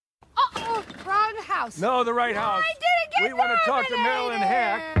house. No, the right house. I didn't get We want to talk to Marilyn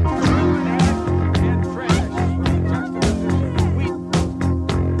Heck.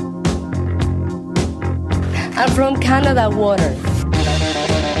 I'm from Canada Water.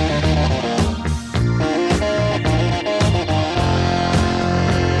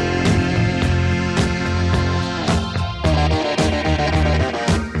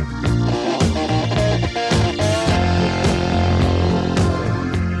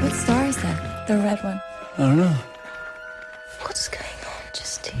 What star is that? The red one. I don't know. What's going on,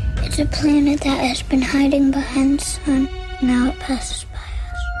 Justine? It's a planet that has been hiding behind the sun. Now it passes by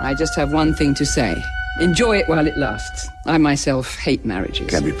us. I just have one thing to say. Enjoy it while it lasts. I myself hate marriages.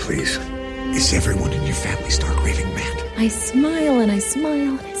 Gabby, please. Is everyone in your family stark raving mad? I smile and I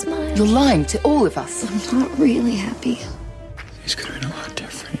smile and I smile. You're lying to all of us. I'm not really happy. These could have been a lot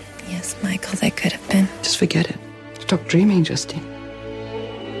different. Yes, Michael, they could have been. Just forget it. Stop dreaming, Justine.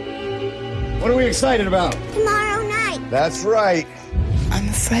 What are we excited about? Tomorrow night. That's right. I'm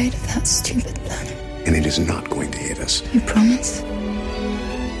afraid of that stupid plan. And it is not going to hit us. You promise?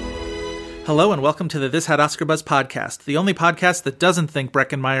 Hello and welcome to the This Had Oscar Buzz podcast, the only podcast that doesn't think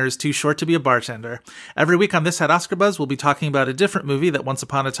Breckenmeyer is too short to be a bartender. Every week on This Had Oscar Buzz, we'll be talking about a different movie that once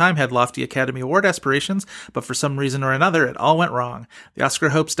upon a time had lofty Academy Award aspirations, but for some reason or another, it all went wrong. The Oscar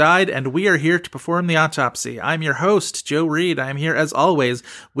hopes died, and we are here to perform the autopsy. I'm your host, Joe Reed. I am here, as always,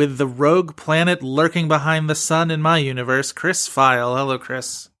 with the rogue planet lurking behind the sun in my universe, Chris File. Hello,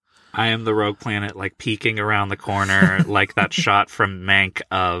 Chris. I am the rogue planet, like, peeking around the corner, like that shot from Mank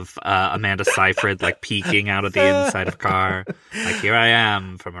of Amanda Seyfried, like, peeking out of the inside of a car. Like, here I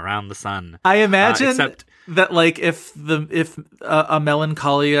am from around the sun. I imagine that, like, if a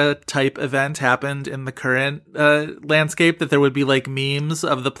Melancholia type event happened in the current landscape, that there would be, like, memes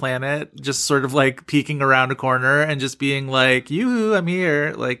of the planet just sort of, like, peeking around a corner and just being like, yoo-hoo, I'm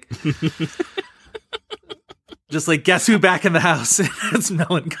here. Like... Just like, guess who back in the house? It's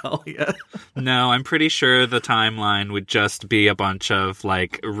Melancholia. No, I'm pretty sure the timeline would just be a bunch of,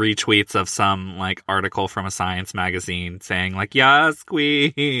 like, retweets of some, like, article from a science magazine saying, like, yes,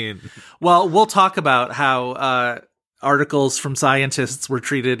 queen. Well, we'll talk about how articles from scientists were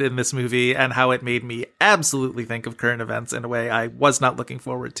treated in this movie and how it made me absolutely think of current events in a way I was not looking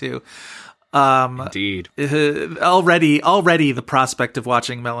forward to. Indeed. Already the prospect of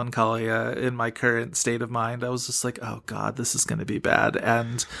watching Melancholia in my current state of mind, I was just like, oh God, this is going to be bad.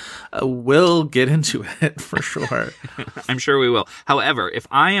 And we'll get into it for sure. I'm sure we will. However, if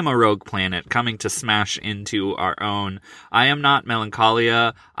I am a rogue planet coming to smash into our own, I am not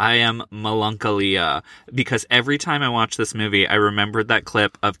Melancholia. I am Melancholia. Because every time I watch this movie, I remembered that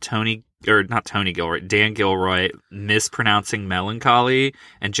clip of Dan Gilroy mispronouncing melancholy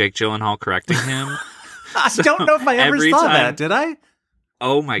and Jake Gyllenhaal correcting him. I don't know if I ever saw that. Did I?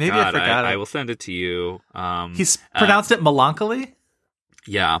 Oh my Maybe God. I will send it to you. He's pronounced it melancholy?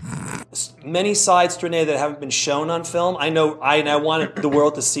 Yeah. Many sides to Renee that haven't been shown on film. I wanted the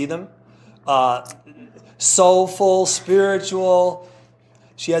world to see them. Soulful, spiritual.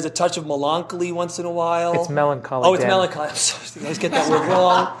 She has a touch of melancholy once in a while. It's melancholy. Oh, it's melancholy. I'm sorry, I always get that word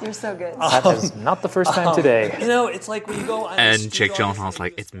wrong. You're so good. That is not the first time today. You know, it's like when you go on and Jake Gyllenhaal's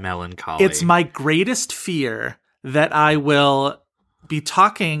like, it's melancholy. It's my greatest fear that I will be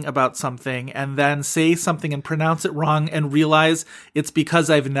talking about something and then say something and pronounce it wrong and realize it's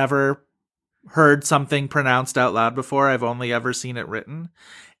because I've never heard something pronounced out loud before. I've only ever seen it written.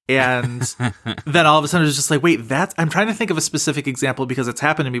 And then all of a sudden it's just like, wait, I'm trying to think of a specific example because it's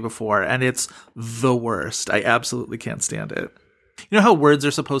happened to me before and it's the worst. I absolutely can't stand it. You know how words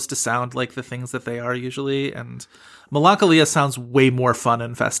are supposed to sound like the things that they are usually? And Melancholia sounds way more fun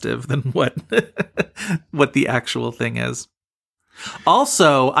and festive than what the actual thing is.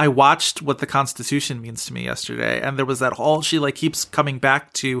 Also, I watched What the Constitution Means to Me yesterday, and there was that whole, she like keeps coming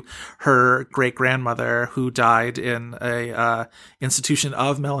back to her great-grandmother who died in a institution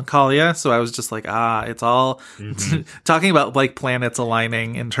of melancholia. So I was just like, it's all talking about like planets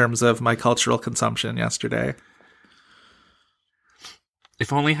aligning in terms of my cultural consumption yesterday.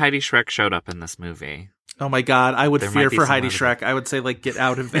 If only Heidi Schreck showed up in this movie. Oh my God, I would fear for Heidi Schreck. I would say, like, get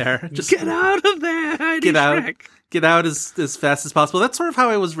out of there. Just get out of there, Heidi Schreck. Get out as fast as possible. That's sort of how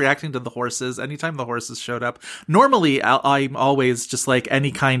I was reacting to the horses. Anytime the horses showed up. Normally, I'm always just like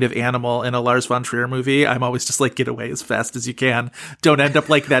any kind of animal in a Lars von Trier movie. I'm always just like, get away as fast as you can. Don't end up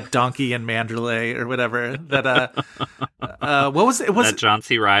like that donkey in Mandalay or whatever. That, what was it? That John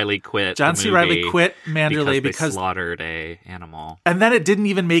C. Reilly quit. John C. Reilly quit Mandalay because they slaughtered a animal. And then it didn't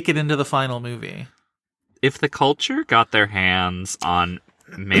even make it into the final movie. If the culture got their hands on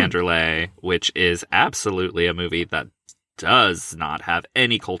Mandalay, which is absolutely a movie that does not have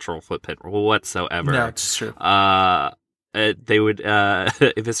any cultural footprint whatsoever. No, it's true. They would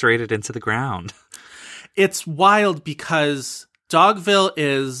eviscerate it into the ground. It's wild because Dogville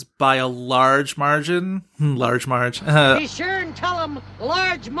is by a large margin. Large Marge. Be sure and tell them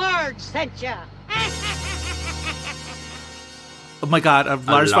Large Marge sent ya. Oh my God, a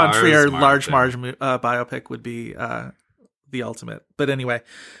Lars von Trier Large Marge biopic would be the ultimate. But anyway,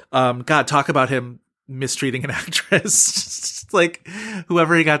 God, talk about him mistreating an actress. Just like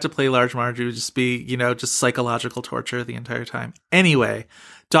whoever he got to play Large Marge would just be, just psychological torture the entire time. Anyway,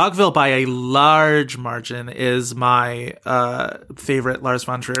 Dogville by a large margin is my favorite Lars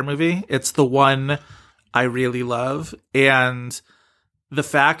von Trier movie. It's the one I really love. And the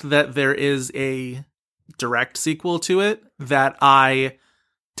fact that there is a direct sequel to it that I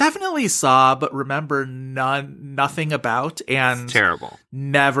definitely saw but remember nothing about, and it's terrible.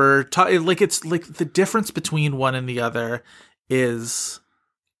 Never it's like the difference between one and the other is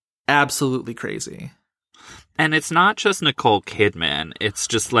absolutely crazy. And it's not just Nicole Kidman. It's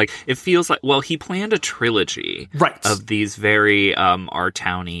just like, it feels like, well, he planned a trilogy of these very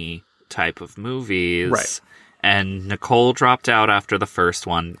R-towny type of movies. Right. And Nicole dropped out after the first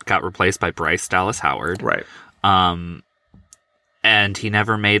one, got replaced by Bryce Dallas Howard. Right. And he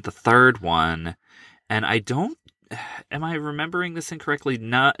never made the third one. And am I remembering this incorrectly?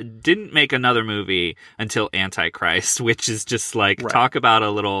 Didn't make another movie until Antichrist, which is just like, talk about a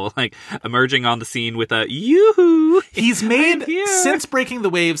little like emerging on the scene with a yoo-hoo. He's made, since Breaking the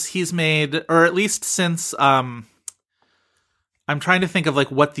Waves, he's made, or at least since, I'm trying to think of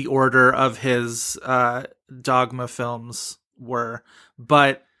like what the order of his Dogma films were,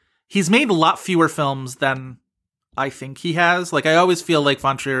 but he's made a lot fewer films than I think he has. Like, I always feel like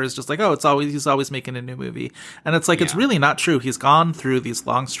Von Trier is just like, he's always making a new movie. And it's like, It's really not true. He's gone through these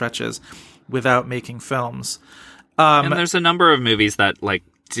long stretches without making films. And there's a number of movies that like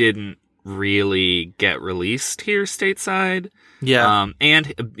didn't really get released here stateside. Yeah.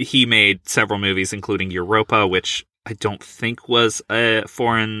 And he made several movies, including Europa, which I don't think was a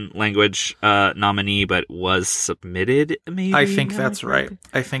foreign language nominee, but was submitted, maybe? I think that's right.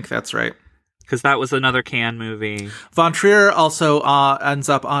 Because that was another Cannes movie. Von Trier also ends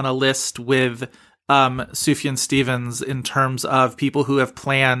up on a list with Sufjan Stevens in terms of people who have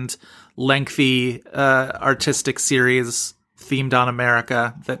planned lengthy artistic series themed on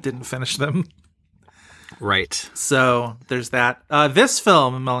America that didn't finish them. Right. So there's that. This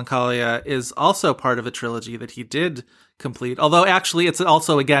film, Melancholia, is also part of a trilogy that he did complete. Although actually it's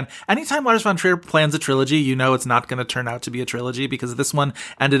also, again, anytime Lars von Trier plans a trilogy, it's not going to turn out to be a trilogy, because this one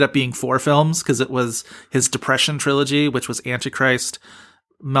ended up being 4 films, because it was his Depression trilogy, which was Antichrist,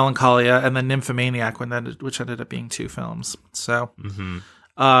 Melancholia, and then Nymphomaniac, which ended up being 2 films. So,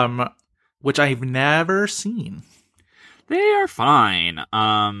 which I've never seen. They are fine.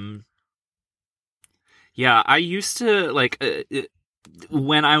 Yeah, I used to like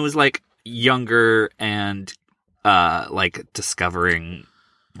when I was like younger and like discovering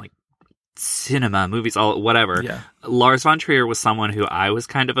like cinema, movies, all whatever. Yeah. Lars von Trier was someone who I was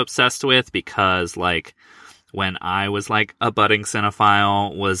kind of obsessed with, because like when I was like a budding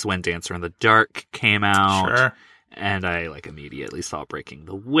cinephile was when Dancer in the Dark came out. Sure. And I like immediately saw Breaking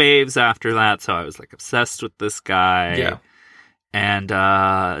the Waves after that, so I was like obsessed with this guy. Yeah. And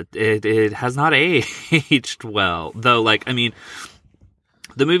it has not aged well. Though, like, I mean,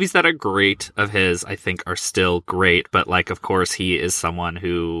 the movies that are great of his, I think, are still great. But, like, of course, he is someone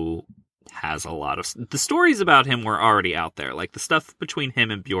who has a lot of... The stories about him were already out there. Like, the stuff between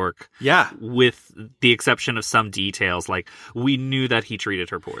him and Bjork. Yeah. With the exception of some details. Like, we knew that he treated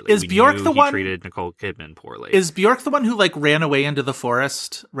her poorly. Is Bjork the one... He treated Nicole Kidman poorly. Is Bjork the one who, like, ran away into the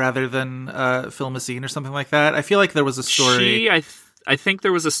forest rather than film a scene or something like that? I feel like there was a story... I think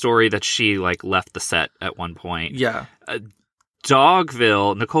there was a story that she, like, left the set at one point. Yeah.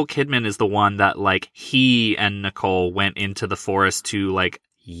 Dogville, Nicole Kidman is the one that, like, he and Nicole went into the forest to, like,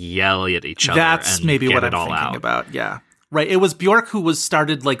 yell at each other. That's maybe what I'm thinking out. about. Yeah. Right. It was Bjork who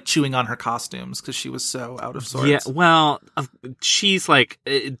started like chewing on her costumes because she was so out of sorts. Yeah. Well, she's like,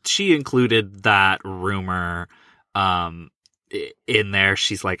 she included that rumor in there.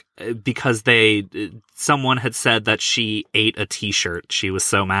 She's like, because someone had said that she ate a t-shirt. She was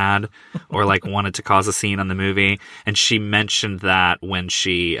so mad, or like wanted to cause a scene on the movie. And she mentioned that when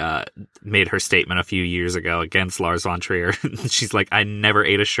she made her statement a few years ago against Lars von Trier. She's like, I never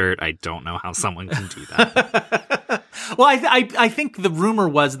ate a shirt. I don't know how someone can do that. Well, I think the rumor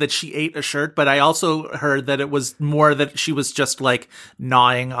was that she ate a shirt, but I also heard that it was more that she was just like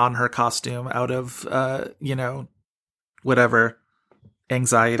gnawing on her costume out of, whatever,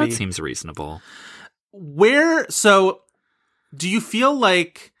 anxiety. That seems reasonable. So Do you feel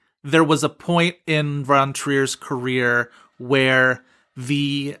like there was a point in Von Trier's career where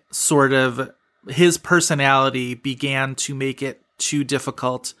the sort of his personality began to make it too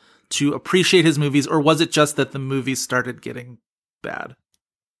difficult to appreciate his movies, or was it just that the movies started getting bad?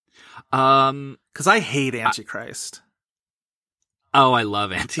 Because I hate Antichrist. I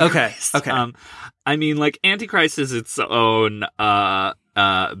love Antichrist. Okay. I mean, like, Antichrist is its own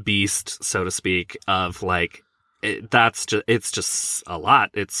beast, so to speak, of like, it's just a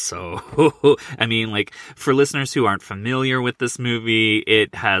lot. It's so, I mean, like, for listeners who aren't familiar with this movie,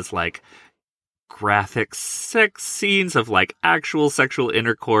 it has like graphic sex scenes of like actual sexual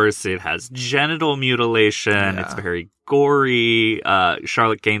intercourse. It has genital mutilation. Yeah. It's very gory.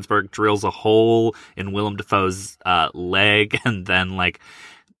 Charlotte Gainsbourg drills a hole in Willem Dafoe's leg and then like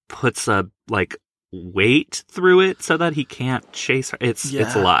puts a like weight through it so that he can't chase her. It's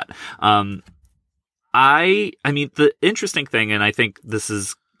a lot. I mean, the interesting thing, and I think this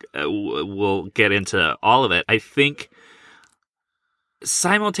is we'll get into all of it. I think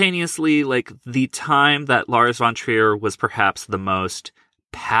simultaneously, like, the time that Lars von Trier was perhaps the most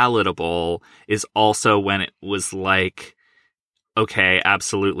palatable is also when it was like, okay,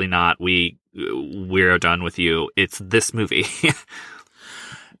 absolutely not. We're done with you. It's this movie.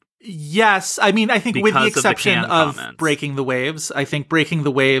 Yes. I mean, I think because with the exception of comments. Breaking the Waves, I think Breaking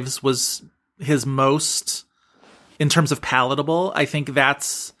the Waves was his most, in terms of palatable. I think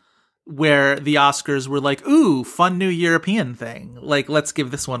that's where the Oscars were like, ooh, fun new European thing. Like, let's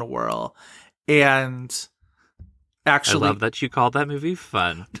give this one a whirl. And actually, I love that you called that movie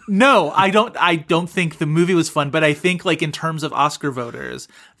fun. No, I don't think the movie was fun, but I think, like, in terms of Oscar voters,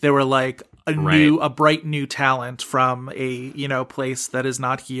 they were like a bright new talent from a, place that is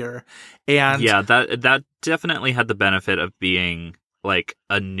not here. And yeah, that definitely had the benefit of being like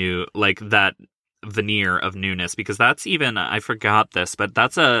a new, like, that veneer of newness, because that's even, I forgot this, but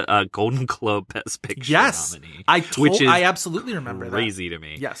that's a Golden Globe Best Picture nominee. I absolutely remember that. Crazy to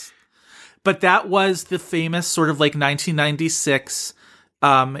me. Yes. But that was the famous sort of like 1996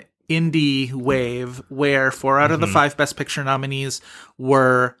 indie wave where 4 out of the 5 Best Picture nominees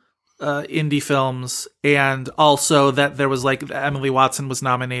were indie films, and also that there was like Emily Watson was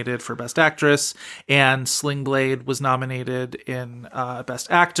nominated for Best Actress, and Sling Blade was nominated in Best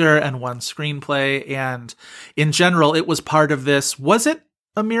Actor and won Screenplay. And in general, it was part of this. Was it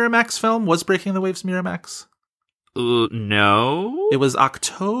a Miramax film? Was Breaking the Waves Miramax? No. It was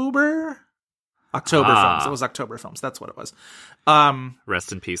October Films. It was October Films. That's what it was.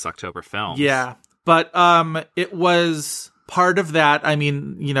 Rest in peace, October Films. Yeah. But it was part of that, I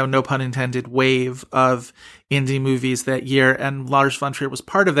mean, no pun intended, wave of indie movies that year, and Lars von Trier was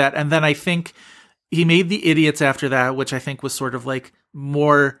part of that. And then I think he made The Idiots after that, which I think was sort of like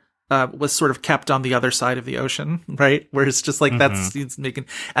more, was sort of kept on the other side of the ocean, right? Where it's just like, he's making,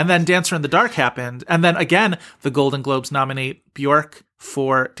 and then Dancer in the Dark happened. And then again, the Golden Globes nominate Bjork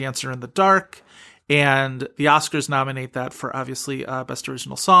for Dancer in the Dark. And the Oscars nominate that for, obviously, Best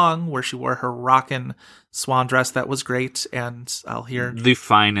Original Song, where she wore her rockin' swan dress. That was great. And I'll hear the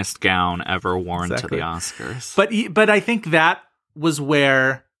finest gown ever worn to the Oscars. But I think that was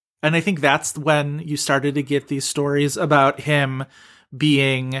where, and I think that's when you started to get these stories about him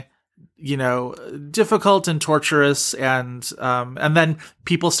being, difficult and torturous, and then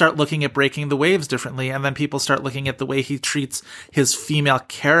people start looking at Breaking the Waves differently, and then people start looking at the way he treats his female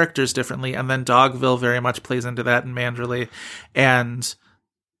characters differently, and then Dogville very much plays into that, and Manderley, and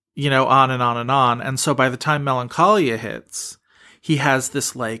on and on and on. And so by the time Melancholia hits, he has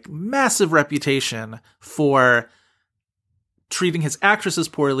this like massive reputation for treating his actresses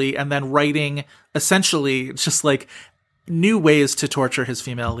poorly, and then writing essentially just like new ways to torture his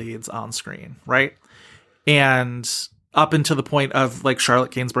female leads on screen, right? And up until the point of like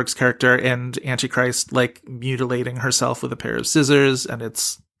Charlotte Gainsbourg's character and Antichrist like mutilating herself with a pair of scissors, and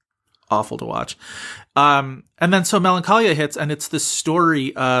it's awful to watch. And then so Melancholia hits, and it's the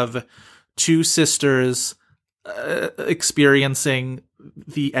story of two sisters experiencing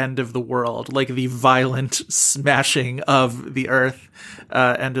the end of the world, like the violent smashing of the earth,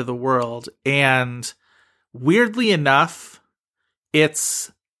 end of the world. And weirdly enough, it's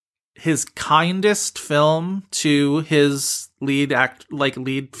his kindest film to his lead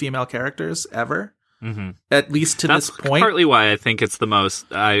female characters ever. Mm-hmm. At least to this point. That's partly why I think it's the most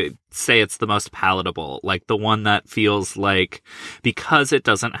palatable. Like the one that feels like, because it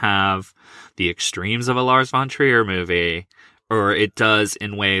doesn't have the extremes of a Lars von Trier movie, or it does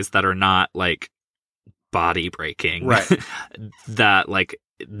in ways that are not like body breaking. Right. That like,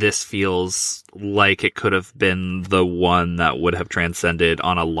 this feels like it could have been the one that would have transcended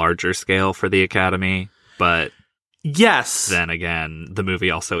on a larger scale for the Academy, but Yes. Then again, the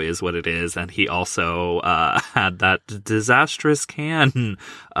movie also is what it is, and he also had that disastrous Cannes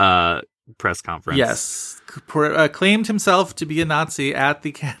press conference. Yes. Claimed himself to be a Nazi at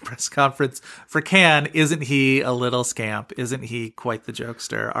the Cannes press conference for Cannes. Isn't he a little scamp? Isn't he quite the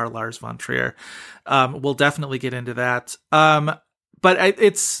jokester, our Lars von Trier? We'll definitely get into that. But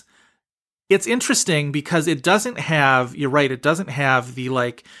it's interesting because it doesn't have, you're right, it doesn't have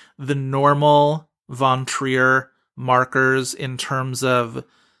the normal von Trier markers in terms of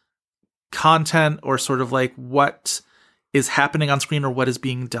content or sort of like what is happening on screen or what is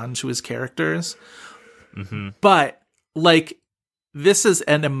being done to his characters. Mm-hmm. But this is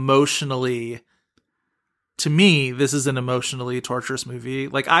an emotionally torturous movie.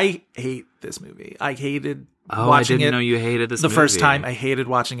 Like, I hate this movie. I hated watching it. I didn't know you hated this movie. The first time. I hated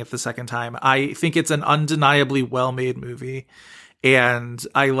watching it the second time. I think it's an undeniably well-made movie. And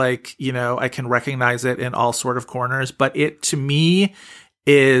I can recognize it in all sort of corners, but it to me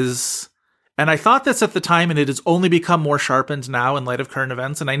is, and I thought this at the time, and it has only become more sharpened now in light of current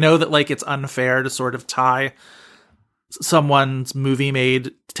events. And I know that it's unfair to sort of tie someone's movie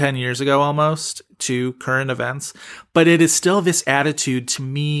made 10 years ago almost to current events, but it is still this attitude to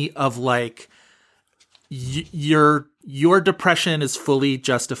me of your depression is fully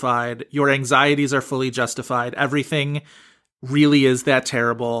justified. Your anxieties are fully justified. Everything really is that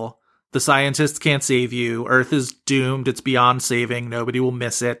terrible. The scientists can't save you. Earth is doomed. It's beyond saving. Nobody will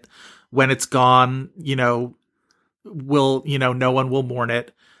miss it. When it's gone, no one will mourn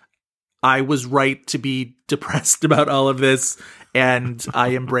it. I was right to be depressed about all of this, and I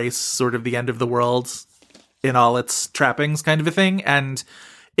embrace sort of the end of the world in all its trappings kind of a thing. And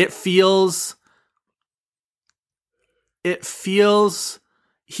he feels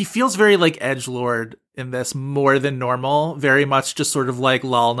very like edgelord in this, more than normal, very much just sort of like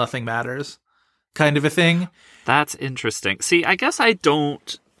lol, nothing matters kind of a thing. That's interesting. See, I guess I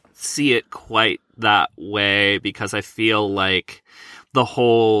don't see it quite that way, because I feel like the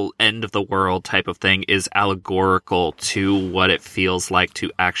whole end of the world type of thing is allegorical to what it feels like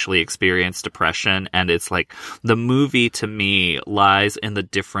to actually experience depression. And it's like the movie to me lies in the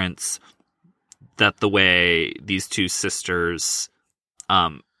difference that the way these two sisters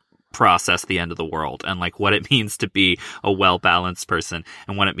process the end of the world, and like what it means to be a well-balanced person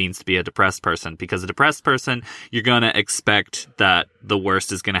and what it means to be a depressed person. Because a depressed person, you're going to expect that the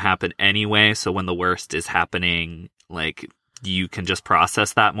worst is going to happen anyway. So when the worst is happening, like, you can just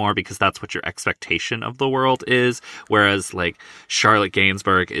process that more because that's what your expectation of the world is. Whereas like Charlotte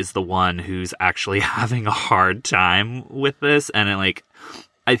Gainsbourg is the one who's actually having a hard time with this. And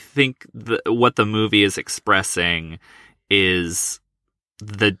I think what the movie is expressing is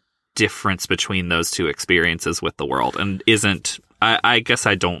the difference between those two experiences with the world, and I guess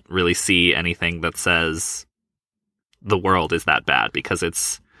I don't really see anything that says the world is that bad, because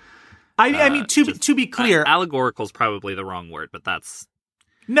it's I mean to be clear, allegorical is probably the wrong word, but that's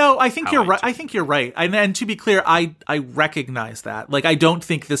no, I think you're right. I think you're right. And to be clear, I recognize that. Like, I don't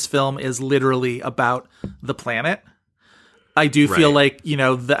think this film is literally about the planet. I do feel like,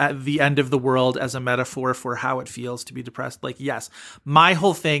 the end of the world as a metaphor for how it feels to be depressed. Like, yes, my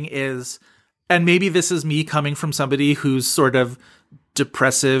whole thing is, and maybe this is me coming from somebody whose sort of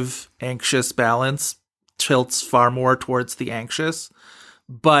depressive, anxious balance tilts far more towards the anxious,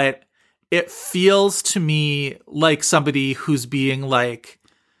 but it feels to me like somebody who's being like,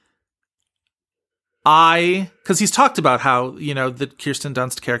 because he's talked about how, the Kirsten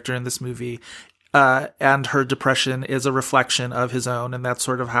Dunst character in this movie and her depression is a reflection of his own, and that's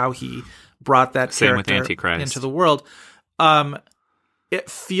sort of how he brought that character into the world. It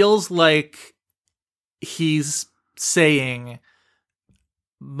feels like he's saying,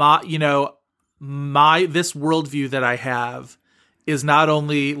 this worldview that I have is not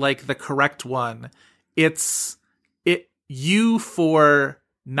only like the correct one, you for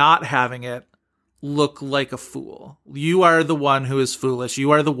not having it look like a fool. You are the one who is foolish. You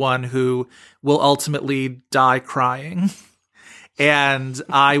are the one who will ultimately die crying. And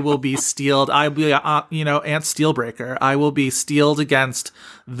I will be steeled. I'll be, Aunt Steelbreaker. I will be steeled against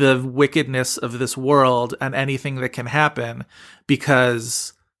the wickedness of this world and anything that can happen,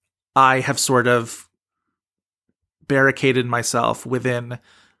 because I have sort of barricaded myself within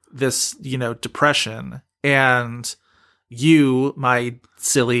this, depression. And you, my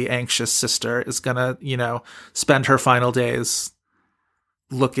silly, anxious sister, is gonna, spend her final days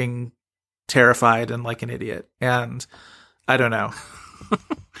looking terrified and like an idiot. And I don't know.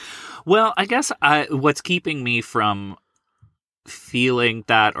 Well, I guess what's keeping me from feeling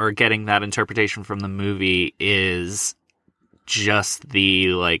that or getting that interpretation from the movie is just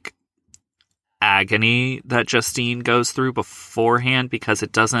the agony that Justine goes through beforehand, because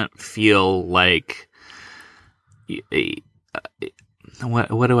it doesn't feel like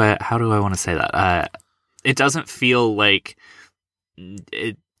how do I want to say that? It doesn't feel like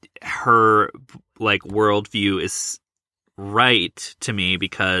her like worldview is right to me,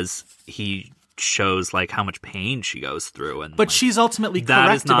 because he shows like how much pain she goes through, and but like, she's ultimately that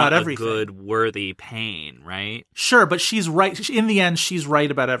correct is not about a everything. good, worthy pain, right? Sure, but she's right. In the end, she's right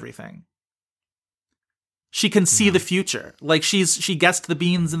about everything. She can see the future. Like she guessed the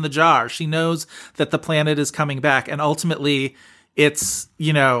beans in the jar. She knows that the planet is coming back, and ultimately, it's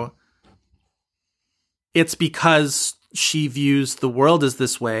it's because she views the world as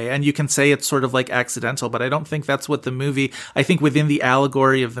this way. And you can say it's sort of like accidental, but I don't think that's what the movie, I think within the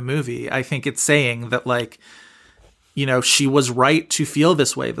allegory of the movie, I think it's saying that like, she was right to feel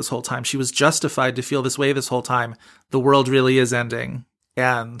this way this whole time. She was justified to feel this way this whole time. The world really is ending.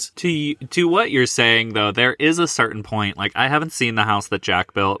 And to what you're saying, though, there is a certain point. Like, I haven't seen The House That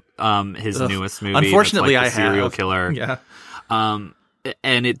Jack Built, his newest movie. Unfortunately, that's like I serial have. killer. Yeah.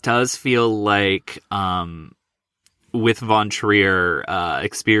 And it does feel like with Von Trier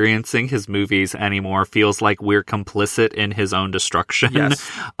experiencing his movies anymore feels like we're complicit in his own destruction.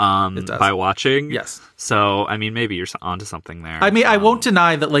 Yes, by watching. Yes. So, I mean, maybe you're onto something there. I mean, I won't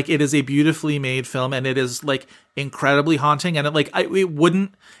deny that like it is a beautifully made film, and it is like incredibly haunting, and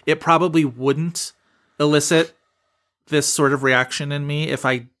it probably wouldn't elicit this sort of reaction in me if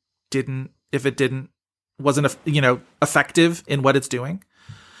it wasn't effective in what it's doing.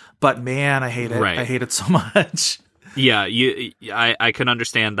 But man, I hate it. Right. I hate it so much. Yeah, I can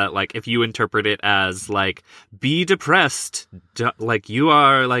understand that. Like, if you interpret it as like, be depressed, like you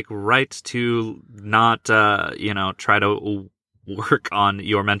are like right to not, try to work on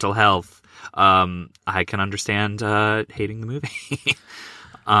your mental health. I can understand hating the movie.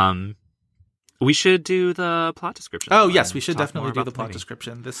 We should do the plot description. Oh, yes, we should definitely do the plot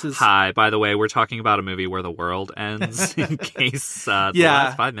description. This is... Hi, by the way, we're talking about a movie where the world ends, in case the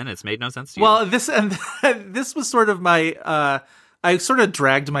last 5 minutes made no sense to you. Well, this was sort of my... I sort of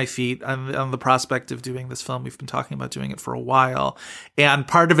dragged my feet on the prospect of doing this film. We've been talking about doing it for a while. And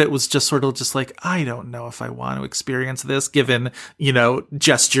part of it was just sort of just like, I don't know if I want to experience this, given,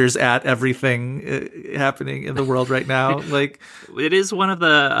 gestures at everything happening in the world right now. Like, it is one of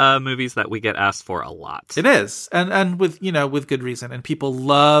the movies that we get asked for a lot. It is. And with good reason. And people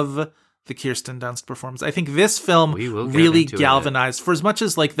love the Kirsten Dunst performance. I think this film really galvanized, for as much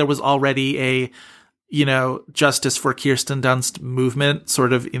as like there was already a justice for Kirsten Dunst movement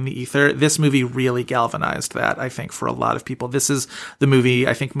sort of in the ether. This movie really galvanized that, I think, for a lot of people. This is the movie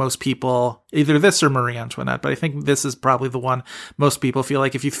I think most people, either this or Marie Antoinette, but I think this is probably the one most people feel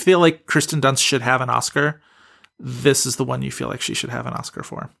like if you feel like Kirsten Dunst should have an Oscar, this is the one you feel like she should have an Oscar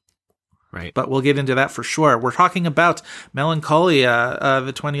for. Right. But we'll get into that for sure. We're talking about Melancholia,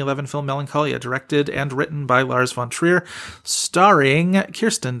 the 2011 film Melancholia, directed and written by Lars von Trier, starring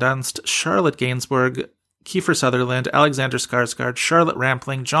Kirsten Dunst, Charlotte Gainsbourg, Kiefer Sutherland, Alexander Skarsgård, Charlotte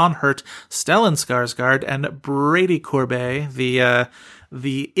Rampling, John Hurt, Stellan Skarsgård, and Brady Corbet, the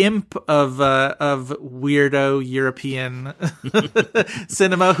imp of weirdo European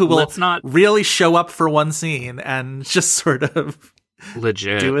cinema who will really show up for one scene and just sort of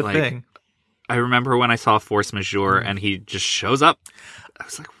legit do a thing. I remember when I saw Force Majeure and he just shows up. I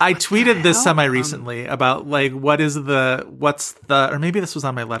was like, I tweeted this semi-recently about like, or maybe this was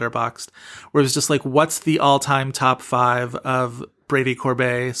on my Letterboxd, where it was just like, what's the all-time top 5 of Brady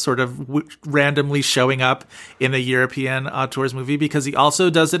Corbet sort of randomly showing up in a European auteurs movie, because he also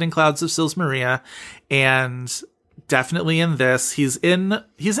does it in Clouds of Sils Maria, and definitely in this. He's in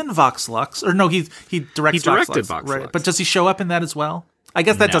Vox Lux, or no, he directed Vox Lux, Vox right? Lux. But does he show up in that as well? I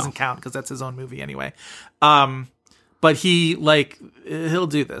guess that No. doesn't count because that's his own movie anyway. But he'll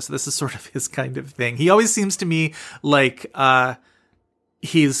do this. This is sort of his kind of thing. He always seems to me like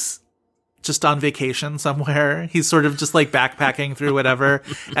he's just on vacation somewhere. He's sort of just like backpacking through whatever,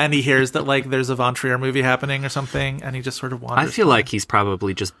 and he hears that like there's a Von Trier movie happening or something, and he just sort of wanders. I feel like he's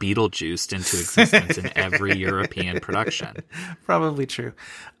probably just Beetlejuiced into existence in every European production. Probably true.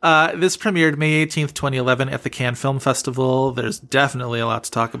 This premiered May 18th, 2011 at the Cannes Film Festival. There's definitely a lot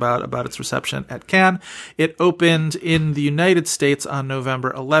to talk about its reception at Cannes. It opened in the United States on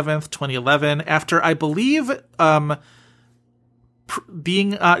November 11th, 2011, after I believe going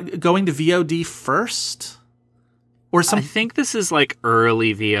to VOD first or something. I think this is like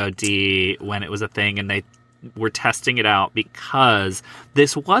early VOD when it was a thing, and they were testing it out because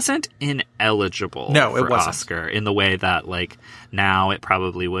this wasn't ineligible it for wasn't. Oscar in the way that like now it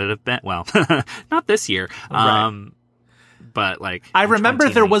probably would have been. Well, not this year. Right. but like I remember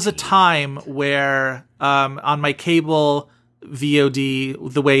there was a time where on my cable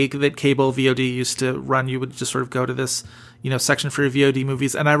VOD, the way that cable VOD used to run, you would just sort of go to this, section for your VOD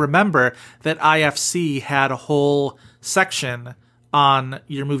movies. And I remember that IFC had a whole section on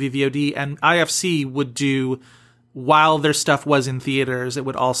your movie VOD, and IFC would do, while their stuff was in theaters, it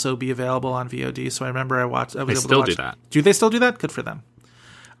would also be available on VOD. So I remember I was able to watch. They still do that. Do they still do that? Good for them.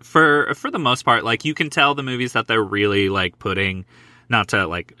 For the most part, like, you can tell the movies that they're really like putting, not to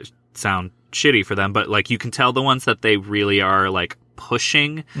like sound shitty for them, but like you can tell the ones that they really are like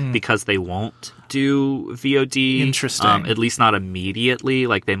pushing because they won't do VOD. Interesting. At least not immediately.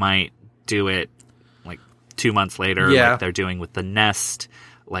 Like they might do it like 2 months later, like they're doing with The Nest.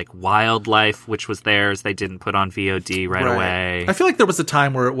 Like Wildlife, which was theirs, they didn't put on VOD right away. I feel like there was a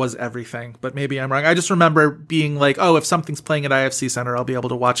time where it was everything, but maybe I'm wrong. I just remember being like, oh, if something's playing at IFC Center, I'll be able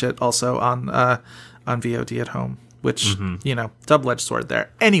to watch it also on VOD at home, which, double-edged sword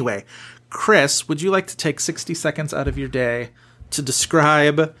there. Anyway, Chris, would you like to take 60 seconds out of your day to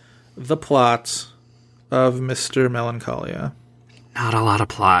describe the plot of Mr. Melancholia? Not a lot of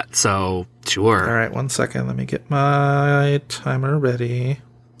plot, so sure. All right, 1 second. Let me get my timer ready.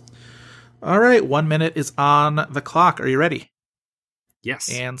 All right, 1 minute is on the clock. Are you ready?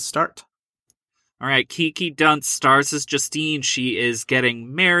 Yes. And start. All right, Kiki Dunst stars as Justine. She is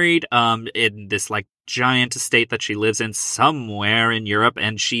getting married in this like giant estate that she lives in somewhere in Europe,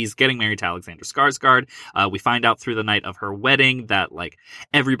 and she's getting married to Alexander Skarsgård. We find out through the night of her wedding that like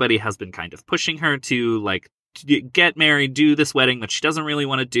everybody has been kind of pushing her to like get married, do this wedding that she doesn't really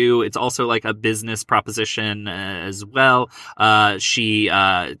want to do. It's also like a business proposition as well. She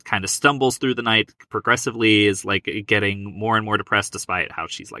kind of stumbles through the night progressively, is like getting more and more depressed despite how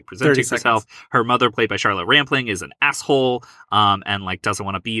she's like presenting herself. Her mother, played by Charlotte Rampling, is an asshole and like doesn't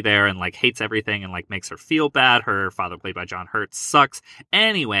want to be there and like hates everything and like makes her feel bad. Her father, played by John Hurt, sucks.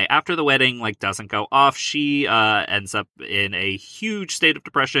 Anyway, after the wedding like doesn't go off, she ends up in a huge state of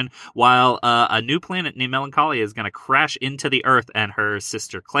depression while a new planet named Melancholia is going to crash into the Earth, and her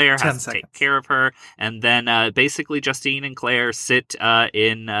sister Claire has to take care of her. And then basically Justine and Claire sit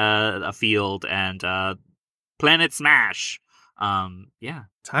in a field and planet smash. Yeah.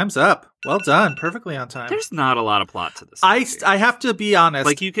 Time's up. Well done. Perfectly on time. There's not a lot of plot to this movie. I have to be honest.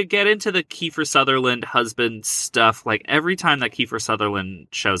 Like, you could get into the Kiefer Sutherland husband stuff. Like, every time that Kiefer Sutherland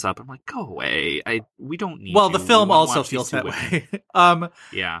shows up, I'm like, go away. We don't need Well, the film also feels that way.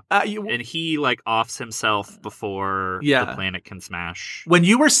 Yeah. And he, like, offs himself before the planet can smash. When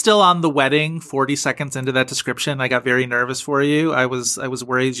you were still on the wedding, 40 seconds into that description, I got very nervous for you. I was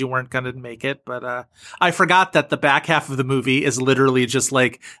worried you weren't going to make it, but I forgot that the back half of the movie is literally just,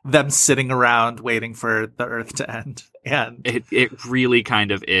 like, them sitting around waiting for the Earth to end. And it really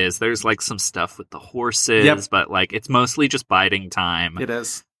kind of is. There's like some stuff with the horses, but like it's mostly just biding time. It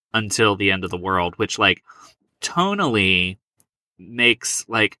is. Until the end of the world, which like tonally makes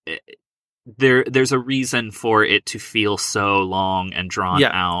like there's a reason for it to feel so long and drawn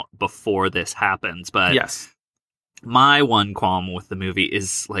out before this happens. But my one qualm with the movie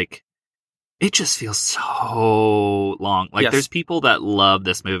is like, it just feels so long. Like, there's people that love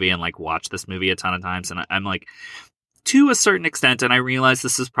this movie and, like, watch this movie a ton of times. And I'm like, to a certain extent, and I realize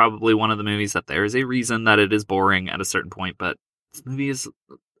this is probably one of the movies that there is a reason that it is boring at a certain point, but this movie is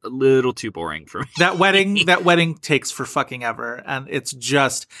a little too boring for me. That wedding takes for fucking ever. And it's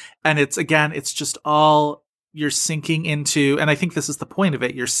just all you're sinking into. And I think this is the point of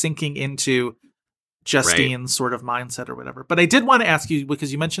it. You're sinking into Justine's sort of mindset or whatever. But I did want to ask you,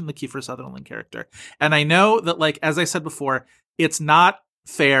 because you mentioned the Kiefer Sutherland character. And I know that, like, as I said before, it's not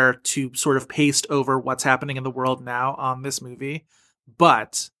fair to sort of paste over what's happening in the world now on this movie.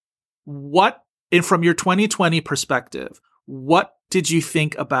 But from your 2020 perspective, what did you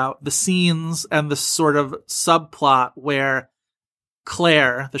think about the scenes and the sort of subplot where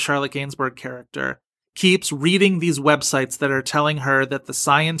Claire, the Charlotte Gainsbourg character, keeps reading these websites that are telling her that the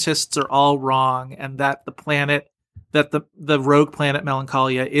scientists are all wrong and that the rogue planet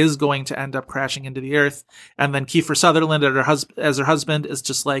Melancholia is going to end up crashing into the Earth. And then Kiefer Sutherland as her husband is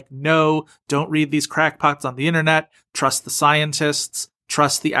just like, no, don't read these crackpots on the internet. Trust the scientists,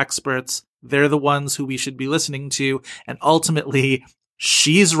 trust the experts. They're the ones who we should be listening to. And ultimately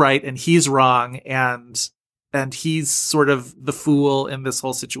she's right and he's wrong. And he's sort of the fool in this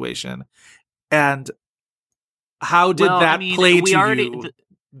whole situation. And how did play to you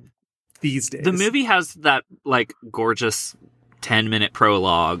these days? The movie has that like gorgeous 10-minute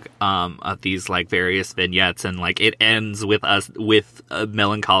prologue of these like various vignettes, and like it ends with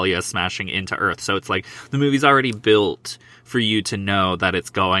Melancholia smashing into Earth. So it's like the movie's already built for you to know that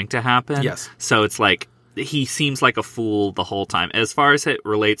it's going to happen. Yes. So it's like he seems like a fool the whole time. As far as it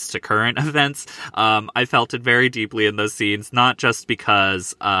relates to current events, I felt it very deeply in those scenes, not just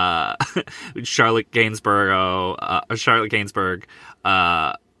because Charlotte Gainsbourg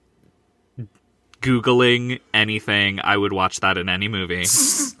Googling anything. I would watch that in any movie.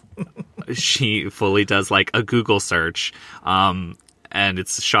 She fully does like a Google search. And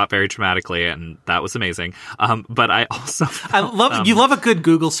it's shot very dramatically, and that was amazing. But I also you love a good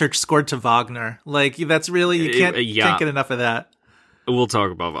Google search scored to Wagner. Like that's really you can't get enough of that. We'll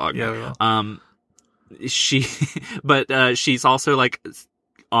talk about Wagner. Yeah, she's also like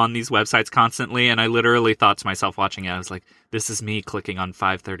on these websites constantly, and I literally thought to myself watching it, I was like, this is me clicking on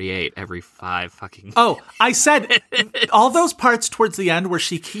 538 every 5 fucking... Oh, I said all those parts towards the end where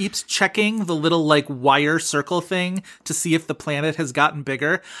she keeps checking the little like wire circle thing to see if the planet has gotten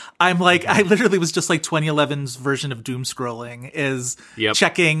bigger. I'm like, I literally was just like 2011's version of doom scrolling is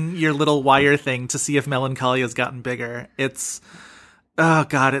checking your little wire thing to see if Melancholia has gotten bigger. It's... Oh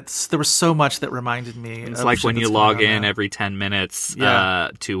God! There was so much that reminded me. It's like when you log in every 10 minutes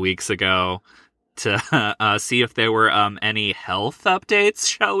 2 weeks ago to see if there were any health updates,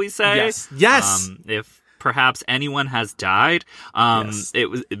 shall we say? Yes. If perhaps anyone has died. It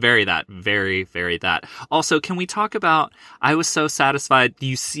was very that. Also, can we talk about? I was so satisfied.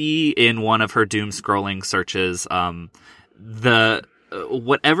 You see in one of her doom scrolling searches, the.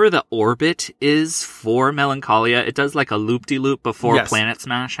 Whatever the orbit is for Melancholia, it does like a loop-de-loop before Planet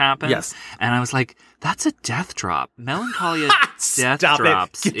Smash happens. Yes. And I was like, that's a death drop. Melancholia death Stop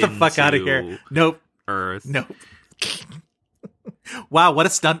drops it. Get the fuck out of here. Nope. Earth. Nope. Wow, what a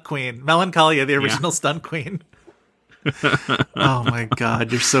stunt queen. Melancholia, the original stunt queen. Oh my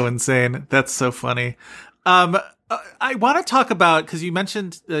God, you're so insane. That's so funny. I want to talk about, because you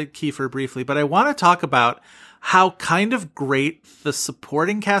mentioned Kiefer briefly, but I want to talk about how kind of great the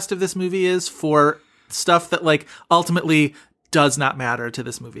supporting cast of this movie is for stuff that like ultimately does not matter to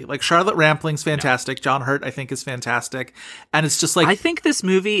this movie. Like Charlotte Rampling's fantastic. No. John Hurt, I think, is fantastic. And it's just like... I think this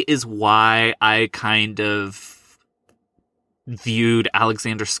movie is why I kind of viewed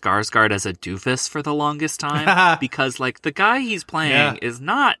Alexander Skarsgård as a doofus for the longest time. Because like the guy he's playing is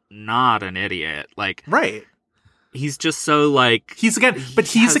not an idiot. Like... Right. He's just so like... He's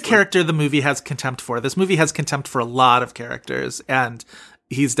a character the movie has contempt for. This movie has contempt for a lot of characters, and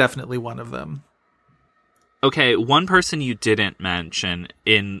he's definitely one of them. Okay, one person you didn't mention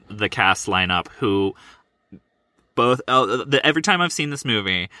in the cast lineup who every time I've seen this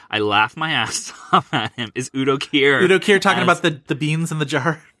movie, I laugh my ass off at him, is Udo Kier. Udo Kier talking about the beans in the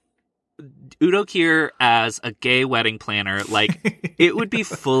jar. Udo Kier as a gay wedding planner, like, it would be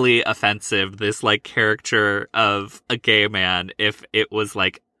fully offensive, this, like, caricature of a gay man if it was,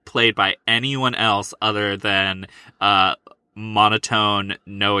 like, played by anyone else other than, monotone,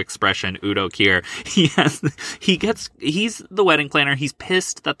 no expression Udo Kier. He's the wedding planner. He's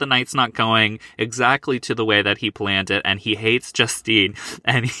pissed that the night's not going exactly to the way that he planned it, and he hates Justine.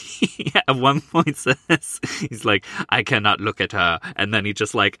 And he at one point says, he's like, I cannot look at her. And then he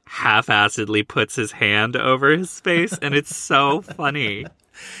just like half-assedly puts his hand over his face, and it's so funny.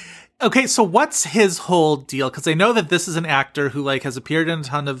 Okay, so what's his whole deal? Because I know that this is an actor who like has appeared in a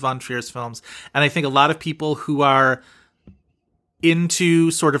ton of Von Trier's films, and I think a lot of people who are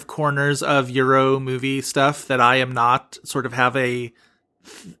into sort of corners of Euro movie stuff that I am not sort of have a,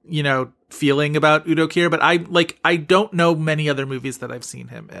 feeling about Udo Kier, but I don't know many other movies that I've seen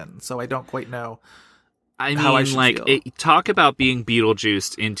him in, so I don't quite know. How I should feel. Talk about being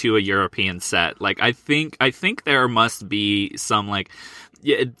Beetlejuiced into a European set. Like, I think there must be some like,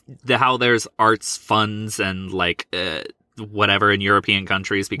 how there's arts funds and like, whatever in European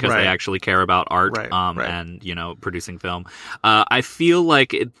countries because they actually care about art and producing film. I feel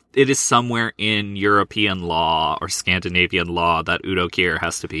like it is somewhere in European law or Scandinavian law that Udo Kier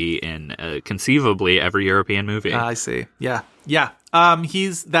has to be in conceivably every European movie. I see. Yeah.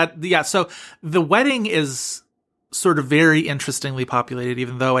 He's that. Yeah. So the wedding is sort of very interestingly populated,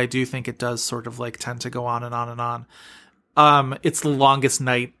 even though I do think it does sort of like tend to go on and on and on. It's the longest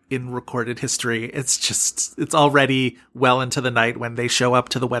night in recorded history. It's already well into the night when they show up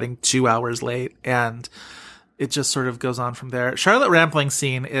to the wedding 2 hours late, and it just sort of goes on from there. Charlotte Rampling's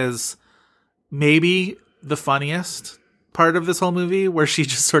scene is maybe the funniest part of this whole movie, where she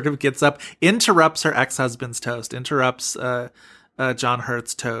just sort of gets up, interrupts her ex-husband's toast, interrupts John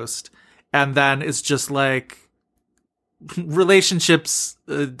Hurt's toast, and then is just like, relationships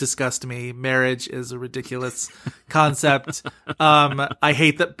disgust me. Marriage is a ridiculous concept. I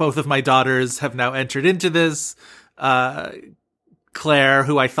hate that both of my daughters have now entered into this. Claire,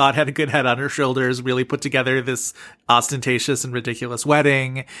 who I thought had a good head on her shoulders, really put together this ostentatious and ridiculous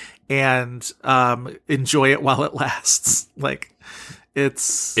wedding, and enjoy it while it lasts. Like,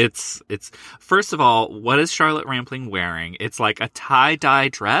 it's first of all, what is Charlotte Rampling wearing? It's like a tie-dye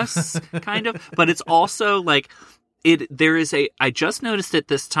dress, kind of, but it's also like I just noticed it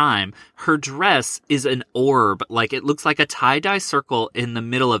this time, her dress is an orb. Like, it looks like a tie-dye circle in the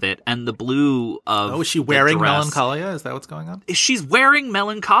middle of it, and the blue of is she wearing Melancholia? Is that what's going on? She's wearing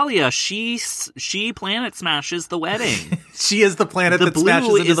Melancholia. She planet smashes the wedding. She is the planet that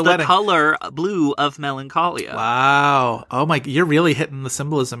smashes into the wedding. The color blue of Melancholia. Wow. Oh my, you're really hitting the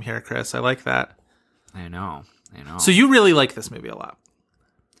symbolism here, Chris. I like that. I know. So you really like this movie a lot.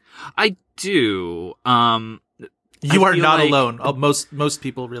 I do. You are not alone. Most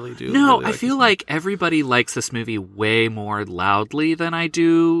people really do. No, really I feel like everybody likes this movie way more loudly than I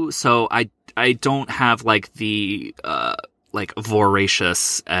do. So I don't have like the like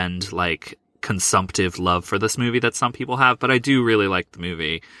voracious and like consumptive love for this movie that some people have, but I do really like the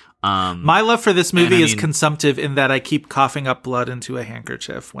movie. My love for this movie is consumptive in that I keep coughing up blood into a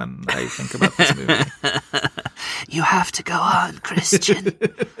handkerchief when I think about this movie. You have to go on, Christian.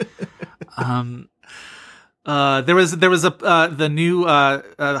 There was the new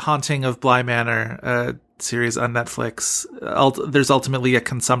Haunting of Bly Manor series on Netflix. There's ultimately a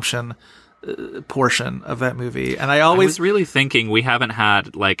consumption portion of that movie, and I was really thinking we haven't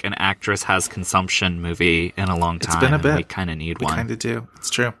had like an actress has consumption movie in a long time. It's been a bit. We kind of need one. We kind of do.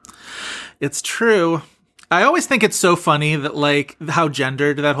 It's true. I always think it's so funny that like how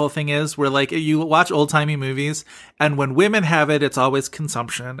gendered that whole thing is, where like you watch old timey movies and when women have it, it's always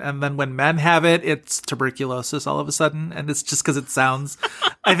consumption. And then when men have it, it's tuberculosis all of a sudden. And it's just because it sounds,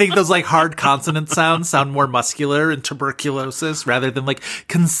 I think those like hard consonant sounds sound more muscular in tuberculosis rather than like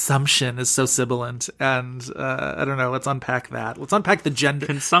consumption is so sibilant. And I don't know, let's unpack that. Let's unpack the gender.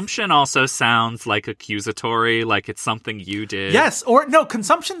 Consumption also sounds like accusatory, like it's something you did. Yes. Or no,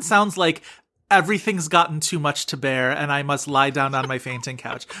 consumption sounds like everything's gotten too much to bear and I must lie down on my fainting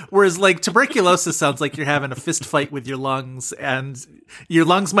couch. Whereas like tuberculosis sounds like you're having a fist fight with your lungs and your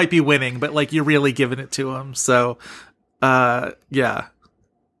lungs might be winning, but like you're really giving it to them. So, yeah.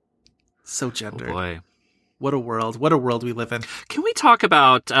 So gendered. Oh boy. What a world we live in. Can we talk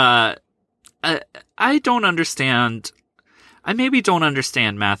about, I don't understand, I maybe don't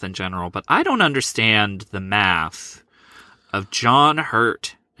understand math in general, but I don't understand the math of John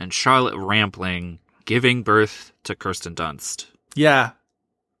Hurt and Charlotte Rampling giving birth to Kirsten Dunst. Yeah.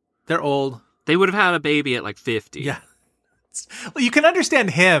 They're old. They would have had a baby at like 50. Yeah. Well, you can understand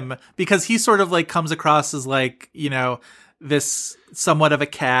him because he sort of like comes across as like, you know, this somewhat of a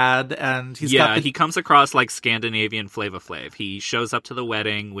cad, and he comes across like Scandinavian Flava Flav. He shows up to the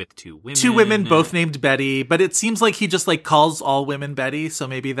wedding with two women, both named Betty, but it seems like he just like calls all women Betty. So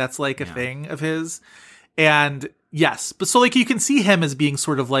maybe that's like a thing of his. And yes, but so like you can see him as being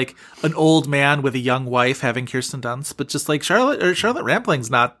sort of like an old man with a young wife having Kirsten Dunst, but just like Charlotte Rampling's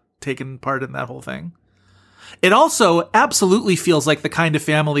not taking part in that whole thing. It also absolutely feels like the kind of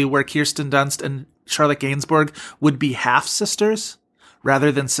family where Kirsten Dunst and Charlotte Gainsbourg would be half sisters rather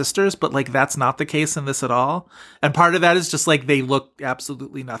than sisters, but like that's not the case in this at all. And part of that is just like they look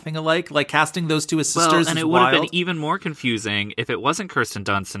absolutely nothing alike. Like casting those two as sisters and is it would wild. have been even more confusing if it wasn't Kirsten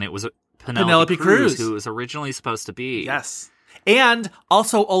Dunst and it was Penelope Cruz, who was originally supposed to be. Yes. And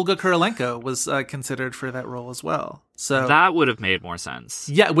also Olga Kurylenko was considered for that role as well. So that would have made more sense.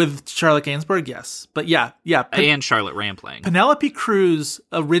 Yeah, with Charlotte Gainsbourg, yes. But yeah. And Charlotte Rampling. Penelope Cruz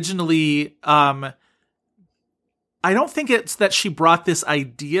originally, I don't think it's that she brought this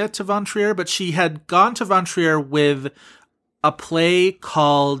idea to Von Trier, but she had gone to Von Trier with a play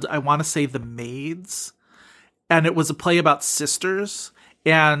called, I want to say, The Maids. And it was a play about sisters.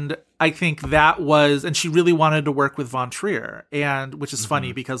 And I think that was, and she really wanted to work with Von Trier, and which is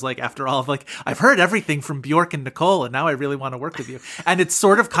funny because like after all, like I've heard everything from Bjork and Nicole, and now I really want to work with you. And it's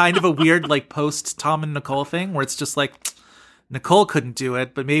sort of kind of a weird like post Tom and Nicole thing where it's just like Nicole couldn't do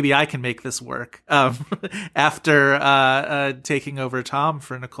it, but maybe I can make this work. After taking over Tom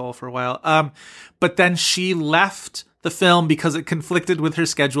for Nicole for a while, but then she left the film because it conflicted with her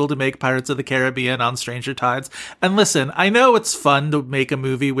schedule to make Pirates of the Caribbean on Stranger Tides. And listen, I know it's fun to make a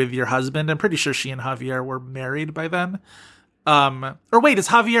movie with your husband. I'm pretty sure she and Javier were married by then. Or wait, is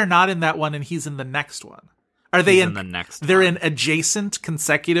Javier not in that one and he's in the next one? Are they in the next? They're in adjacent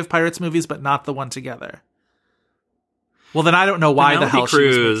consecutive Pirates movies, but not the one together. Well, then I don't know why the hell she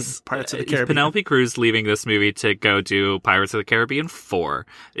was making Pirates of the Caribbean. Penelope Cruz leaving this movie to go do Pirates of the Caribbean 4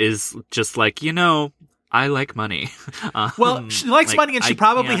 is just like, you know, I like money. Well, she likes money, and she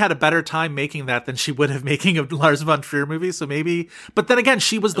probably can't... had a better time making that than she would have making a Lars von Trier movie. So maybe, but then again,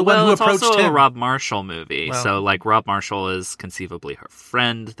 she was the one who approached him. It's also a him. Rob Marshall movie. Well, so like Rob Marshall is conceivably her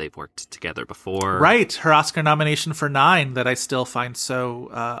friend. They've worked together before. Right. Her Oscar nomination for 9 that I still find so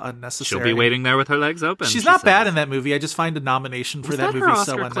unnecessary. She'll be waiting there with her legs open. She's not bad in that movie. I just find a nomination for that movie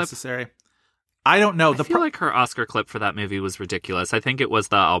so unnecessary. I don't know. I feel like her Oscar clip for that movie was ridiculous. I think it was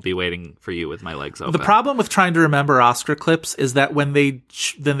the "I'll be waiting for you with my legs open." The problem with trying to remember Oscar clips is that when they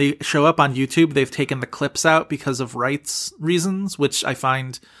show up on YouTube, they've taken the clips out because of rights reasons, which I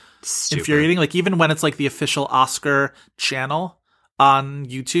find infuriating. Like even when it's like the official Oscar channel on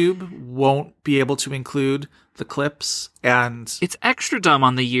YouTube won't be able to include the clips, and it's extra dumb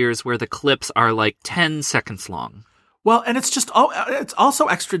on the years where the clips are like 10 seconds long. Well, and it's also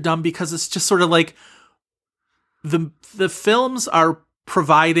extra dumb because it's just sort of like the films are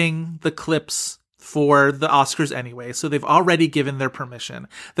providing the clips for the Oscars anyway, so they've already given their permission.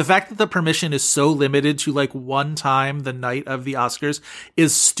 The fact that the permission is so limited to like one time the night of the Oscars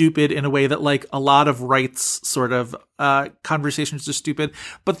is stupid in a way that like a lot of rights sort of conversations are stupid.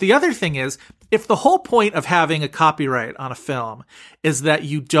 But the other thing is, if the whole point of having a copyright on a film is that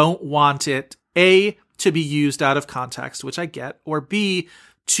you don't want it, A, to be used out of context, which I get, or B,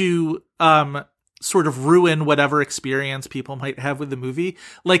 to sort of ruin whatever experience people might have with the movie.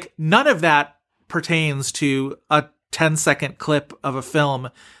 Like, none of that pertains to a 10-second clip of a film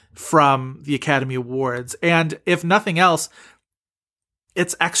from the Academy Awards. And if nothing else,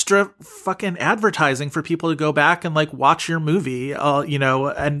 it's extra fucking advertising for people to go back and like watch your movie,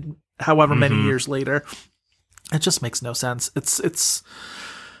 and however many years later. It just makes no sense. It's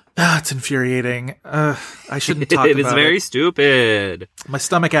infuriating. I shouldn't talk about it. It is very stupid. My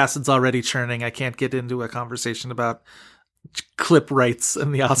stomach acid's already churning. I can't get into a conversation about clip rights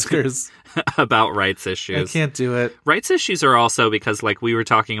and the Oscars. About rights issues. I can't do it. Rights issues are also because, like, we were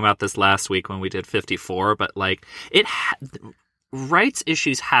talking about this last week when we did 54, but, like, rights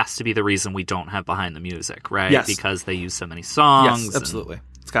issues has to be the reason we don't have Behind the Music, right? Yes. Because they use so many songs. Yes, absolutely.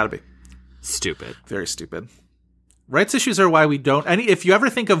 It's got to be. Stupid. Very stupid. Rights issues are why we don't. If you ever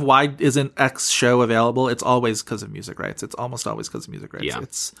think of why isn't X show available, it's always because of music rights. It's almost always because of music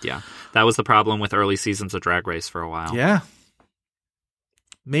rights. Yeah. That was the problem with early seasons of Drag Race for a while. Yeah.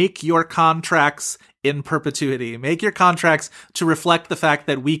 Make your contracts in perpetuity. Make your contracts to reflect the fact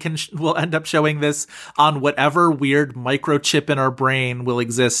that we'll end up showing this on whatever weird microchip in our brain will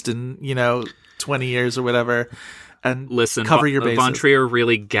exist in 20 years or whatever. And listen, cover your bases. Von Trier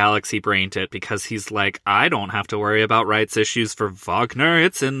really galaxy-brained it because he's like, I don't have to worry about rights issues for Wagner.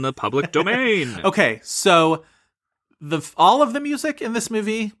 It's in the public domain. Okay, so all of the music in this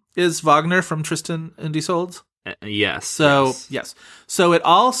movie is Wagner from Tristan and Isolde? Yes. So, yes. So it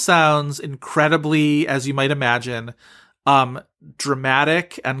all sounds incredibly, as you might imagine,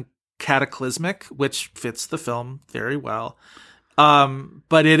 dramatic and cataclysmic, which fits the film very well.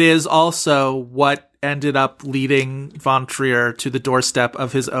 But it is also what ended up leading Von Trier to the doorstep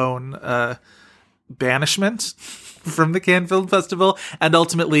of his own banishment from the Cannes Film Festival, and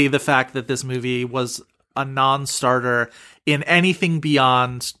ultimately the fact that this movie was a non-starter in anything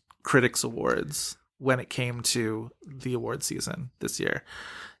beyond Critics' Awards when it came to the award season this year.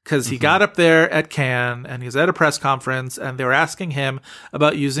 Because he got up there at Cannes and he was at a press conference and they were asking him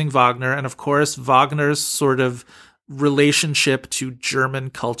about using Wagner. And of course, Wagner's sort of relationship to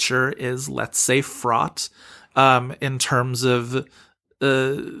German culture is, let's say, fraught in terms of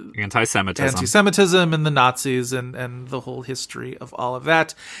anti-Semitism and the Nazis and the whole history of all of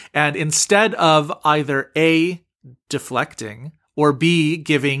that. And instead of either A, deflecting, or B,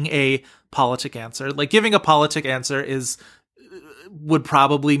 giving a politic answer, like giving a politic answer would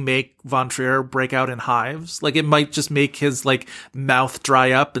probably make Von Trier break out in hives. Like it might just make his like mouth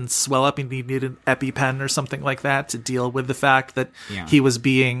dry up and swell up, and he needed an EpiPen or something like that to deal with the fact that he was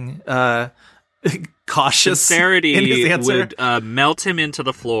being cautious. Sincerity in his answer would melt him into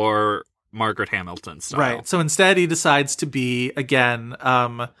the floor, Margaret Hamilton style. Right. So instead he decides to be, again,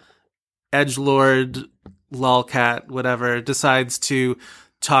 edgelord, lolcat, whatever, decides to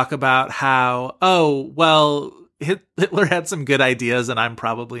talk about how, Hitler had some good ideas and I'm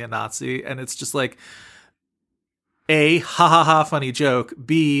probably a Nazi. And it's just like, A, ha ha ha, funny joke.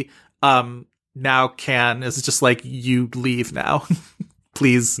 B, now Cannes is just like, you leave now.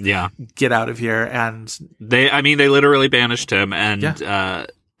 Please get out of here. And they literally banished him. And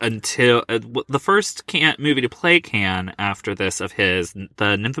until the first movie to play Cannes after this of his,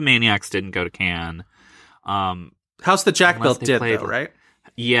 the Nymphomaniacs didn't go to Cannes. House That Jack Built did, though, right?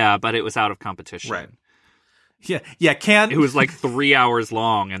 Yeah, but it was out of competition. Right. Yeah, It was like 3 hours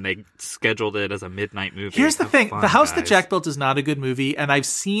long, and they scheduled it as a midnight movie. Here's the thing. Fun, The House guys. That Jack Built is not a good movie, and I've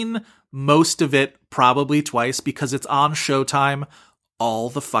seen most of it probably twice because it's on Showtime all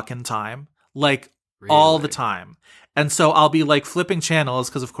the fucking time. Like, all the time. And so I'll be like flipping channels,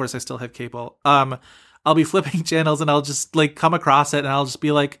 because of course I still have cable. I'll be flipping channels and I'll just like come across it and I'll just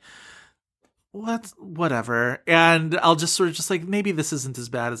be like, whatever. And I'll just sort of just like, maybe this isn't as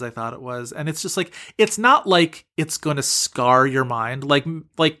bad as I thought it was. And it's just like, it's not like it's going to scar your mind. Like,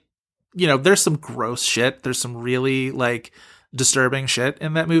 you know, there's some gross shit. There's some really like disturbing shit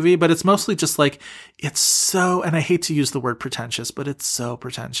in that movie, but it's mostly just like, it's so, and I hate to use the word pretentious, but it's so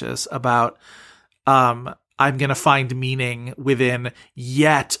pretentious about, I'm going to find meaning within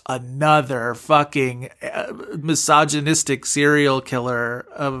yet another fucking misogynistic serial killer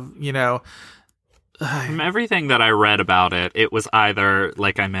of, you know. From everything that I read about it, it was either,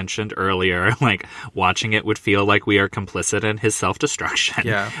 like I mentioned earlier, like watching it would feel like we are complicit in his self-destruction.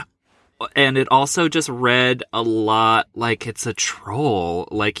 Yeah. And it also just read a lot like it's a troll.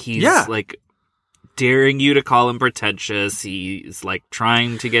 Like he's like daring you to call him pretentious. He's like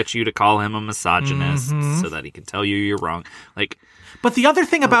trying to get you to call him a misogynist so that he can tell you you're wrong. Like, but the other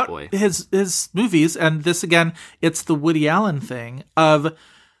thing about his movies, and this again, it's the Woody Allen thing of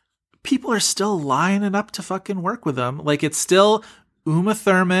people are still lining up to fucking work with him. Like it's still Uma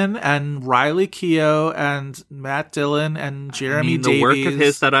Thurman and Riley Keough and Matt Dillon and Jeremy Davies. The work of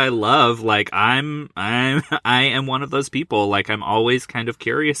his that I love, like I am one of those people. Like I'm always kind of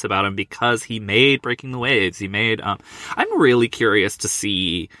curious about him because he made Breaking the Waves. He made. I'm really curious to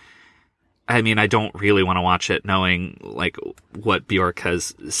see. I mean, I don't really want to watch it knowing like what Bjork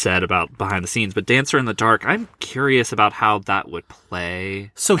has said about behind the scenes, but Dancer in the Dark, I'm curious about how that would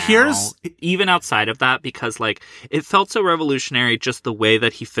play. So now, here's even outside of that, because like it felt so revolutionary just the way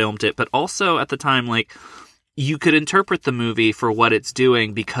that he filmed it, but also at the time, like you could interpret the movie for what it's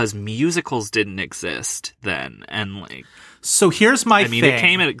doing because musicals didn't exist then. And like, so here's my thing. It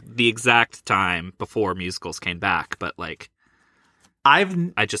came at the exact time before musicals came back, but like, I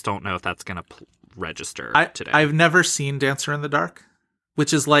just don't know if that's going to register today. I've never seen Dancer in the Dark,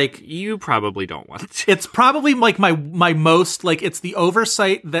 which is like... You probably don't want to. It's probably like my most... Like, it's the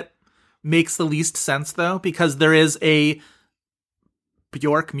oversight that makes the least sense, though, because there is a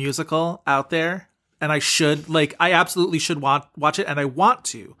Bjork musical out there, and I absolutely should watch it, and I want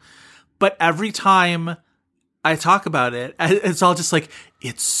to. But every time I talk about it, it's all just like,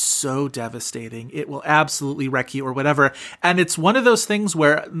 it's so devastating. It will absolutely wreck you or whatever. And it's one of those things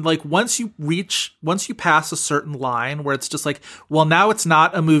where like once you pass a certain line where it's just like, well, now it's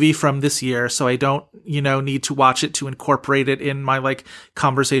not a movie from this year. So I don't, need to watch it to incorporate it in my like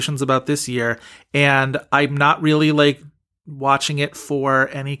conversations about this year. And I'm not really like watching it for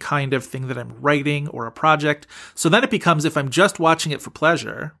any kind of thing that I'm writing or a project. So then it becomes, if I'm just watching it for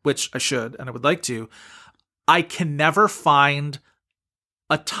pleasure, which I should, and I would like to, I can never find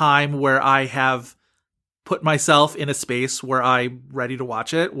a time where I have put myself in a space where I'm ready to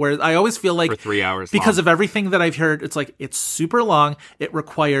watch it, where I always feel like for 3 hours because long. Of everything that I've heard, it's like, it's super long. It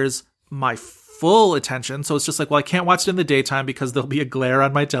requires my full attention. So it's just like, well, I can't watch it in the daytime because there'll be a glare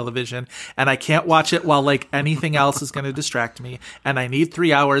on my television, and I can't watch it while like anything else is going to distract me. And I need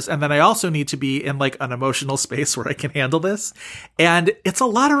 3 hours. And then I also need to be in like an emotional space where I can handle this. And it's a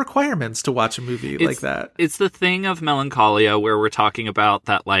lot of requirements to watch a movie like that. It's the thing of Melancholia where we're talking about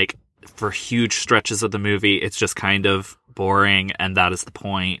that, like for huge stretches of the movie, it's just kind of boring. And that is the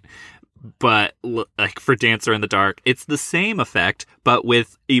point. But like for Dancer in the Dark, it's the same effect, but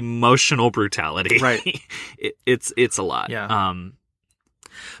with emotional brutality. Right. It's a lot. Yeah.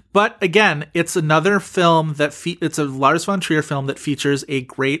 But again, it's another film that it's a Lars von Trier film that features a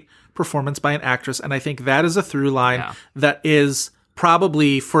great performance by an actress, and I think that is a through line that is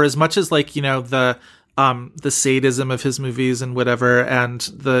probably, for as much as like the sadism of his movies and whatever, and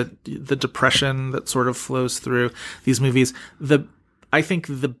the depression that sort of flows through these movies, I think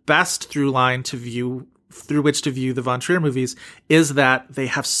the best through line through which to view the Von Trier movies is that they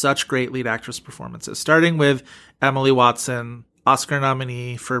have such great lead actress performances, starting with Emily Watson, Oscar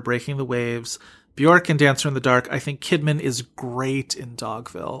nominee for Breaking the Waves, Bjork in Dancer in the Dark. I think Kidman is great in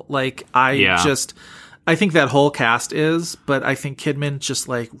Dogville. Like, I think that whole cast is, but I think Kidman just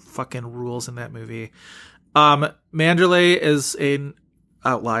like fucking rules in that movie. Manderley is an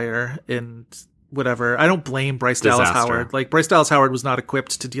outlier in whatever. I don't blame Bryce Dallas Howard. Like, Bryce Dallas Howard was not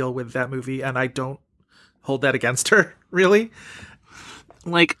equipped to deal with that movie, and I don't hold that against her, really.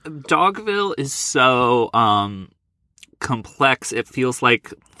 Like, Dogville is so complex. It feels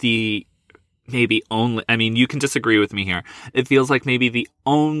like the maybe only, I mean, you can disagree with me here. It feels like maybe the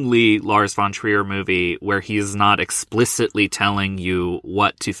only Lars von Trier movie where he's not explicitly telling you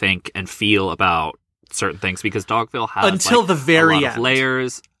what to think and feel about certain things, because Dogville has until the very a lot end. of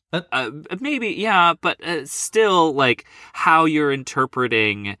layers. Maybe, yeah, but still, like, how you're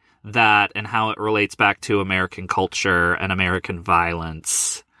interpreting that and how it relates back to American culture and American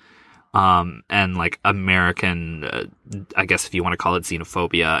violence, and like American, I guess if you want to call it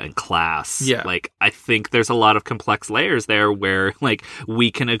xenophobia and class. Yeah. Like, I think there's a lot of complex layers there where, like,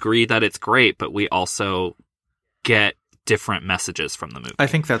 we can agree that it's great, but we also get different messages from the movie. I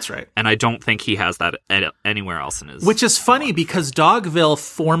think that's right. And I don't think he has that anywhere else in his... Which is funny because Dogville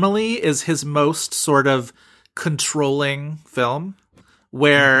formally is his most sort of controlling film,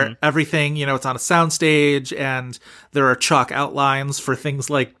 where everything, you know, it's on a soundstage and there are chalk outlines for things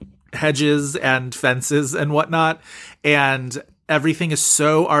like hedges and fences and whatnot. And everything is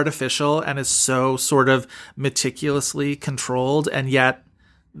so artificial and is so sort of meticulously controlled. And yet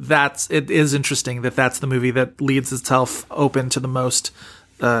it is interesting that that's the movie that leads itself open to the most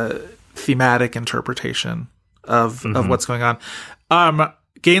thematic interpretation of what's going on.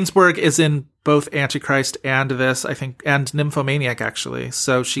 Gainsbourg is in both Antichrist and this, I think, and Nymphomaniac, actually.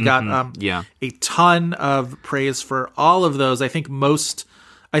 So she got a ton of praise for all of those. I think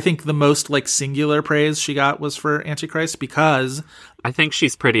the most like singular praise she got was for Antichrist, because I think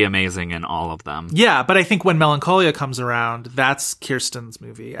she's pretty amazing in all of them. Yeah, but I think when Melancholia comes around, that's Kirsten's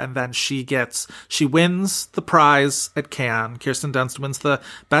movie, and then she wins the prize at Cannes. Kirsten Dunst wins the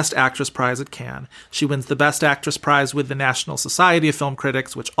Best Actress prize at Cannes. She wins the Best Actress prize with the National Society of Film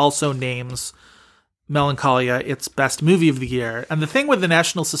Critics, which also names Melancholia its Best Movie of the Year. And the thing with the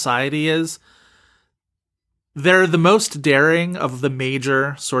National Society is they're the most daring of the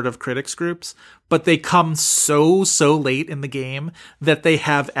major sort of critics groups, but they come so late in the game that they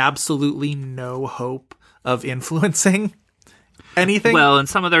have absolutely no hope of influencing anything. Well, and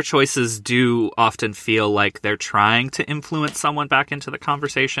some of their choices do often feel like they're trying to influence someone back into the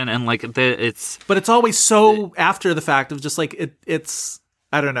conversation, and like but it's always so after the fact of just like it's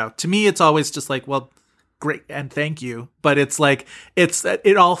I don't know. To me, it's always just like, well, great and thank you, but it's like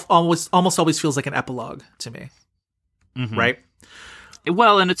it almost always feels like an epilogue to me, right?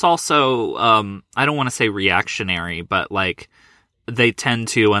 Well, and it's also I don't want to say reactionary, but like they tend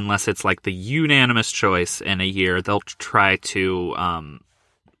to, unless it's like the unanimous choice in a year, they'll try to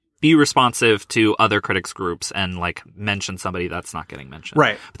be responsive to other critics groups and like mention somebody that's not getting mentioned,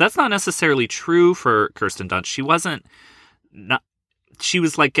 right? But that's not necessarily true for Kirsten Dunst. She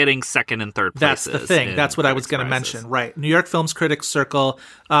was like getting second and third places. That's the thing. That's what I was going to mention. Right. New York Film Critics Circle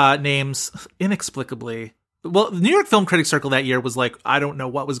names inexplicably. Well, the New York Film Critics Circle that year was like, I don't know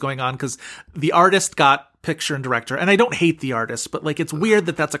what was going on, because the artist got picture and director. And I don't hate the artist, but like it's weird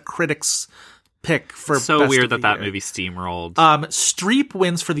that that's a critics pick for so best weird of the that year. Movie steamrolled. Streep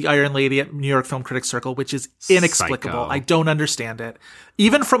wins for The Iron Lady at New York Film Critics Circle, which is inexplicable. Psycho. I don't understand it.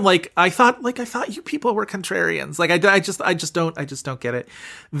 Even from like I thought you people were contrarians. Like I just don't get it.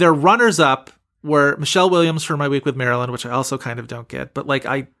 Their runners up were Michelle Williams for My Week with Marilyn, which I also kind of don't get, but like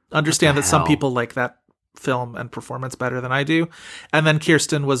I understand that some people like that film and performance better than I do. And then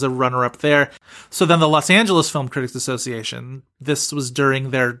Kirsten was a runner-up there. So then the Los Angeles Film Critics Association, this was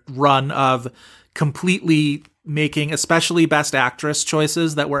during their run of completely making especially Best Actress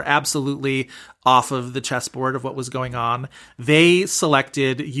choices that were absolutely off of the chessboard of what was going on. They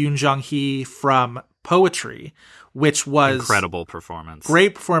selected Yoon Jong-hee from Poetry, which was incredible performance.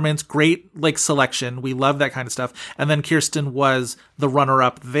 Great performance, great like selection. We love that kind of stuff. And then Kirsten was the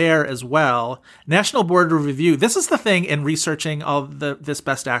runner-up there as well. National Board of Review. This is the thing in researching all this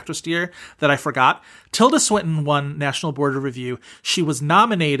Best Actress year that I forgot. Tilda Swinton won National Board of Review. She was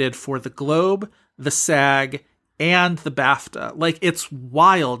nominated for the Globe, the SAG, and the BAFTA. Like, it's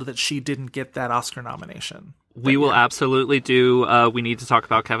wild that she didn't get that Oscar nomination. We will absolutely do We Need to Talk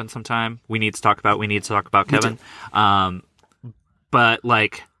About Kevin sometime. We need to talk about Kevin. But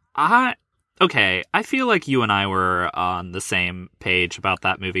like I feel like you and I were on the same page about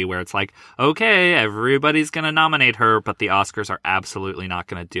that movie, where it's like, okay, everybody's going to nominate her, but the Oscars are absolutely not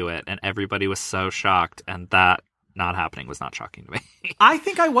going to do it. And everybody was so shocked, and that not happening was not shocking to me. I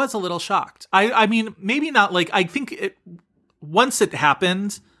think I was a little shocked. I mean, maybe not like, I think once it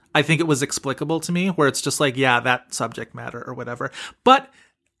happened, I think it was explicable to me, where it's just like, yeah, that subject matter or whatever. But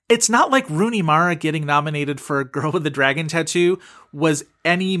it's not like Rooney Mara getting nominated for Girl with the Dragon Tattoo was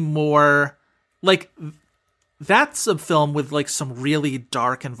any more like, that's a film with like some really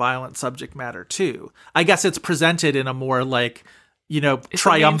dark and violent subject matter too. I guess it's presented in a more like, you know,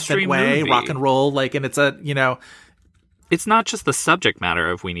 triumphant way, rock and roll, like, and it's a, you know, it's not just the subject matter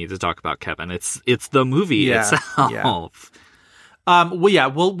of we need to talk about Kevin. It's the movie itself. Yeah.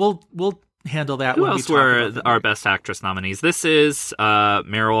 We'll handle that. Who when else we talk were about the our movie. Best Actress nominees? This is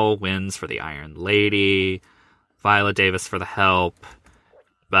Meryl wins for The Iron Lady, Viola Davis for The Help,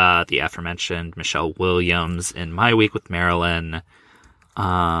 the aforementioned Michelle Williams in My Week with Marilyn.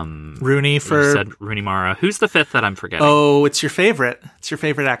 Rooney for said Rooney Mara. Who's the fifth that I'm forgetting? Oh, it's your favorite. It's your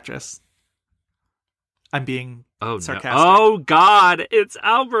favorite actress. I'm being sarcastic. No. Oh God, it's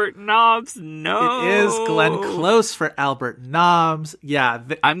Albert Nobbs. No, it is Glenn Close for Albert Nobbs. Yeah,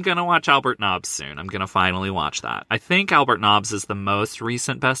 I'm gonna watch Albert Nobbs soon. I'm gonna finally watch that. I think Albert Nobbs is the most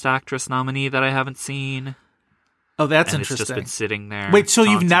recent Best Actress nominee that I haven't seen. Oh, that's and interesting. It's just been sitting there. Wait, so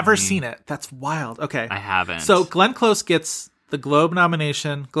you've taunting never me. seen it? That's wild. Okay, I haven't. So Glenn Close gets the Globe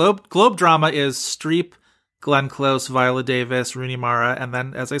nomination. Globe drama is Streep, Glenn Close, Viola Davis, Rooney Mara, and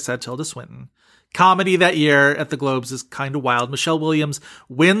then, as I said, Tilda Swinton. Comedy that year at the Globes is kind of wild. Michelle Williams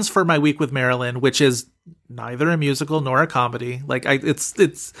wins for My Week with Marilyn, which is neither a musical nor a comedy. Like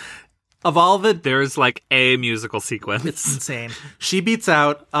it's of all the there's like a musical sequence. It's insane. She beats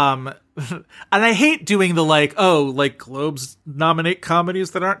out and I hate doing the Globes nominate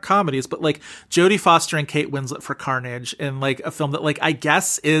comedies that aren't comedies, but like Jodie Foster and Kate Winslet for Carnage in like a film that like I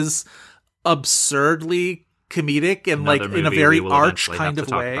guess is absurdly comedic and Another like in a movie very we will arch eventually kind have of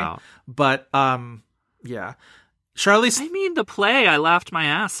to talk way. about. But yeah. Charlize I mean the play, I laughed my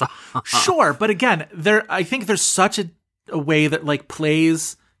ass off. Sure, but again, I think there's such a way that like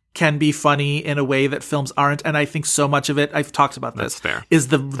plays can be funny in a way that films aren't, and I think so much of it, I've talked about this, That's fair. is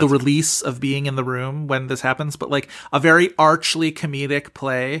the release of being in the room when this happens, but like a very archly comedic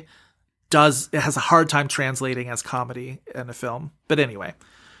play it has a hard time translating as comedy in a film. But anyway,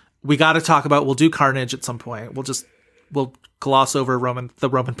 we got to talk about, we'll do Carnage at some point. We'll gloss over the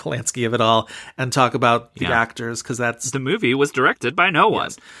Roman Polanski of it all and talk about the actors, because that's... The movie was directed by no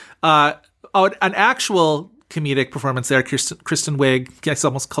one. Yes. An actual comedic performance there, Kristen Wiig. I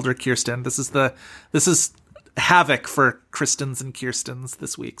almost called her Kirsten. This is havoc for Kristens and Kirstens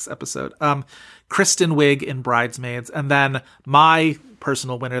this week's episode. Kristen Wiig in Bridesmaids, and then my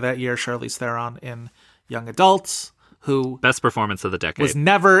personal winner that year, Charlize Theron in Young Adults, who best performance of the decade, was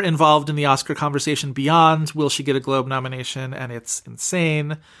never involved in the Oscar conversation beyond will she get a Globe nomination, and it's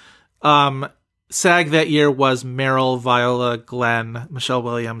insane. SAG that year was Meryl, Viola, Glenn, Michelle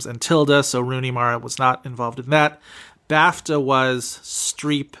Williams, and Tilda, so Rooney Mara was not involved in that. BAFTA was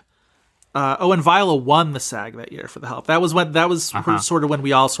Streep. And Viola won the SAG that year for The Help. That was sort of when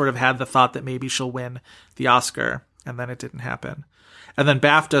we all sort of had the thought that maybe she'll win the Oscar, and then it didn't happen. And then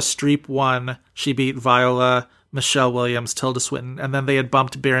BAFTA, Streep won. She beat Viola, Michelle Williams, Tilda Swinton, and then they had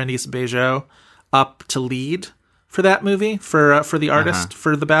bumped Berenice Bejo up to lead for that movie, for the artist,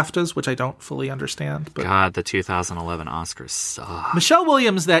 for the BAFTAs, which I don't fully understand. But God, the 2011 Oscars suck. Michelle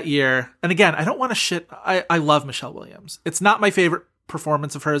Williams that year, and again, I don't want to shit. I love Michelle Williams. It's not my favorite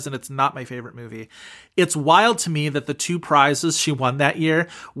performance of hers, and it's not my favorite movie. It's wild to me that the two prizes she won that year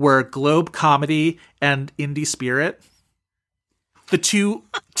were Globe Comedy and Indie Spirit. The two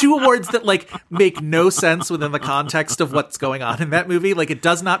awards that like make no sense within the context of what's going on in that movie. Like it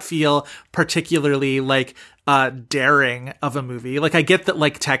does not feel particularly like daring of a movie. Like I get that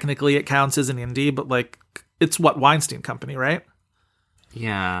like technically it counts as an indie, but like it's what Weinstein Company, right?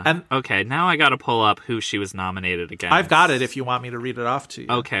 Yeah. And okay, now I got to pull up who she was nominated against. I've got it if you want me to read it off to you.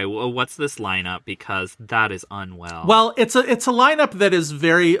 Okay, well, what's this lineup? Because that is unwell. Well, it's a lineup that is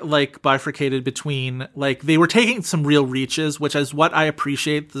very like bifurcated between like they were taking some real reaches, which is what I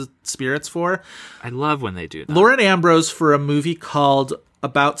appreciate the spirits for. I love when they do that. Lauren Ambrose for a movie called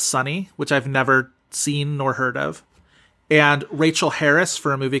About Sunny, which I've never seen nor heard of. And Rachel Harris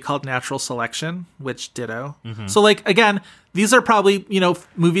for a movie called Natural Selection, which ditto. Mm-hmm. So, like, again, these are probably,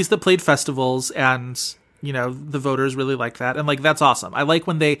 movies that played festivals and, the voters really like that. And, like, that's awesome. I like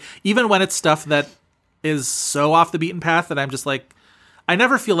when even when it's stuff that is so off the beaten path that I'm just like, I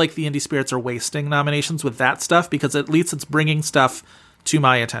never feel like the Indie Spirits are wasting nominations with that stuff because at least it's bringing stuff to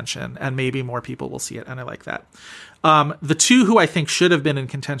my attention and maybe more people will see it. And I like that. The two who I think should have been in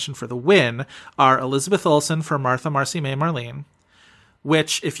contention for the win are Elizabeth Olsen for Martha, Marcy, May, Marlene,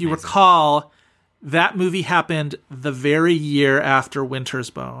 which, if you recall, that movie happened the very year after Winter's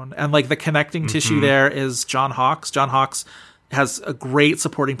Bone. And like the connecting tissue there is John Hawkes. John Hawkes has a great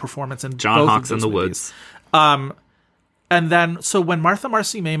supporting performance in John both Hawkes of those in the movies. Woods. And then, so when Martha,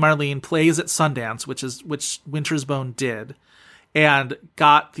 Marcy, May, Marlene plays at Sundance, which Winter's Bone did, and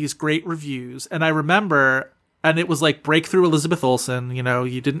got these great reviews, and I remember... And it was like breakthrough Elizabeth Olsen,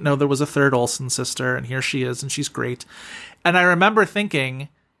 you didn't know there was a third Olsen sister, and here she is, and she's great. And I remember thinking,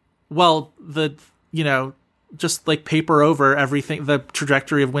 well, just like paper over everything, the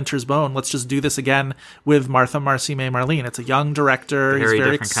trajectory of Winter's Bone. Let's just do this again with Martha Marcy May Marlene. It's a young director. He's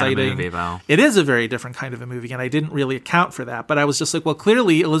very exciting. Kind of movie, though. It is a very different kind of a movie, and I didn't really account for that. But I was just like, well,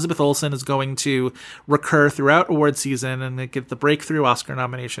 clearly Elizabeth Olsen is going to recur throughout award season and get the breakthrough Oscar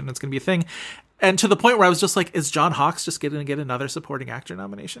nomination. It's going to be a thing. And to the point where I was just like, is John Hawkes just going to get another supporting actor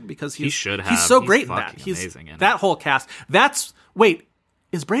nomination? Because he should have. He's so great in that. He's amazing in that whole cast.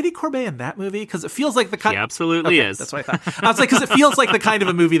 Is Brady Corbet in that movie? Because it feels like the kind. He absolutely is. That's what I thought. I was like, because it feels like the kind of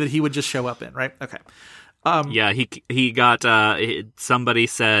a movie that he would just show up in, right? Okay. He got somebody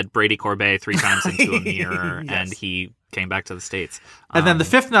said Brady Corbet 3 times into a mirror, yes. And he came back to the States. And then the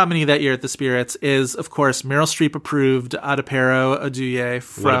 5th nominee that year at the Spirits is, of course, Meryl Streep approved Adepero Oduye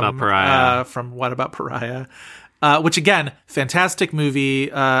from What About Pariah? Which again, fantastic movie.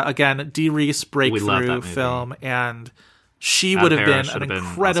 Again, Dee Reese breakthrough film, and she would have been an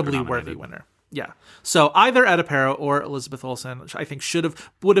incredibly worthy winner. Yeah. So either Adepero or Elizabeth Olsen, which I think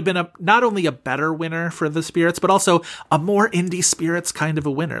would have been not only a better winner for the Spirits, but also a more indie Spirits kind of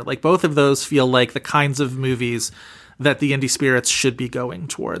a winner. Like both of those feel like the kinds of movies that the indie Spirits should be going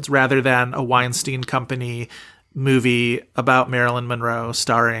towards, rather than a Weinstein Company movie about Marilyn Monroe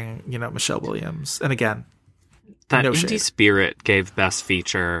starring, Michelle Williams. And again, that indie Spirit gave Best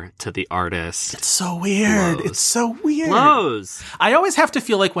Feature to The Artist. It's so weird. Blows. It's so weird. Blows. I always have to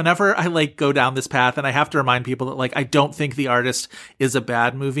feel like whenever I go down this path, and I have to remind people that I don't think The Artist is a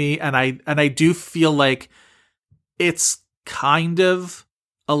bad movie, and I do feel like it's kind of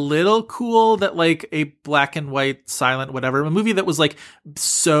a little cool that a black and white, silent, whatever, a movie that was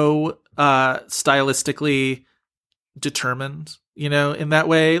so stylistically determined, in that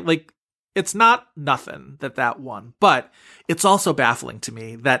way, it's not nothing that won, but it's also baffling to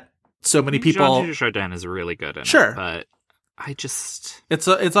me that so many people. Jean Dujardin is really good in it, but I just it's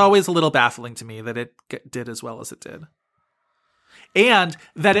always a little baffling to me that it did as well as it did, and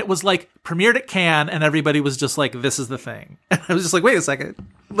that it was premiered at Cannes and everybody was just like, "This is the thing," and I was just like, "Wait a second,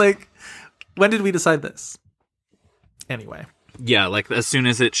 when did we decide this?" Anyway. Yeah, as soon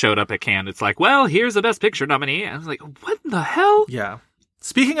as it showed up at Cannes, it's like, well, here's the Best Picture nominee. I was like, what in the hell? Yeah.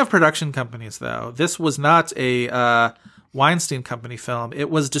 Speaking of production companies, though, this was not a Weinstein Company film. It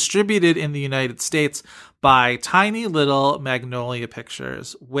was distributed in the United States by tiny little Magnolia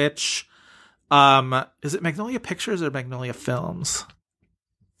Pictures, which, is it Magnolia Pictures or Magnolia Films?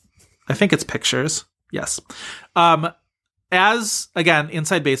 I think it's Pictures. Yes. As, again,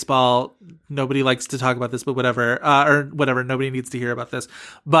 Inside Baseball, nobody likes to talk about this, but whatever, nobody needs to hear about this.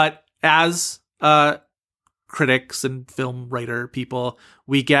 But as critics and film writer people,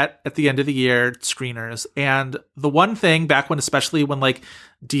 we get at the end of the year screeners. And the one thing back when, especially when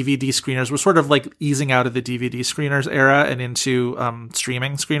DVD screeners were sort of easing out of the DVD screeners era and into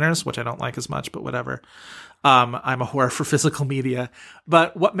streaming screeners, which I don't like as much, but whatever. I'm a whore for physical media.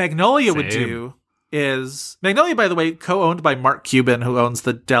 But what Magnolia would do is, Magnolia, by the way, co-owned by Mark Cuban, who owns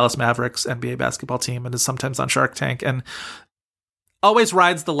the Dallas Mavericks NBA basketball team and is sometimes on Shark Tank, and always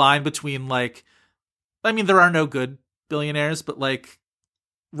rides the line between there are no good billionaires, but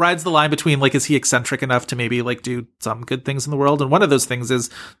rides the line between is he eccentric enough to maybe do some good things in the world? And one of those things is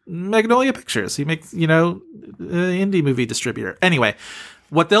Magnolia Pictures. He makes, indie movie distributor. Anyway,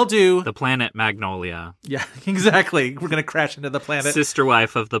 what they'll do. The planet Magnolia. Yeah, exactly. We're going to crash into the planet. Sister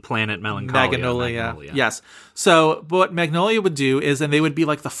wife of the planet Melancholia. Magnolia. Yes. So what Magnolia would do is, and they would be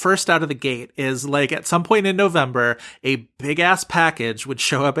the first out of the gate, is at some point in November, a big ass package would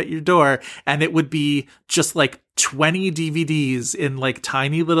show up at your door, and it would be just 20 DVDs in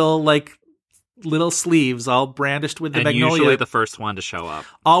tiny little little sleeves, all brandished with the Magnolia. Usually the first one to show up.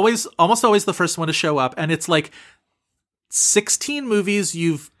 Almost always the first one to show up, and it's 16 movies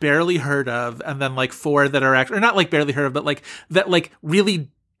you've barely heard of, and then 4 that are actually, or not barely heard of, but that really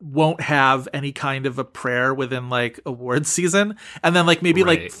won't have any kind of a prayer within awards season, and then maybe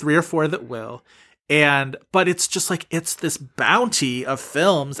right. 3 or 4 that will. But it's just it's this bounty of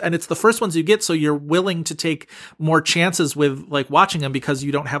films, and it's the first ones you get, so you're willing to take more chances with watching them because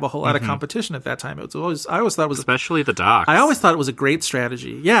you don't have a whole lot of competition at that time. I always thought it was, especially the docs. I always thought it was a great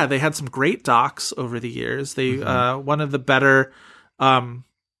strategy. Yeah, they had some great docs over the years. They one of the better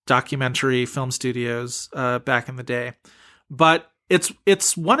documentary film studios back in the day. But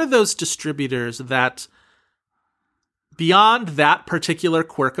it's one of those distributors that, beyond that particular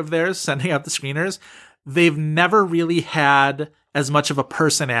quirk of theirs, sending out the screeners, they've never really had as much of a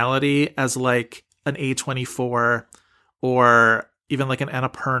personality as an A24 or even an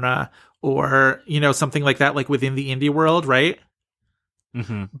Annapurna or, something like that, within the indie world, right?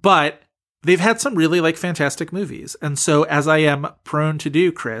 Mm-hmm. But they've had some really fantastic movies. And so, as I am prone to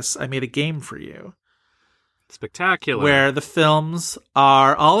do, Chris, I made a game for you. Spectacular. Where the films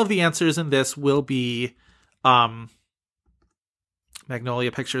are, all of the answers in this will be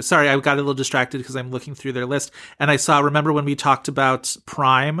Magnolia Pictures. Sorry, I got a little distracted because I'm looking through their list. And I saw, remember when we talked about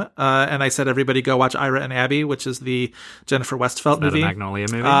Prime, and I said everybody go watch Ira and Abby, which is the Jennifer Westfeldt movie. Is that a Magnolia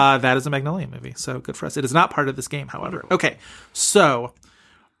movie? That is a Magnolia movie. So good for us. It is not part of this game, however. Okay, so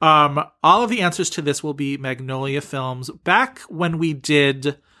all of the answers to this will be Magnolia films. Back when we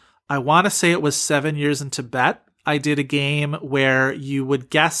did, I want to say it was 7 Years in Tibet, I did a game where you would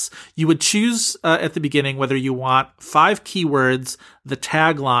choose at the beginning whether you want 5 keywords, the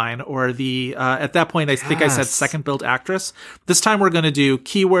tagline, or the, at that point, I think I said second build actress. This time we're going to do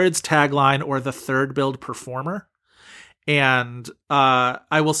keywords, tagline, or the third build performer. And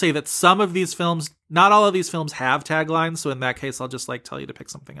I will say that some of these films, not all of these films have taglines. So in that case, I'll just tell you to pick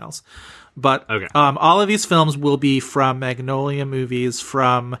something else. But okay. All of these films will be from Magnolia movies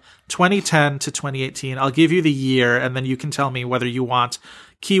from 2010 to 2018. I'll give you the year, and then you can tell me whether you want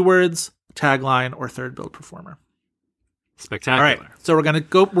keywords, tagline, or third build performer. Spectacular. All right. So we're gonna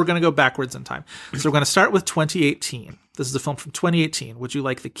go backwards in time. So we're gonna start with 2018. This is a film from 2018. Would you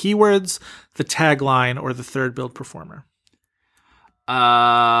like the keywords, the tagline, or the third build performer?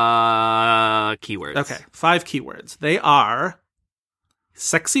 Keywords. Okay, 5 keywords. They are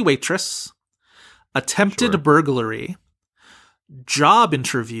sexy waitress, attempted burglary, job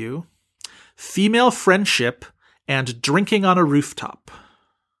interview, female friendship, and drinking on a rooftop.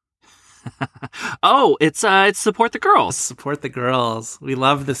 Oh, it's Support the Girls. Support the Girls. We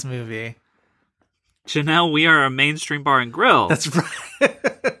love this movie. Janelle, we are a mainstream bar and grill. That's right.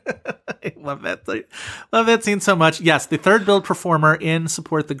 I love that scene so much. Yes, the third build performer in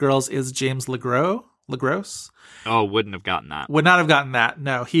Support the Girls is James LaGrosse. Oh, wouldn't have gotten that. Would not have gotten that.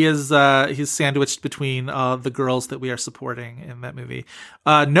 No, he is. He's sandwiched between the girls that we are supporting in that movie.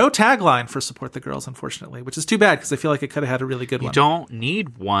 No tagline for Support the Girls, unfortunately, which is too bad because I feel like it could have had a really good one. You don't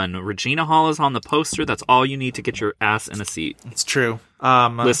need one. Regina Hall is on the poster. That's all you need to get your ass in a seat. It's true.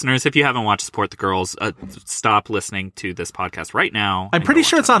 Listeners, if you haven't watched Support the Girls, stop listening to this podcast right now. I'm pretty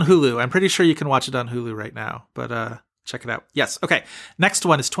sure it's on Hulu. I'm pretty sure you can watch it on Hulu right now. But check it out. Yes. Okay. Next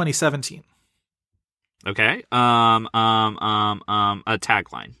one is 2017. Okay. A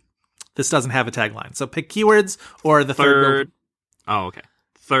tagline. This doesn't have a tagline. So pick keywords or the third build. Oh, okay.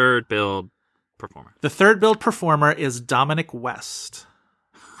 Third build performer. The third build performer is Dominic West,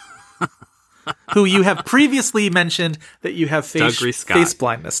 who you have previously mentioned that you have face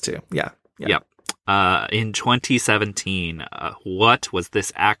blindness to. Yeah. Yep. In 2017, what was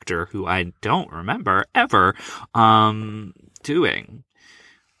this actor who I don't remember ever doing?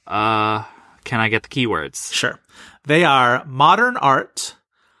 Can I get the keywords? Sure. They are modern art,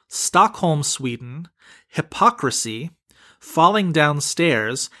 Stockholm, Sweden, hypocrisy, falling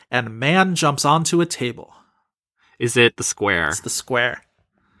downstairs, and man jumps onto a table. Is it The Square? It's The Square.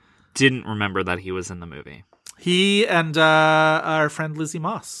 Didn't remember that he was in the movie. He and our friend Lizzie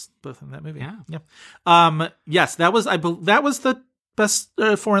Moss, both in that movie. Yeah. Yes, that was the best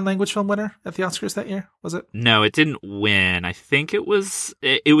foreign language film winner at the Oscars that year, was it? No, it didn't win. I think it was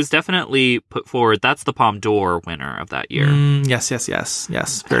definitely put forward. That's the Palme d'Or winner of that year. Yes.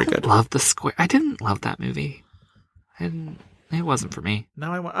 Very good. Love The Square. I didn't love that movie. It wasn't for me.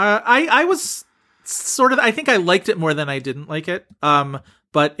 No, I was sort of, I think I liked it more than I didn't like it.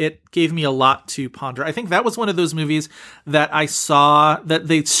 But it gave me a lot to ponder. I think that was one of those movies that I saw that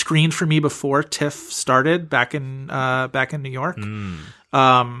they screened for me before TIFF started back in New York.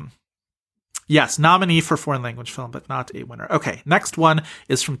 Yes, nominee for foreign language film, but not a winner. Okay, next one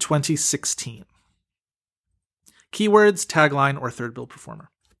is from 2016. Keywords, tagline, or third build performer?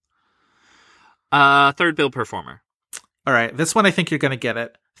 Third build performer. All right, this one I think you're going to get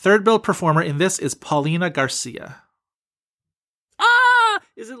it. Third build performer in this is Paulina Garcia.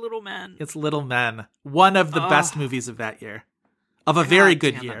 Is it Little Men? It's Little Men. One of the best movies of that year. Of a very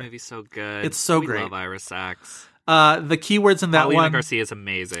good year. That movie's so good. It's so great. I love Ira Sachs. The keywords in that one. Paulina Garcia is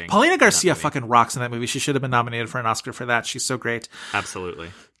amazing. Paulina Garcia fucking rocks in that movie. She should have been nominated for an Oscar for that. She's so great. Absolutely.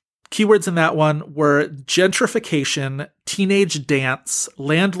 Keywords in that one were gentrification, teenage dance,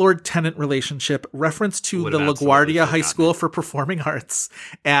 landlord-tenant relationship, reference to the LaGuardia High School for Performing Arts,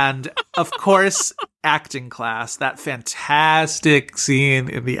 and, of course, acting class. That fantastic scene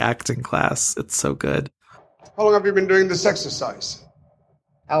in the acting class. It's so good. How long have you been doing this exercise?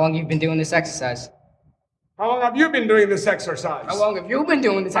 How long have you been doing this exercise? How long have you been doing this exercise? How long have you been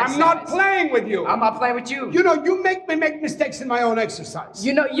doing this exercise? I'm not playing with you. I'm not playing with you. You know, you make me make mistakes in my own exercise.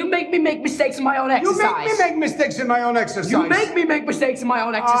 You know, you make me make mistakes in my own exercise. You make me make mistakes in my own exercise. You make me make mistakes in my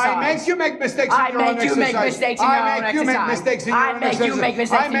own exercise. I make you make mistakes in your own exercise. I make you make mistakes in your own exercise. I make you make mistakes in your own exercise. I make you make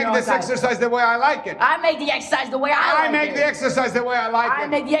mistakes in your own exercise. I make this exercise the way I like it. I make the exercise the way I like it. I make the exercise the way I like it. I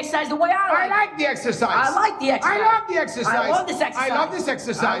make the exercise the way I like it. I like the exercise. I like the exercise. I love the exercise. I love this exercise. I love this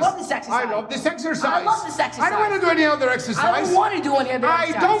exercise. I love this exercise. I love this exercise. I love this exercise. I don't want to do any other exercise. I don't want to do any other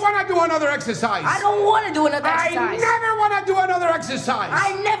exercise. I don't want to do another exercise. I don't want to do another exercise. I never want to do another exercise.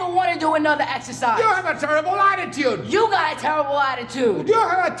 I never want to do another exercise. You have a terrible attitude. You got a terrible attitude. You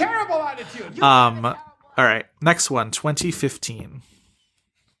have a terrible attitude. All right. Next one, 2015.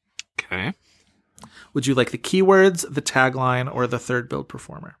 Okay. Would you like the keywords, the tagline, or the third build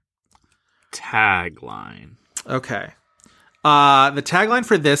performer? Tagline. Okay. The tagline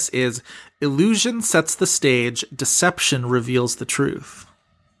for this is illusion sets the stage, deception reveals the truth.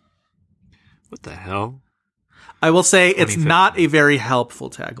 What the hell? I will say it's not a very helpful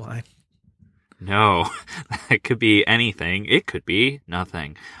tagline. No, it could be anything. It could be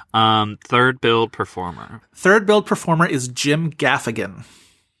nothing. Third build performer. Third build performer is Jim Gaffigan.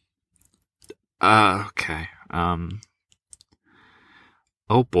 Okay.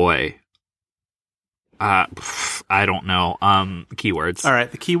 Oh boy. I don't know. Keywords. All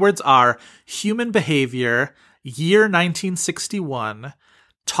right. The keywords are human behavior, year 1961,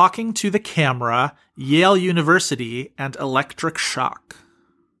 talking to the camera, Yale University, and electric shock.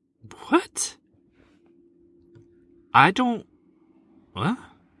 What? I don't... What?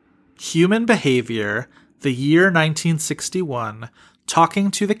 Human behavior, the year 1961, talking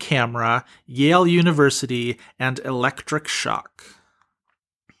to the camera, Yale University, and electric shock.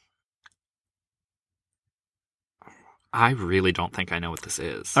 I really don't think I know what this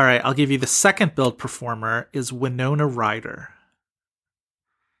is. All right, I'll give you the second build performer is Winona Ryder.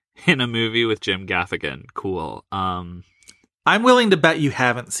 In a movie with Jim Gaffigan. Cool. I'm willing to bet you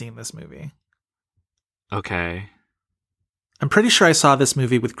haven't seen this movie. Okay. I'm pretty sure I saw this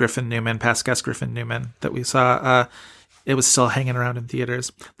movie with Griffin Newman, past guest Griffin Newman, that we saw. It was still hanging around in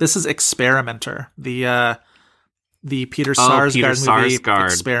theaters. This is Experimenter, the Peter Sarsgaard movie,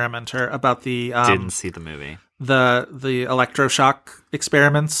 Experimenter, about the... Didn't see the movie. The electroshock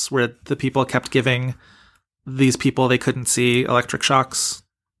experiments where the people kept giving these people they couldn't see electric shocks.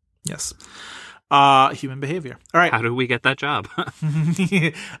 Yes. Human behavior. All right. How do we get that job?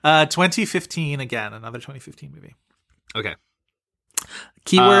 2015 again, another 2015 movie. Okay.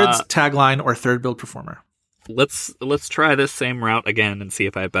 Keywords, tagline, or third build performer. Let's try this same route again and see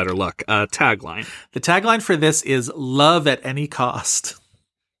if I have better luck. Tagline. The tagline for this is love at any cost.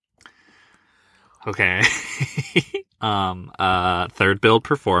 Okay. Third build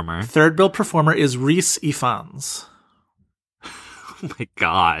performer. Third build performer is Rhys Ifans. Oh my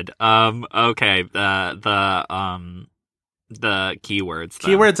god. Okay. The keywords.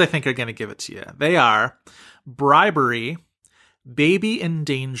 Then. Keywords I think are going to give it to you. They are bribery, baby in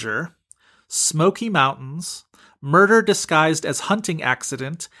danger, Smoky Mountains, murder disguised as hunting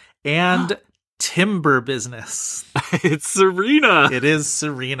accident, and timber business. It's Serena. It is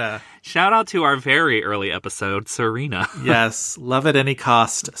Serena. Shout out to our very early episode, Serena. Yes. Love at any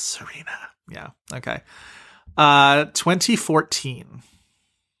cost, Serena. Yeah. Okay. 2014.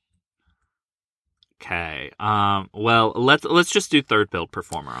 Okay. Well, let's just do third build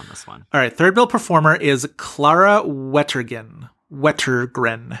performer on this one. All right. Third build performer is Clara Wettergren.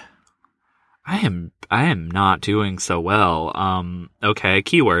 I am not doing so well. Okay,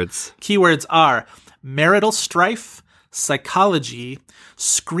 keywords. Keywords are marital strife, psychology,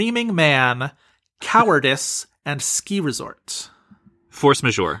 screaming man, cowardice, and ski resort. Force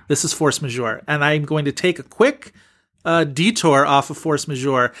majeure. This is force majeure. And I'm going to take a quick detour off of force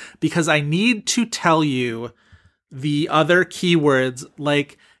majeure because I need to tell you the other keywords.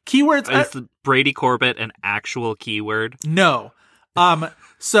 Like, keywords... Is Brady Corbett an actual keyword? No.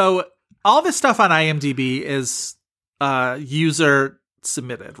 So... all this stuff on IMDb is user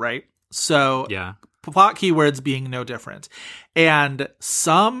submitted, right? So yeah. Plot keywords being no different. And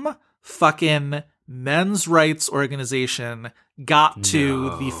some fucking men's rights organization got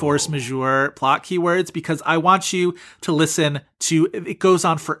to the force majeure plot keywords because I want you to listen to, it goes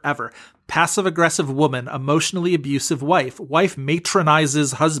on forever. Passive-aggressive woman, emotionally abusive wife, wife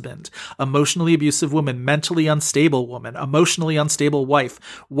matronizes husband, emotionally abusive woman, mentally unstable woman, emotionally unstable wife,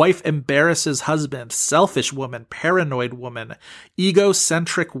 wife embarrasses husband, selfish woman, paranoid woman,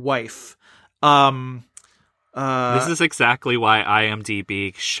 egocentric wife. This is exactly why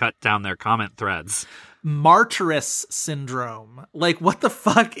IMDb shut down their comment threads. Martyress syndrome. Like, what the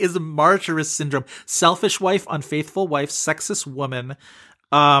fuck is martyress syndrome? Selfish wife, unfaithful wife, sexist woman.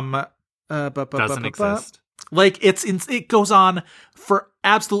 Doesn't exist. Like, it goes on for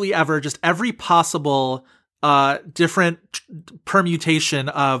absolutely ever. Just every possible different permutation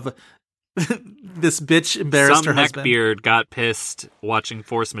of this bitch embarrassed her husband. Some neckbeard got pissed watching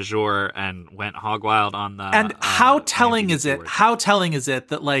Force Majeure and went hog wild on the. And how telling is it? How telling is it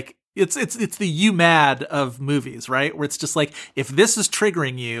that, like, it's the you mad of movies, right? Where it's just like, if this is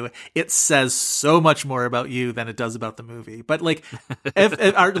triggering you, it says so much more about you than it does about the movie. But like,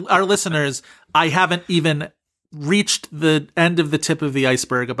 if our listeners, I haven't even reached the end of the tip of the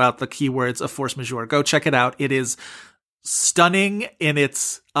iceberg about the keywords of Force Majeure. Go check it out. It is stunning in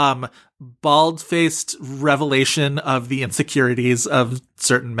its bald-faced revelation of the insecurities of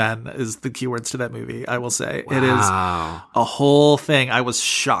certain men is the keywords to that movie, I will say. Wow. It is a whole thing. I was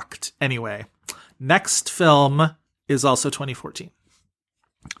shocked. Anyway, next film is also 2014.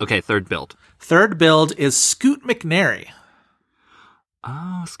 Okay, third build. Third build is Scoot McNairy.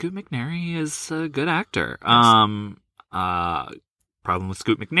 Oh, Scoot McNairy is a good actor. Problem with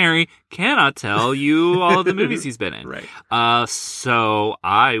Scoot McNairy, cannot tell you all of the movies he's been in. Right. So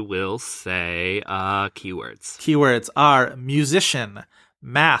I will say keywords. Keywords are musician,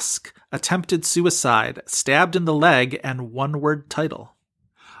 mask, attempted suicide, stabbed in the leg, and one-word title.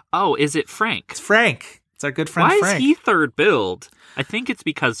 Oh, is it Frank? It's Frank. It's our good friend Frank. Frank. Why is he third build? I think it's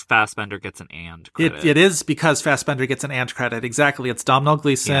because Fassbender gets an and credit. It is because Fassbender gets an and credit. Exactly. It's Domhnall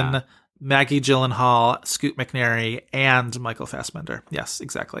Gleeson, Maggie Gyllenhaal, Scoot McNairy, and Michael Fassbender. Yes,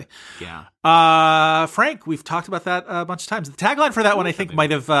 exactly. Yeah. Frank, we've talked about that a bunch of times. The tagline for that one, I think,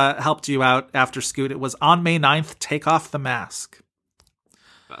 might have helped you out after Scoot. It was, on May 9th, take off the mask.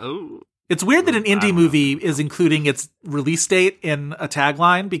 Oh. It's weird that an indie movie is including its release date in a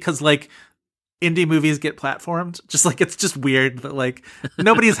tagline because, like, indie movies get platformed. Just like, it's just weird that, like,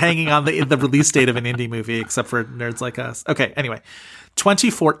 nobody's hanging on the release date of an indie movie except for nerds like us. Okay, anyway.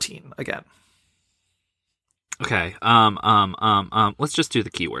 2014 again. Okay. Let's just do the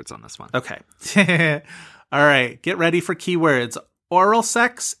keywords on this one. Okay. All right. Get ready for keywords. Oral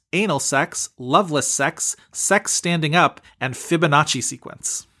sex, anal sex, loveless sex, sex standing up, and Fibonacci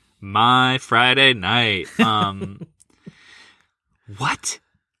sequence. My Friday night. What?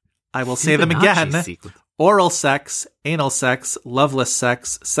 I will say them again. Sequence. Oral sex, anal sex, loveless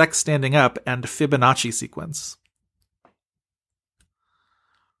sex, sex standing up, and Fibonacci sequence.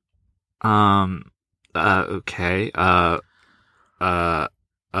 Okay.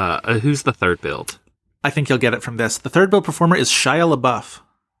 Who's the third build? I think you'll get it from this. The third build performer is Shia LaBeouf.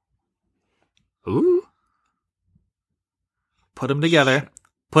 Ooh. Put them together.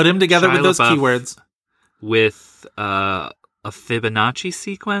 Put him together Shia with those LaBeouf keywords. With a Fibonacci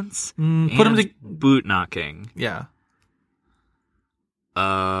sequence? Put him to boot knocking. Yeah.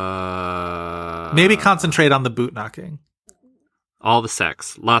 Maybe concentrate on the boot knocking. All the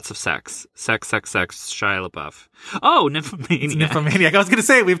sex. Lots of sex. Sex, Shia LaBeouf. Oh, Nymphomaniac. It's Nymphomaniac. I was going to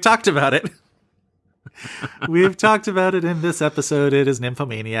say, we've talked about it. We've talked about it in this episode. It is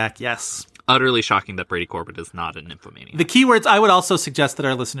Nymphomaniac, yes. Utterly shocking that Brady Corbett is not a Nymphomaniac. The keywords, I would also suggest that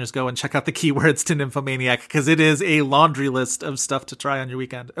our listeners go and check out the keywords to Nymphomaniac, because it is a laundry list of stuff to try on your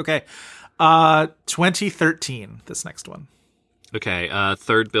weekend. Okay. 2013, this next one. Okay,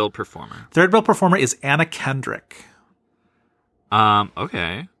 third build performer. Third build performer is Anna Kendrick.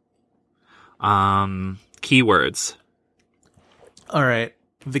 Okay. Keywords. All right.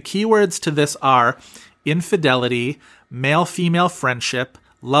 The keywords to this are infidelity, male-female friendship,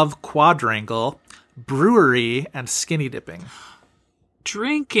 love quadrangle, brewery, and skinny dipping.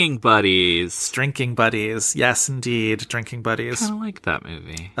 Drinking Buddies. Drinking Buddies. Yes, indeed. Drinking Buddies. I kind of like that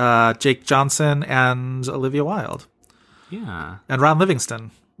movie. Jake Johnson and Olivia Wilde. Yeah. And Ron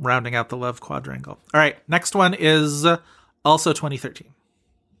Livingston rounding out the love quadrangle. All right. Next one is also 2013.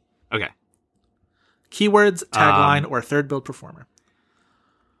 Okay. Keywords, tagline, or third build performer.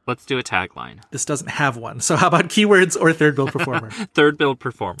 Let's do a tagline. This doesn't have one. So how about keywords or third build performer? Third build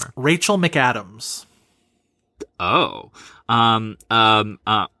performer. Rachel McAdams. Oh. I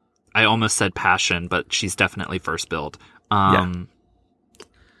almost said passion, but she's definitely first build. Rachel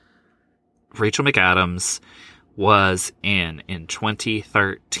McAdams was in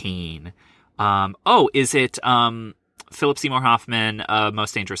 2013. Is it Philip Seymour Hoffman,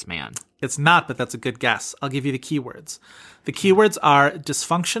 Most Dangerous Man? It's not, but that's a good guess. I'll give you the keywords. The keywords are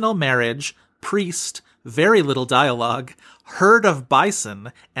dysfunctional marriage, priest, very little dialogue, herd of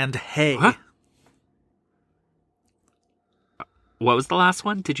bison, and hay. Huh? What was the last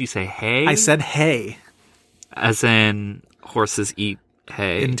one? Did you say hay? I said hay. As in horses eat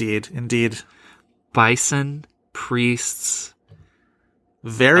hay. Indeed. bison, priests,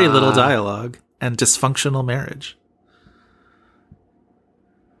 very little dialogue, and dysfunctional marriage.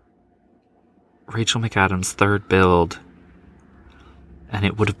 Rachel McAdams' third build. And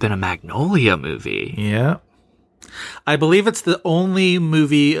it would have been a Magnolia movie. Yeah. I believe it's the only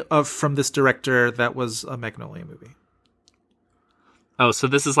movie from this director that was a Magnolia movie. Oh, so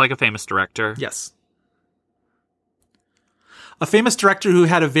this is like a famous director? Yes. A famous director who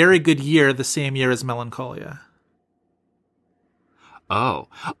had a very good year the same year as Melancholia. Oh.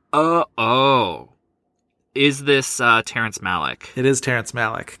 Is this Terrence Malick? It is Terrence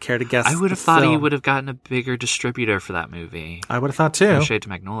Malick. Care to guess? I would have thought he would have gotten a bigger distributor for that movie. I would have thought too. No shade to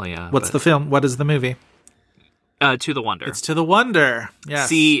Magnolia. What's the film? What is the movie? To the Wonder. It's To the Wonder. Yes.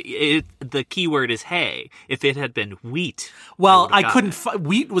 See, the keyword is hay. If it had been wheat. Well, I couldn't.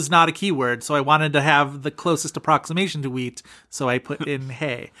 Wheat was not a keyword, so I wanted to have the closest approximation to wheat, so I put in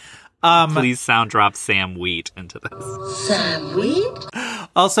hay. Please sound drop Sam Wheat into this. Sam Wheat?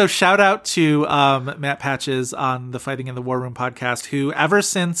 Also, shout out to Matt Patches on the Fighting in the War Room podcast, who ever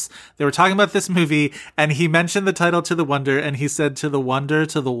since they were talking about this movie, and he mentioned the title To the Wonder, and he said To the Wonder,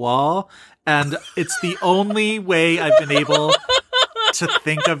 to the wall. And it's the only way I've been able to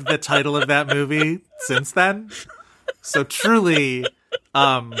think of the title of that movie since then. So truly,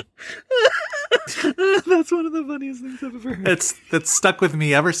 that's one of the funniest things I've ever heard. That's stuck with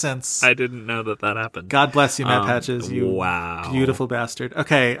me ever sinst. I didn't know that happened. God bless you, Matt Patches. You beautiful bastard.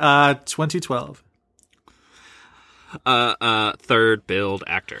 Okay, 2012. Third build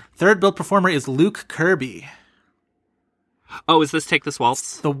actor. Third build performer is Luke Kirby. Oh, is this Take This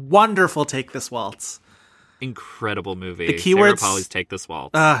Waltz? The wonderful Take This Waltz. Incredible movie. The keywords, Sarah Polley's Take This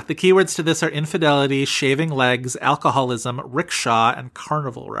Waltz. The keywords to this are infidelity, shaving legs, alcoholism, rickshaw, and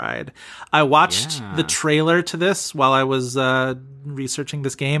carnival ride. I watched the trailer to this while I was researching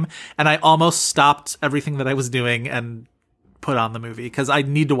this game, and I almost stopped everything that I was doing and put on the movie because I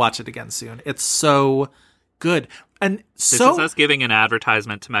need to watch it again soon. It's so good. And this is us giving an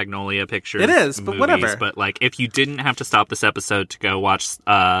advertisement to Magnolia Pictures. It is, but movies, whatever. But like, if you didn't have to stop this episode to go watch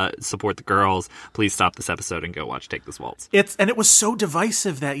Support the Girls, please stop this episode and go watch Take This Waltz. And it was so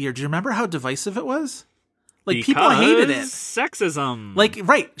divisive that year. Do you remember how divisive it was? Like, because people hated it. Sexism. Like,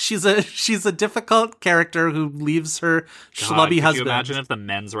 right. She's a difficult character who leaves her schlubby husband. Could you imagine if the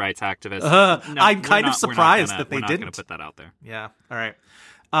men's rights activists... I'm kind of surprised that they didn't. We're not going to put that out there. Yeah. All right.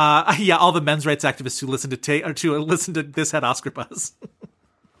 All the men's rights activists who listen to this had Oscar buzz.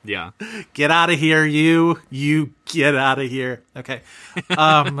 Yeah. Get out of here, you get out of here. Okay.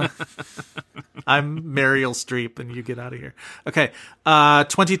 I'm Meryl Streep and you get out of here. Okay.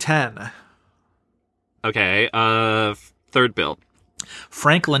 2010. Okay. Third build.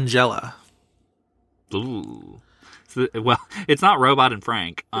 Frank Langella. Ooh. Well, it's not Robot and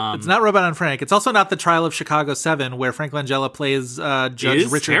Frank. It's not Robot and Frank. It's also not The Trial of Chicago 7, where Frank Langella plays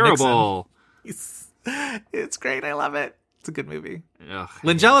Judge Richard terrible. Nixon. It's great. I love it. It's a good movie. Ugh,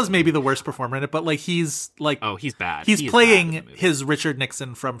 Langella's maybe the worst performer in it, but like he's bad. He's playing his Richard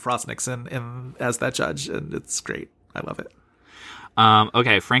Nixon from Frost Nixon as that judge, and it's great. I love it.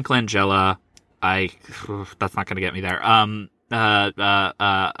 Okay, Frank Langella. That's not going to get me there.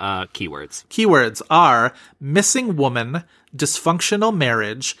 Keywords. Keywords are missing woman, dysfunctional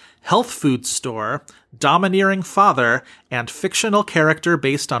marriage, health food store, domineering father, and fictional character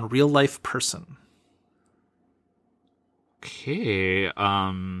based on real life person. Okay.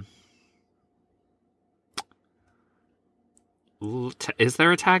 Is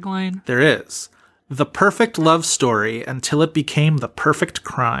there a tagline? There is. The perfect love story until it became the perfect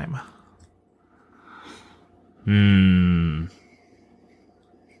crime. I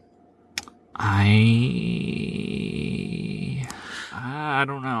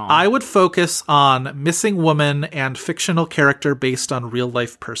don't know. I would focus on missing woman and fictional character based on real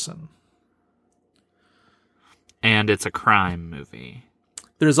life person. And it's a crime movie.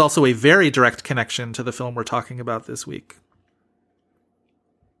 There's also a very direct connection to the film we're talking about this week.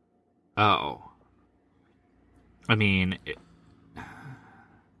 Oh. I mean,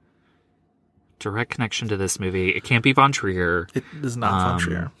 direct connection to this movie. It can't be Von Trier. It is not Von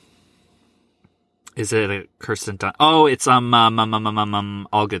Trier. Is it a Kirsten Dunst? Oh, it's All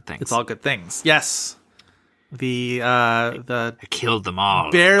Good Things. It's All Good Things. Yes. I killed them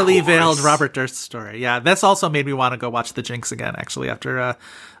all. Barely veiled Robert Durst story. Yeah, this also made me want to go watch The Jinx again, actually, after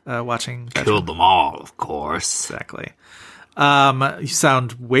watching Killed them all, of course. Exactly. You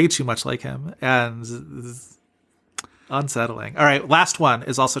sound way too much like him, and unsettling. All right, last one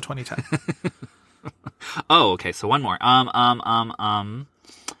is also 2010. Oh, okay, so one more.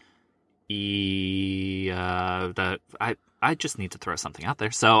 I just need to throw something out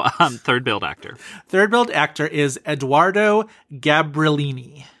there. So, third billed actor. Third billed actor is Edoardo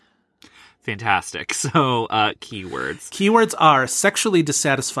Gabriellini. Fantastic. So, keywords. Keywords are sexually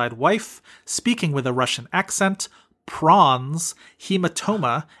dissatisfied wife, speaking with a Russian accent, prawns,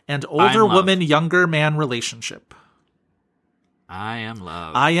 hematoma, and older woman, younger man relationship. I Am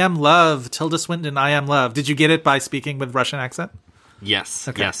Love. I Am Love. Tilda Swinton, I Am Love. Did you get it by speaking with Russian accent? Yes,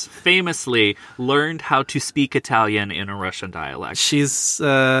 Okay. yes. Famously learned how to speak Italian in a Russian dialect. She's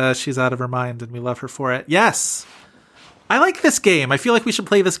out of her mind, and we love her for it. Yes. I like this game. I feel like we should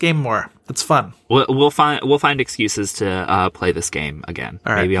play this game more. It's fun. We'll find excuses to play this game again.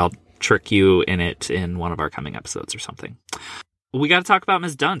 All right. Maybe I'll trick you in it in one of our coming episodes or something. We got to talk about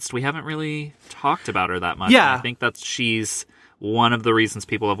Ms. Dunst. We haven't really talked about her that much. Yeah. I think that she's one of the reasons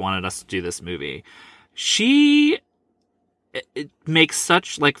people have wanted us to do this movie. She it makes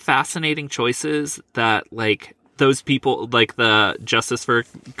such like fascinating choices that like those people, like the Justice for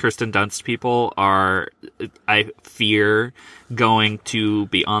Kirsten Dunst people, are, I fear, going to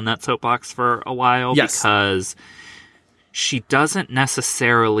be on that soapbox for a while. Yes. Because she doesn't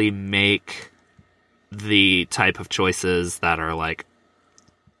necessarily make the type of choices that are like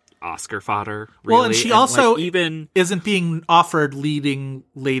Oscar fodder, really. Well, and she also like, even isn't being offered leading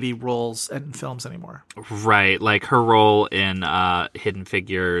lady roles in films anymore. Right. Like her role in Hidden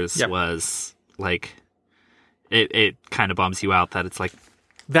Figures Yep. was like, it kind of bums you out that it's like,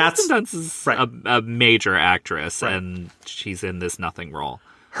 That's Kirsten Dunst is right. a major actress, Right. and she's in this nothing role.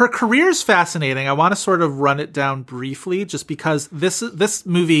 Her career's fascinating. I want to sort of run it down briefly just because this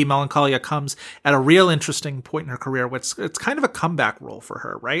movie, Melancholia, comes at a real interesting point in her career, which it's kind of a comeback role for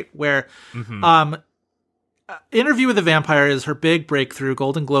her, right? Where Interview with the Vampire is her big breakthrough,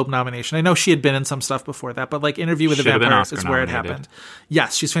 Golden Globe nomination. I know she had been in some stuff before that, but like Interview with the Should have been Vampire Oscar is where it nominated. happened.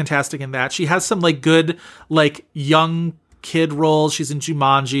 Yes, she's fantastic in that. She has some like good, like young kid roles. She's in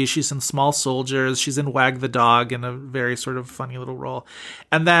Jumanji. She's in Small Soldiers. She's in Wag the Dog in a very sort of funny little role.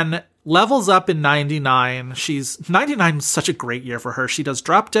 And then levels up in 99. 99 is such a great year for her. She does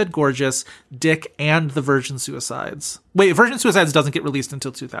Drop Dead Gorgeous, Dick, and The Virgin Suicides. Wait, Virgin Suicides doesn't get released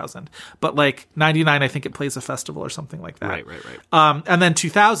until 2000. But like 99, I think it plays a festival or something like that. Right. And then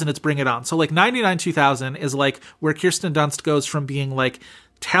 2000, it's Bring It On. So like 99, 2000 is like where Kirsten Dunst goes from being like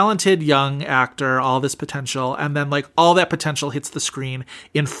talented young actor, all this potential, and then like all that potential hits the screen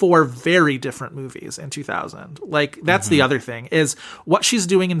in 4 very different movies in 2000. Like that's the other thing, is what she's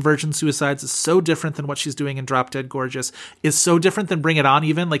doing in Virgin Suicides is so different than what she's doing in Drop Dead Gorgeous, is so different than Bring It On.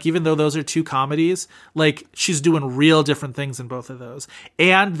 Even though those are 2 comedies, like she's doing real different things in both of those,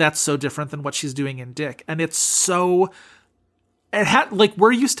 and that's so different than what she's doing in Dick. And it's so,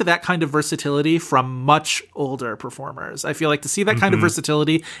 we're used to that kind of versatility from much older performers. I feel like to see that kind of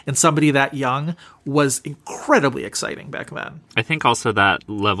versatility in somebody that young was incredibly exciting back then. I think also that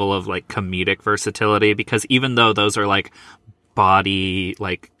level of like comedic versatility, because even though those are like body,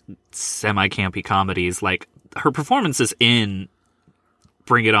 like semi-campy comedies, like her performances in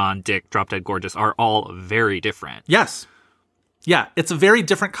Bring It On, Dick, Drop Dead Gorgeous are all very different. Yes. Yeah, it's a very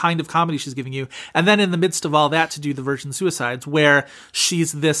different kind of comedy she's giving you. And then in the midst of all that, to do the Virgin Suicides, where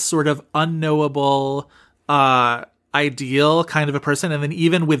she's this sort of unknowable, ideal kind of a person. And then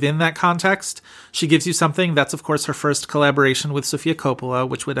even within that context, she gives you something that's, of course, her first collaboration with Sofia Coppola,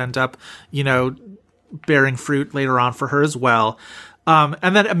 which would end up, bearing fruit later on for her as well.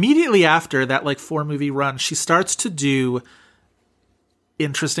 And then immediately after that, like 4-movie run, she starts to do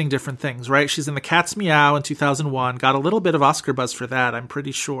interesting different things, right? She's in The Cat's Meow in 2001, got a little bit of Oscar buzz for that, I'm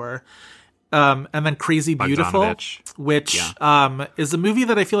pretty sure. And then Crazy Beautiful, which is a movie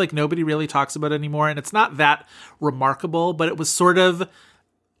that I feel like nobody really talks about anymore, and it's not that remarkable, but it was sort of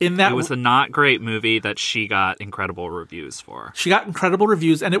in that... It was a not great movie that she got incredible reviews for. She got incredible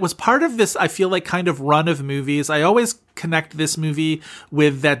reviews, and it was part of this, I feel like, kind of run of movies. I always connect this movie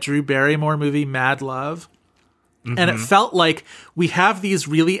with that Drew Barrymore movie, Mad Love. And it felt like we have these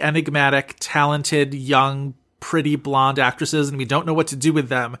really enigmatic, talented, young, pretty blonde actresses, and we don't know what to do with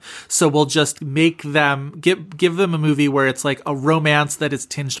them. So we'll just make them give them a movie where it's like a romance that is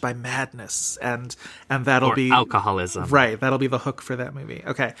tinged by madness, and that'll be alcoholism. Right, that'll be the hook for that movie.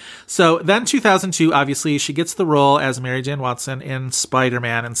 Okay, so then 2002, obviously, she gets the role as Mary Jane Watson in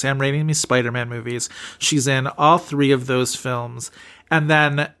Spider-Man and Sam Raimi's Spider-Man movies. She's in all 3 of those films. And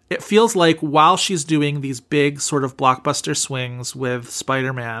then it feels like while she's doing these big sort of blockbuster swings with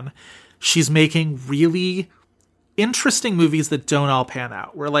Spider-Man, she's making really interesting movies that don't all pan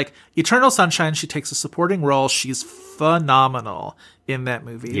out. Where like Eternal Sunshine, she takes a supporting role. She's phenomenal in that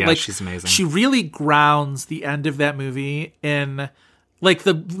movie. Yeah, like, she's amazing. She really grounds the end of that movie in like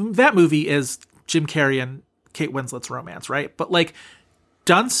that movie is Jim Carrey and Kate Winslet's romance, right? But like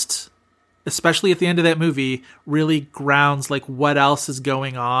Dunst, especially at the end of that movie, really grounds like what else is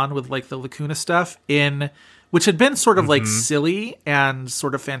going on with like the Lacuna stuff which had been sort of like silly and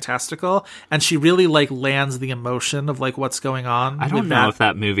sort of fantastical, and she really like lands the emotion of like what's going on. I don't know if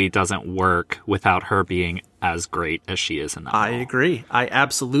that movie doesn't work without her being as great as she is in that. I agree. I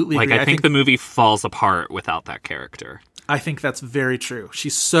absolutely agree. I think the movie falls apart without that character. I think that's very true.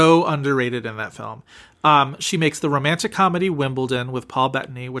 She's so underrated in that film. She makes the romantic comedy Wimbledon with Paul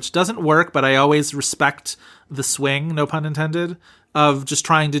Bettany, which doesn't work, but I always respect the swing, no pun intended, of just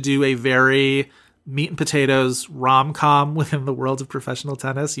trying to do a very meat and potatoes rom-com within the world of professional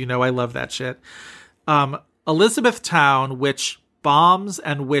tennis. You know I love that shit. Elizabethtown, which bombs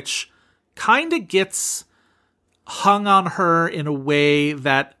and which kind of gets hung on her in a way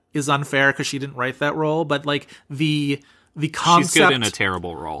that is unfair because she didn't write that role, but like the concept, she's good in a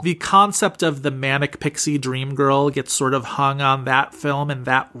terrible role. The concept of the manic pixie dream girl gets sort of hung on that film and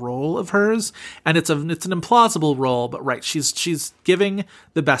that role of hers, and it's an implausible role, but right, she's giving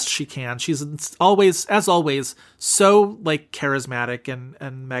the best she can. She's always, as always, so like charismatic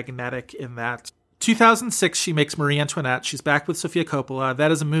and magnetic in that. 2006, she makes Marie Antoinette. She's back with Sofia Coppola.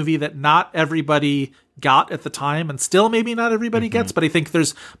 That is a movie that not everybody got at the time, and still maybe not everybody gets, but I think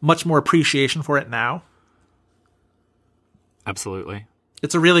there's much more appreciation for it now. Absolutely.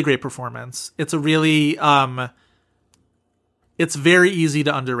 It's a really great performance. It's a really, it's very easy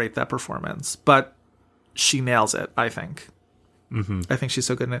to underrate that performance, but she nails it, I think. I think she's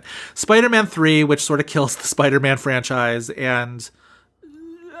so good in it. Spider-Man 3, which sort of kills the Spider-Man franchise, and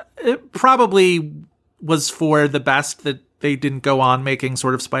it probably was for the best that they didn't go on making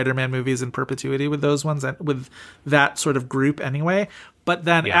sort of Spider-Man movies in perpetuity with those ones, and with that sort of group anyway. But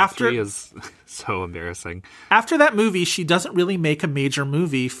then after 3 is so embarrassing. After that movie, she doesn't really make a major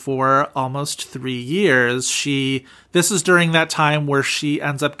movie for almost 3 years. This is during that time where she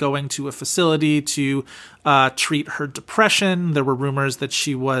ends up going to a facility to treat her depression. There were rumors that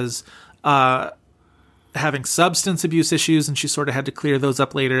she was having substance abuse issues, and she sort of had to clear those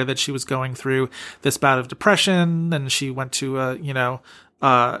up later, that she was going through this bout of depression, and she went to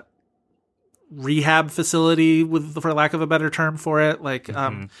a rehab facility, for lack of a better term for it,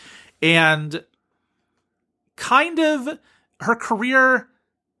 and kind of her career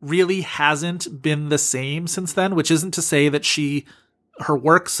really hasn't been the same since then, which isn't to say that her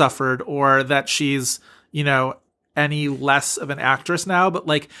work suffered or that she's any less of an actress now, but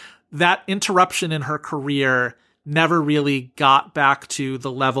like that interruption in her career never really got back to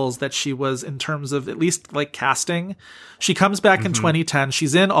the levels that she was in terms of at least like casting. She comes back in 2010.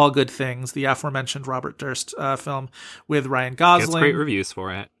 She's in All Good Things, the aforementioned Robert Durst film with Ryan Gosling. Gets great reviews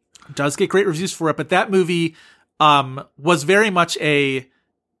for it. Does get great reviews for it, but that movie was very much a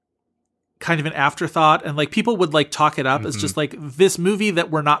kind of an afterthought, and like people would like talk it up as just like this movie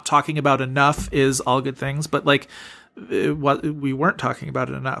that we're not talking about enough is All Good Things, but like we weren't talking about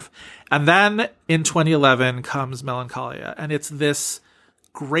it enough. And then in 2011 comes Melancholia, and it's this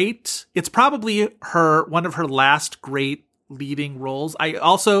great, it's probably one of her last great leading roles. I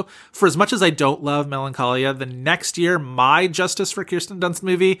also, for as much as I don't love Melancholia, the next year my Justice for Kirsten Dunst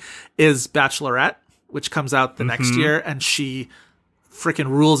movie is Bachelorette, which comes out the next year, and she freaking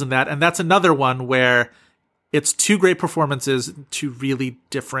rules in that. And that's another one where it's two great performances, two really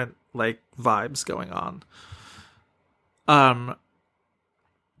different like vibes going on.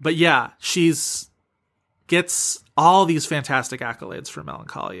 But yeah, gets all these fantastic accolades for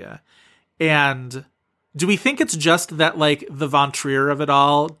Melancholia. And do we think it's just that like the Von Trier of it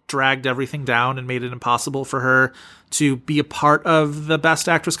all dragged everything down and made it impossible for her to be a part of the Best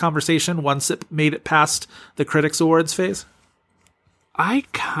Actress conversation once it made it past the Critics Awards phase? I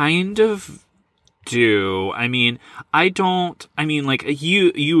kind of do. I mean, like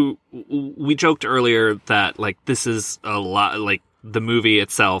we joked earlier that like this is a lot, like the movie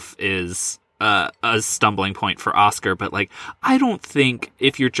itself is a stumbling point for Oscar, but like I don't think,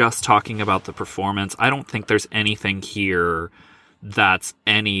 if you're just talking about the performance, I don't think there's anything here that's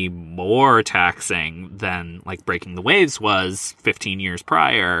any more taxing than like Breaking the Waves was 15 years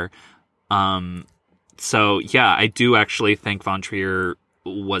prior. So yeah, I do actually think Von Trier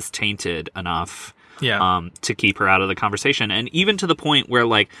was tainted enough to keep her out of the conversation. And even to the point where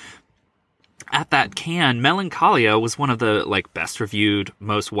like at that Cannes, Melancholia was one of the like best reviewed,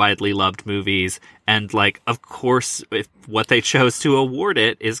 most widely loved movies. And like, of course, what they chose to award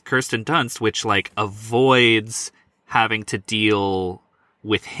it is Kirsten Dunst, which like avoids having to deal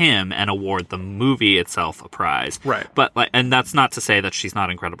with him and award the movie itself a prize. Right. But like, and that's not to say that she's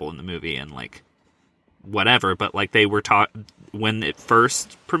not incredible in the movie, and like whatever, but like they were when it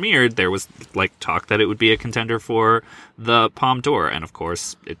first premiered, there was like talk that it would be a contender for the Palme d'Or, and of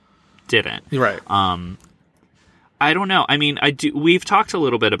course it didn't. Right. I don't know. I mean, we've talked a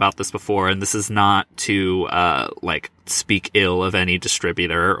little bit about this before, and this is not to like speak ill of any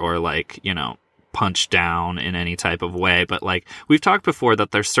distributor or like, you know, punch down in any type of way, but like we've talked before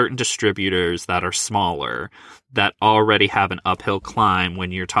that there's certain distributors that are smaller that already have an uphill climb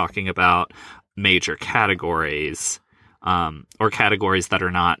when you're talking about major categories, or categories that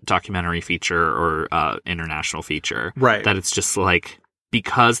are not documentary feature or international feature. Right. That it's just like,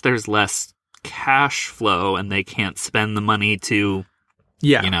 because there's less cash flow and they can't spend the money to,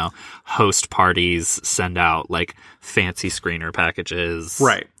 you know, host parties, send out like fancy screener packages.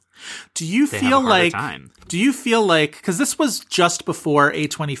 Right. Do you feel like, because this was just before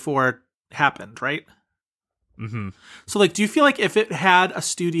A24 happened, right? Mm-hmm. So like, do you feel like if it had a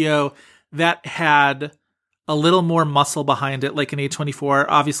studio that had a little more muscle behind it, like an A24,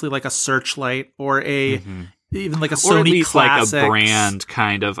 obviously like a Searchlight or a, even like a Sony or at least Classics, like a brand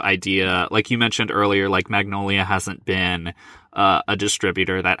kind of idea, like you mentioned earlier, like Magnolia hasn't been a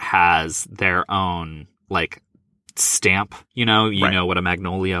distributor that has their own like stamp, you know what a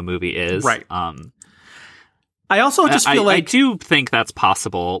Magnolia movie is, right? I also just feel like I do think that's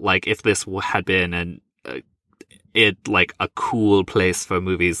possible. Like if this had been like a cool place for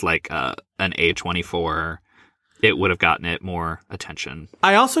movies like an A24, it would have gotten it more attention.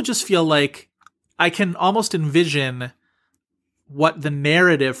 I also just feel like I can almost envision what the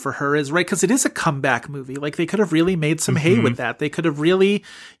narrative for her is, right? Because it is a comeback movie. Like they could have really made some hay with that. They could have really,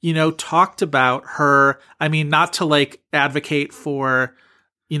 you know, talked about her. I mean, not to like advocate for,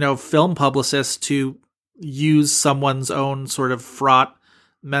 you know, film publicists to use someone's own sort of fraught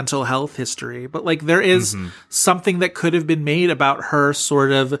mental health history, but like there is something that could have been made about her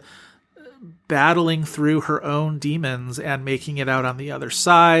sort of battling through her own demons and making it out on the other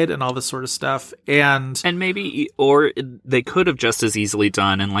side and all this sort of stuff. And maybe, or they could have just as easily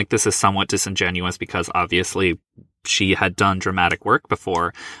done, and like this is somewhat disingenuous because obviously she had done dramatic work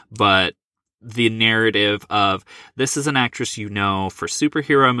before, but the narrative of this is an actress, you know, for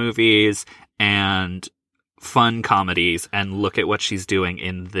superhero movies and fun comedies, and look at what she's doing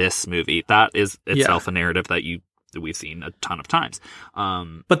in this movie. That is itself a narrative that we've seen a ton of times.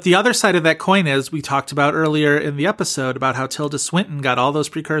 But the other side of that coin is, we talked about earlier in the episode about how Tilda Swinton got all those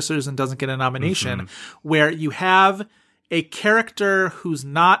precursors and doesn't get a nomination, where you have a character who's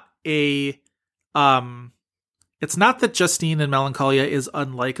not a, it's not that Justine in Melancholia is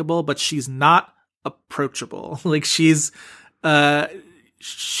unlikable, but she's not approachable. Like she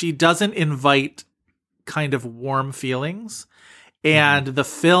doesn't invite kind of warm feelings, and the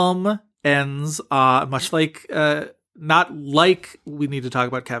film ends much like not like We Need to Talk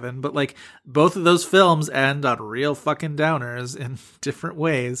About Kevin, but like both of those films end on real fucking downers in different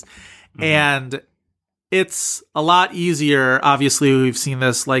ways. And it's a lot easier. Obviously, we've seen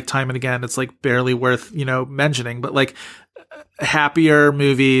this like time and again. It's like barely worth, you know, mentioning, but like happier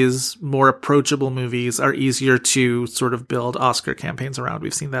movies, more approachable movies are easier to sort of build Oscar campaigns around.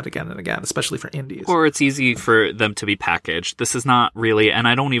 We've seen that again and again, especially for indies. Or it's easy for them to be packaged. This is not really, and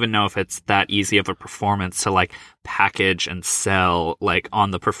I don't even know if it's that easy of a performance to like package and sell like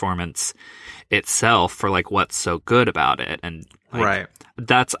on the performance itself for like what's so good about it. And like,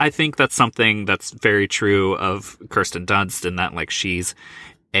 I think that's something that's very true of Kirsten Dunst, in that like she's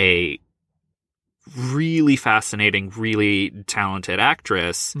a really fascinating, really talented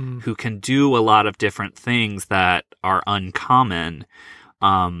actress who can do a lot of different things that are uncommon.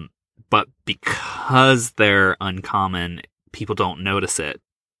 But because they're uncommon, people don't notice it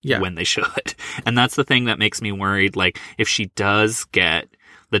when they should. And that's the thing that makes me worried. Like if she does get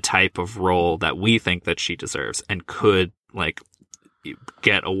the type of role that we think that she deserves and could like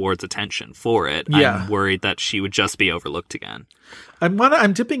get awards attention for it, I'm worried that she would just be overlooked again.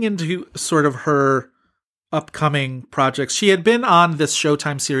 I'm dipping into sort of her upcoming projects. She had been on this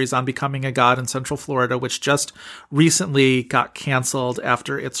Showtime series on Becoming a God in Central Florida, which just recently got canceled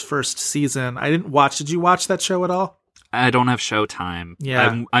after its first season. I didn't watch. Did you watch that show at all? I don't have Showtime.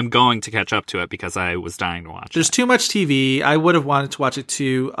 Yeah. I'm going to catch up to it because I was dying to watch There's it. too much TV. I would have wanted to watch it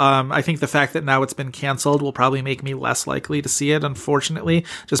too. I think the fact that now it's been canceled will probably make me less likely to see it, unfortunately,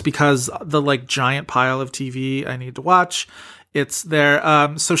 just because the like giant pile of TV I need to watch. It's there.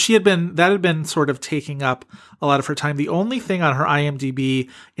 So that had been sort of taking up a lot of her time. The only thing on her IMDb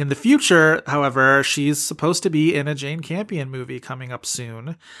in the future, however, she's supposed to be in a Jane Campion movie coming up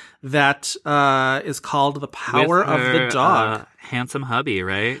soon that is called The Power of the Dog. Handsome hubby,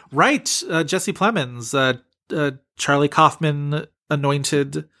 right? Right. Jesse Plemons, Charlie Kaufman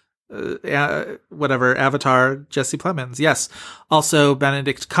anointed whatever, Avatar, Jesse Plemons. Yes. Also,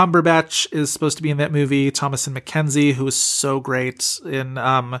 Benedict Cumberbatch is supposed to be in that movie. Thomasin McKenzie, who was so great in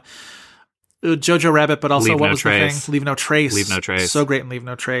Jojo Rabbit, but also Leave what No was Trace. the thing? Leave No Trace. Leave No Trace. So great in Leave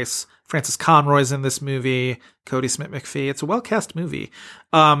No Trace. Francis Conroy's in this movie. Cody Smith McPhee. It's a well-cast movie.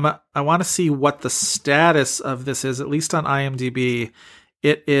 I want to see what the status of this is, at least on IMDb.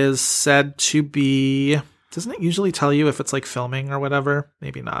 It is said to be... Doesn't it usually tell you if it's like filming or whatever?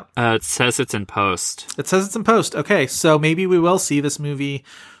 Maybe not. It says it's in post. It says it's in post. Okay, so maybe we will see this movie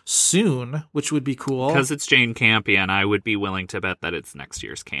soon, which would be cool. Because it's Jane Campion, I would be willing to bet that it's next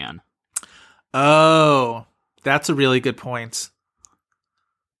year's Cannes. Oh, that's a really good point.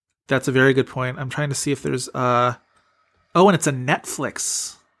 That's a very good point. I'm trying to see if there's and it's a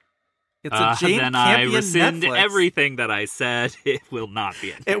Netflix. It's a Jane then Campion I rescind Netflix. everything that I said. It will not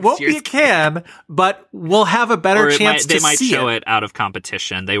be. It won't be a Cannes, but we'll have a better chance to see it. They might show it out of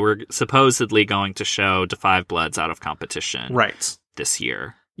competition. They were supposedly going to show Da 5 Bloods out of competition, right, this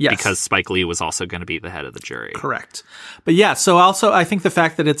year. Yes, because Spike Lee was also going to be the head of the jury. Correct. But yeah, so also I think the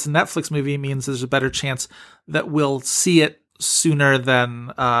fact that it's a Netflix movie means there's a better chance that we'll see it sooner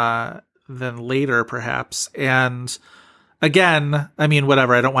than later, perhaps. And again, I mean,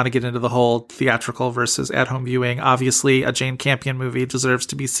 whatever. I don't want to get into the whole theatrical versus at-home viewing. Obviously, a Jane Campion movie deserves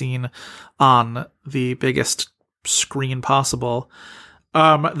to be seen on the biggest screen possible.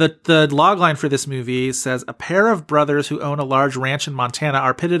 The logline for this movie says, a pair of brothers who own a large ranch in Montana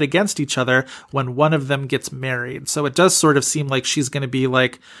are pitted against each other when one of them gets married. So it does sort of seem like she's going to be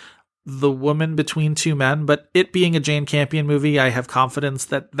like the woman between two men, but it being a Jane Campion movie, I have confidence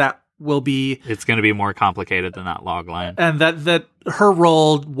that will be... It's going to be more complicated than that logline. And that her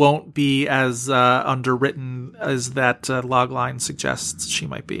role won't be as underwritten as that logline suggests she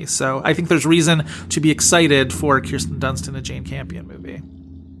might be. So I think there's reason to be excited for Kirsten Dunst in a Jane Campion movie.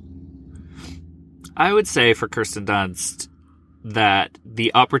 I would say for Kirsten Dunst that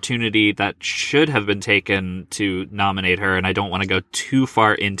the opportunity that should have been taken to nominate her, and I don't want to go too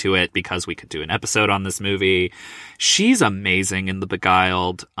far into it because we could do an episode on this movie. She's amazing in The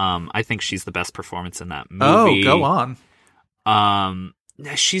Beguiled. I think she's the best performance in that movie. Oh, go on.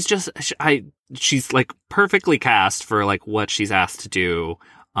 She's like perfectly cast for like what she's asked to do.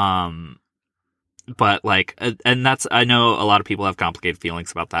 But like, and that's, I know a lot of people have complicated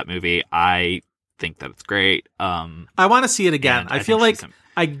feelings about that movie. I think that it's great. I want to see it again. I feel like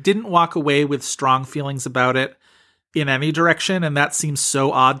I didn't walk away with strong feelings about it in any direction, and that seems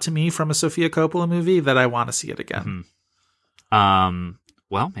so odd to me from a Sofia Coppola movie that I want to see it again. Mm-hmm.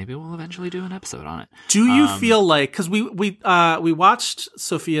 Well, maybe we'll eventually do an episode on it. Do you feel like, because we watched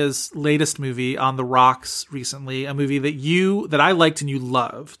Sophia's latest movie, On the Rocks, recently, a movie that I liked and you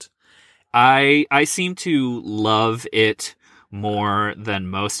loved. I seem to love it more than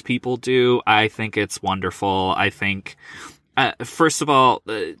most people do. I think it's wonderful. I think, first of all,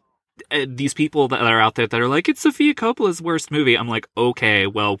 these people that are out there that are like, it's Sofia Coppola's worst movie. I'm like, okay,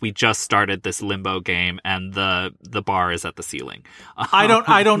 well, we just started this limbo game and the bar is at the ceiling. I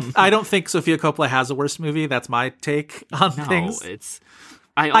don't think Sofia Coppola has a worst movie. That's my take on things.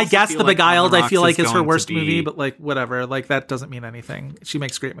 I guess The Beguiled, I feel like, is her worst movie, but like, whatever. Like, that doesn't mean anything. She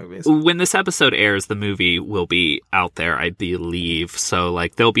makes great movies. When this episode airs, the movie will be out there, I believe. So,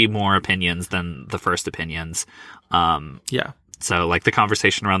 like, there'll be more opinions than the first opinions. Yeah. So, like, the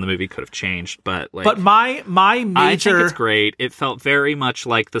conversation around the movie could have changed, but like... But my major... I think it's great. It felt very much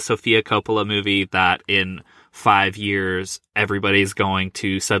like the Sofia Coppola movie that in 5 years, everybody's going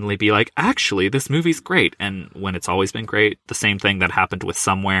to suddenly be like, actually, this movie's great. And when it's always been great, the same thing that happened with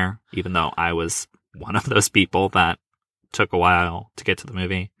Somewhere, even though I was one of those people that took a while to get to the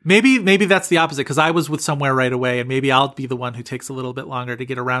movie. Maybe that's the opposite, because I was with Somewhere right away, and maybe I'll be the one who takes a little bit longer to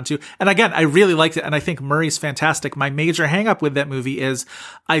get around to. And again, I really liked it, and I think Murray's fantastic. My major hang-up with that movie is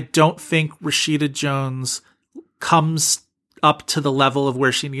I don't think Rashida Jones comes up to the level of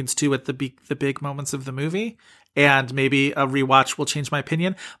where she needs to at the big moments of the movie, and maybe a rewatch will change my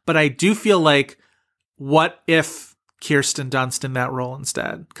opinion. But I do feel like, what if Kirsten Dunst in that role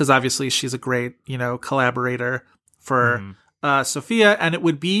instead? Because obviously she's a great, collaborator for Sophia, and it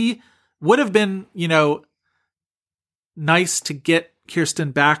would have been, nice to get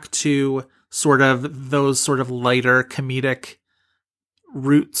Kirsten back to sort of those sort of lighter comedic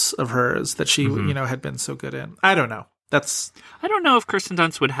roots of hers that she, had been so good in. I don't know. I don't know if Kirsten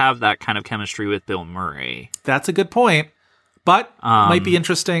Dunst would have that kind of chemistry with Bill Murray. That's a good point, but might be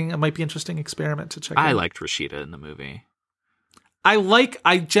interesting. It might be an interesting experiment to check out. I liked Rashida in the movie.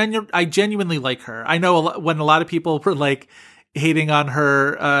 I genuinely like her. I know when a lot of people were like, hating on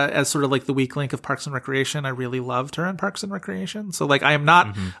her as sort of like the weak link of Parks and Recreation. I really loved her in Parks and Recreation. So like I am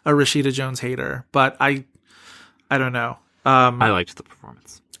not a Rashida Jones hater, but I don't know. I liked the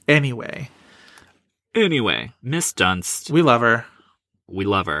performance. Anyway, Miss Dunst. We love her. We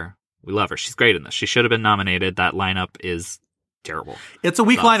love her. She's great in this. She should have been nominated. That lineup is terrible. It's a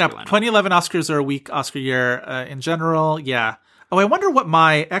weak lineup. 2011 Oscars are a weak Oscar year in general. Yeah. Oh, I wonder what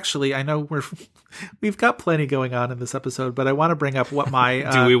I know we've got plenty going on in this episode, but I want to bring up what my...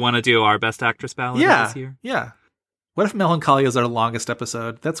 do we want to do our Best Actress ballot this year? Yeah. What if Melancholia is our longest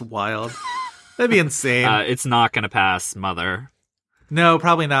episode? That's wild. That'd be insane. It's not going to pass Mother. No,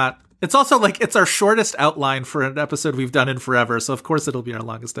 probably not. It's also like it's our shortest outline for an episode we've done in forever, so of course it'll be our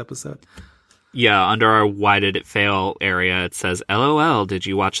longest episode. Yeah, under our why did it fail area, it says, LOL, did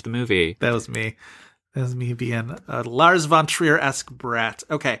you watch the movie? That was me. That was me being a Lars von Trier-esque brat.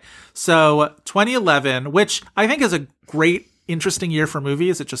 Okay, so 2011, which I think is a great, interesting year for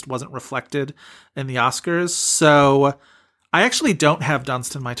movies. It just wasn't reflected in the Oscars. So I actually don't have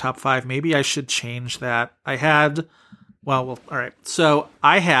Dunst in my top 5. Maybe I should change that. All right. So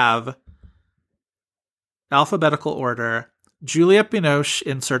I have alphabetical order, Juliette Binoche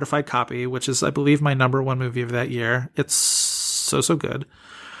in Certified Copy, which is, I believe, my number 1 movie of that year. It's so good.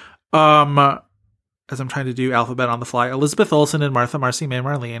 As I'm trying to do alphabet on the fly, Elizabeth Olsen in Martha, Marcy, May,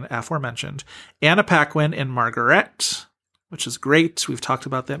 Marlene, aforementioned. Anna Paquin in Margaret, which is great. We've talked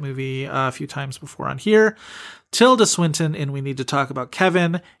about that movie a few times before on here. Tilda Swinton in We Need to Talk About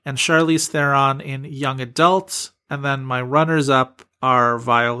Kevin, and Charlize Theron in Young Adult. And then my runners-up are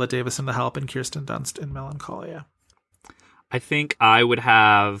Viola Davis in The Help and Kirsten Dunst in Melancholia. I think I would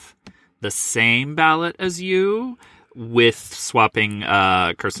have the same ballot as you, with swapping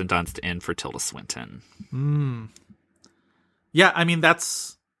Kirsten Dunst in for Tilda Swinton. Yeah, I mean,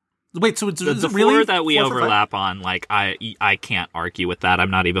 that's... Wait, so it's the really four that we overlap on, like, I can't argue with that.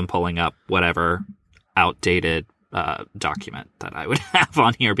 I'm not even pulling up whatever outdated document that I would have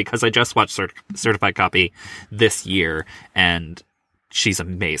on here, because I just watched Certified Copy this year, and she's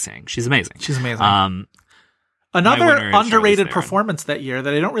amazing. She's amazing. Another underrated performance that year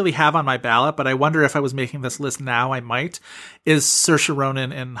that I don't really have on my ballot, but I wonder if I was making this list now, I might, is Saoirse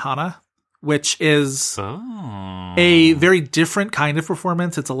Ronan in Hannah, which is a very different kind of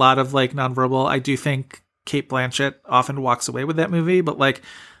performance. It's a lot of like nonverbal. I do think Cate Blanchett often walks away with that movie, but like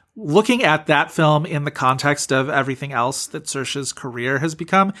looking at that film in the context of everything else that Saoirse's career has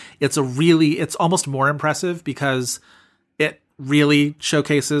become, it's almost more impressive because it really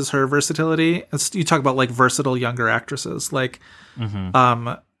showcases her versatility. You talk about like versatile younger actresses, like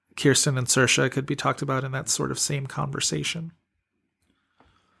Kirsten and Saoirse could be talked about in that sort of same conversation.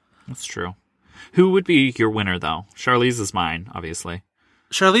 That's true. Who would be your winner, though? Charlize is mine, obviously.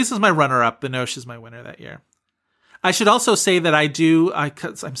 Charlize is my runner-up. Binoche is my winner that year. I should also say that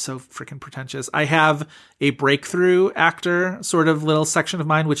because I'm so freaking pretentious, I have a breakthrough actor sort of little section of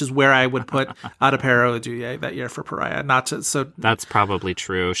mine, which is where I would put Adepero Oduye that year for Pariah. That's probably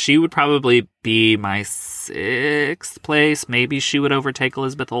true. She would probably be my 6th place. Maybe she would overtake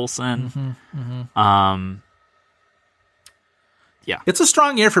Elizabeth Olsen. Yeah. It's a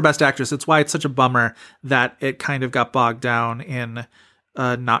strong year for Best Actress. It's why it's such a bummer that it kind of got bogged down in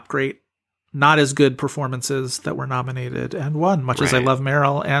not as good performances that were nominated and won, much as I love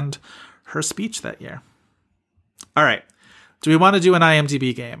Meryl and her speech that year. All right. Do we want to do an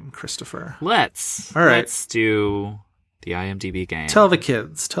IMDb game, Christopher? Let's. All right. Let's do the IMDb game. Tell the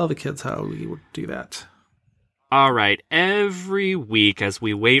kids how we would do that. All right, every week as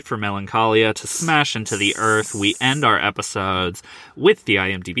we wait for Melancholia to smash into the earth, we end our episodes with the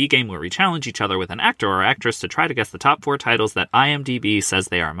IMDb game, where we challenge each other with an actor or actress to try to guess the top 4 titles that IMDb says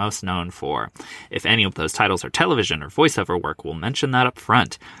they are most known for. If any of those titles are television or voiceover work, we'll mention that up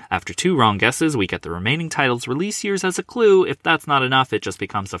front. After 2 wrong guesses, we get the remaining titles' release years as a clue. If that's not enough, it just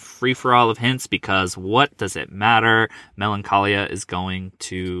becomes a free-for-all of hints, because what does it matter? Melancholia is going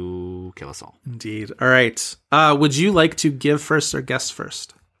to kill us all. Indeed. All right. Would you like to give first or guess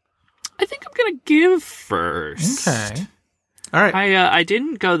first? I think I'm going to give first. Okay. All right. I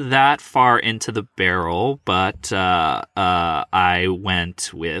didn't go that far into the barrel, but I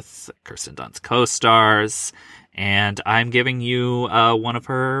went with Kirsten Dunst co-stars, and I'm giving you one of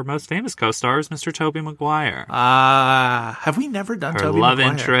her most famous co-stars, Mr. Tobey Maguire. Have we never done Tobey Maguire? Her love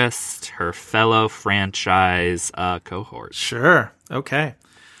interest, her fellow franchise cohort. Sure. Okay.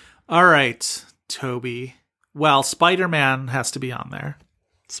 All right, Tobey. Well, Spider-Man has to be on there.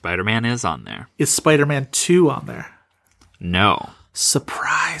 Spider-Man is on there. Is Spider-Man 2 on there? No.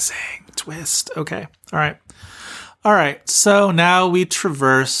 Surprising twist. Okay. All right. So now we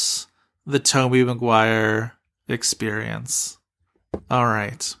traverse the Tobey Maguire experience. All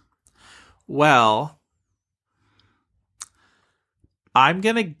right. Well, I'm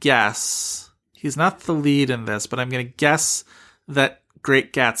going to guess, he's not the lead in this, but I'm going to guess that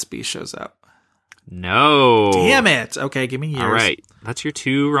Great Gatsby shows up. No. Damn it. Okay, give me years. All right. That's your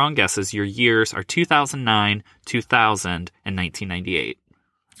two wrong guesses. Your years are 2009, 2000, and 1998.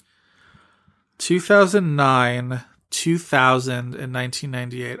 2009, 2000, and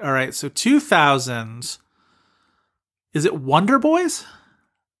 1998. All right, so 2000, is it Wonder Boys?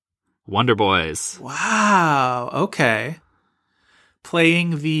 Wonder Boys. Wow, okay.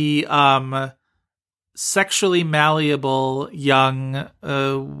 Playing the sexually malleable young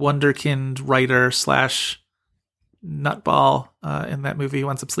wonderkind writer / nutball in that movie who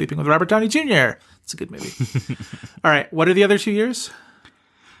ends up sleeping with Robert Downey Jr. It's a good movie. All right, what are the other 2 years?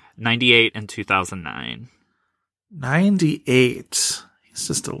 98 and 2009. 98. He's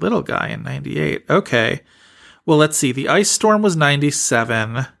just a little guy in 98. Okay. Well, let's see. The Ice Storm was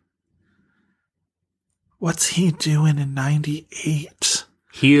 97. What's he doing in 98?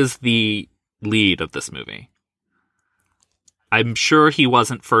 He is the lead of this movie. I'm sure he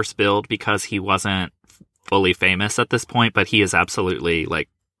wasn't first billed because he wasn't fully famous at this point, but he is absolutely like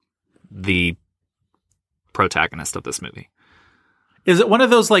the protagonist of this movie. Is it one of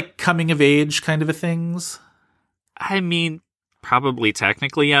those like coming of age kind of a things? I mean, probably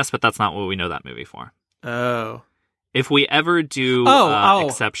technically yes, but that's not what we know that movie for. Oh. If we ever do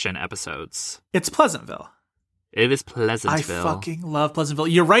exception episodes. It's Pleasantville. It is Pleasantville. I fucking love Pleasantville.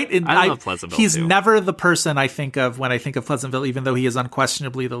 You're right. I love Pleasantville He's too. never the person I think of when I think of Pleasantville, even though he is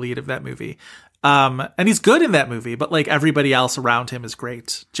unquestionably the lead of that movie. And he's good in that movie, but like everybody else around him is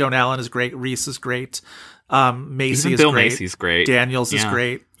great. Joan Allen is great. Reese is great. Macy even is Bill great. Macy's great. Daniels is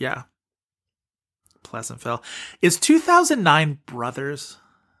great. Yeah. Pleasantville. Is 2009 Brothers?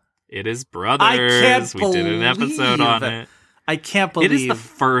 It is Brothers. I can't we did an episode on it. I can't believe it is the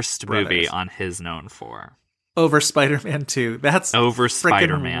first Brothers. movie on his known for. Over Spider-Man 2. That's over freaking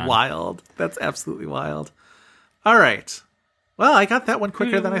Spider-Man. Wild. That's absolutely wild. All right. Well, I got that one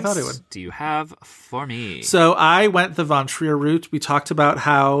quicker than I thought it would. Do you have for me? So I went the Von Trier route. We talked about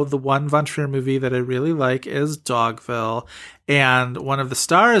how the one Von Trier movie that I really like is Dogville. And one of the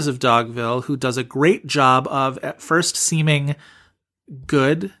stars of Dogville, who does a great job of at first seeming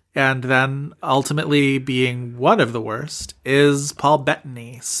good and then ultimately being one of the worst, is Paul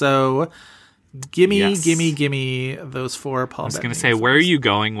Bettany. So gimme those 4 Paul Bettany. I was going to say, where are you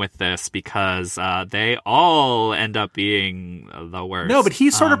going with this? Because they all end up being the worst. No, but he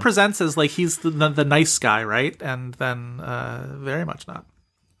sort of presents as like he's the nice guy, right? And then very much not.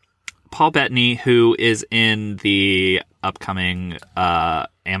 Paul Bettany, who is in the upcoming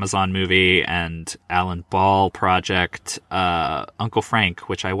Amazon movie and Alan Ball project, Uncle Frank,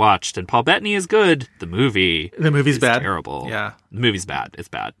 which I watched, and Paul Bettany is good. The movie's bad. Terrible. Yeah. The movie's bad. It's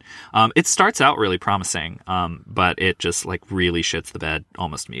bad. It starts out really promising, but it just like really shits the bed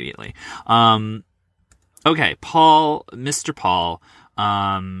almost immediately. Okay, Mr. Paul,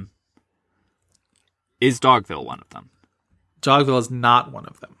 is Dogville one of them? Dogville is not one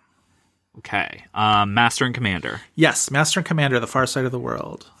of them. Okay. Master and Commander. Yes, Master and Commander, The Far Side of the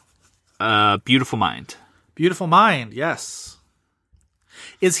World. Beautiful Mind. Beautiful Mind, yes.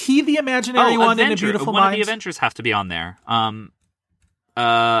 Is he the imaginary one in A Beautiful Mind? One of the Avengers have to be on there.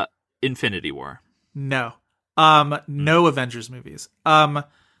 Infinity War. No. No Avengers movies.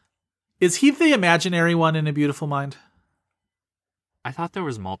 Is he the imaginary one in A Beautiful Mind? I thought there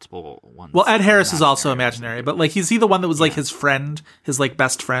was multiple ones. Well, Ed Harris is also imaginary, but like, is he the one that was like his friend, his like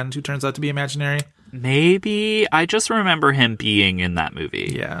best friend who turns out to be imaginary? Maybe. I just remember him being in that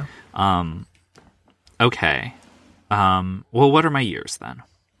movie. Yeah. Okay. Well, what are my years then?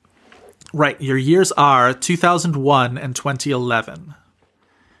 Right. Your years are 2001 and 2011.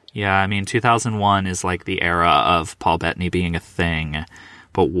 Yeah, I mean, 2001 is like the era of Paul Bettany being a thing,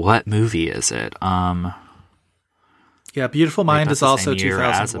 but what movie is it? Yeah, Beautiful Mind is also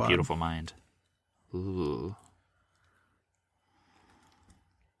 2001. As A Beautiful Mind. Ooh.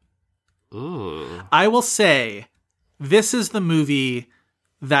 I will say, this is the movie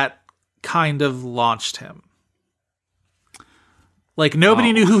that kind of launched him. Like,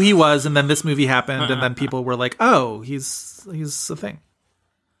 nobody knew who he was, and then this movie happened, and then people were like, oh, he's a thing.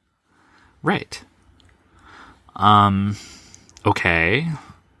 Right. Okay.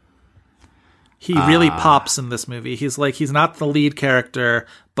 He really pops in this movie. He's not the lead character,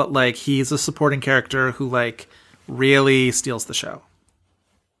 but like he's a supporting character who like really steals the show.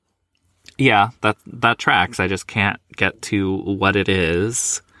 Yeah, that tracks. I just can't get to what it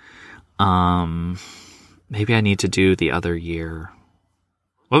is. Maybe I need to do the other year.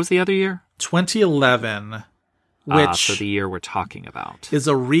 What was the other year? 2011. which for the year we're talking about. is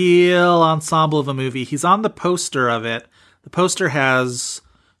a real ensemble of a movie. He's on the poster of it. The poster has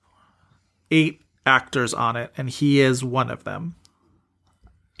 8 actors on it, and he is one of them.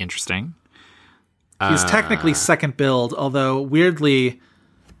 Interesting. He's technically second billed, although weirdly,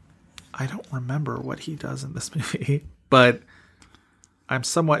 I don't remember what he does in this movie, but I'm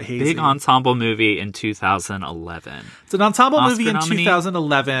somewhat hazy. Big ensemble movie in 2011. It's an ensemble Oscar movie in nominee?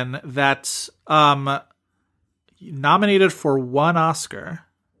 2011 that nominated for 1 Oscar.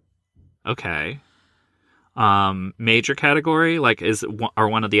 Okay. Major category? Like, are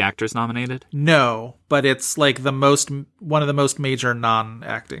one of the actors nominated? No, but it's like one of the most major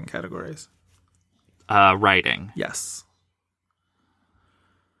non-acting categories. Writing. Yes.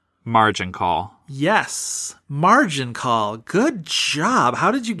 Margin call. Yes. Margin call. Good job.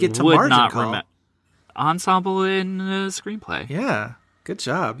 How did you get to margin call? Ensemble in screenplay. Yeah. Good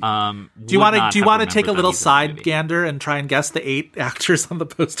job. Do you want to take a little side gander and try and guess the 8 actors on the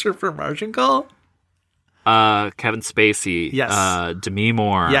poster for Margin Call? Kevin Spacey. Yes. Demi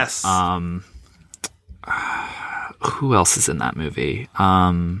Moore. Yes. Who else is in that movie?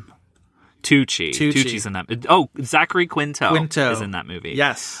 Tucci. Tucci's in that. Oh, Zachary Quinto is in that movie.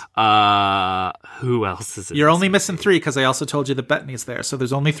 Yes. Who else is in You're only missing 3 because I also told you that Bettany's there, so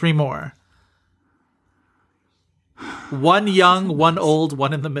there's only 3 more. 1 young, 1 old,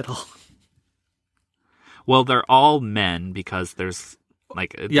 1 in the middle. Well, they're all men because there's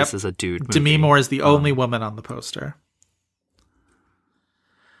this is a dude movie. Demi Moore is the only woman on the poster.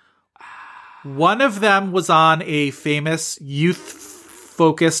 One of them was on a famous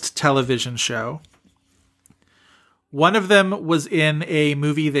youth-focused television show. One of them was in a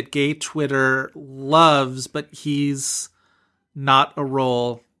movie that gay Twitter loves, but he's not a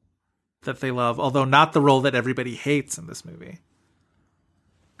role that they love, although not the role that everybody hates in this movie.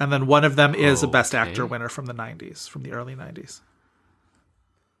 And then one of them is a Best Actor winner from the 90s, from the early 90s.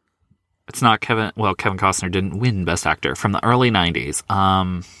 It's not Kevin. Well, Kevin Costner didn't win Best Actor from the early 90s.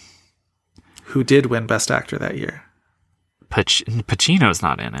 Who did win Best Actor that year? Pacino's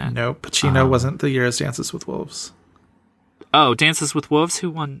not in it. No, Pacino wasn't the year as Dances with Wolves. Oh, Dances with Wolves? Who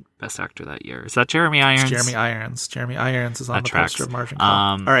won Best Actor that year? Is that Jeremy Irons? It's Jeremy Irons. Jeremy Irons is on that the tracks. poster of Margin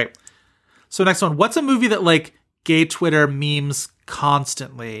Call. All right. So next one. What's a movie that gay Twitter memes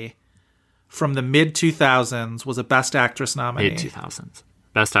constantly from the mid-2000s was a Best Actress nominee? Mid-2000s.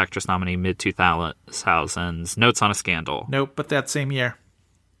 Best Actress nominee, mid-2000s. Notes on a Scandal. Nope, but that same year.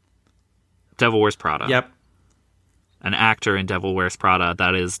 Devil Wears Prada. Yep. An actor in Devil Wears Prada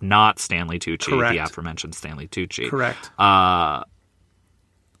that is not Stanley Tucci, Correct. the aforementioned Stanley Tucci. Correct.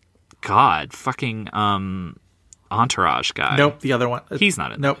 Fucking Entourage guy. Nope, the other one. He's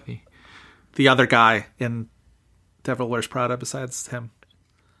not in the movie. The other guy in Devil Wears Prada besides him.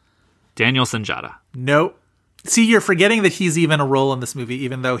 Daniel Sanjata. Nope. See, you're forgetting that he's even a role in this movie,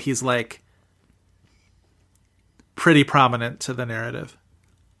 even though he's pretty prominent to the narrative.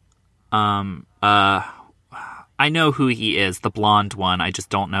 I know who he is, the blonde one. I just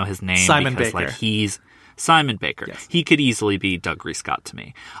don't know his name. Simon because, Baker. He's Simon Baker. Yes. He could easily be Doug Scott to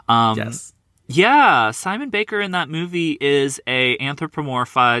me. Yes. Yeah, Simon Baker in that movie is a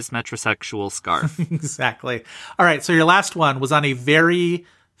anthropomorphized metrosexual scarf. Exactly. All right, so your last one was on a very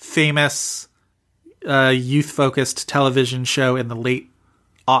famous youth-focused television show in the late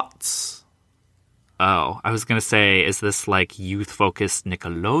aughts. Oh, I was going to say, is this youth-focused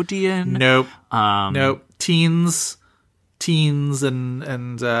Nickelodeon? Nope. Nope. Teens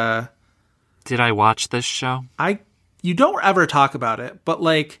and Did I watch this show? You don't ever talk about it, but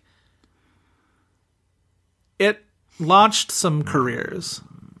it launched some careers.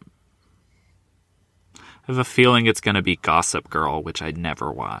 I have a feeling it's going to be Gossip Girl, which I'd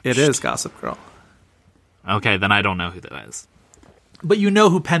never watched. It is Gossip Girl. Okay, then I don't know who that is. But you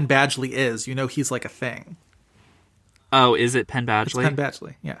know who Penn Badgley is. You know he's a thing. Oh, is it Penn Badgley? It's Penn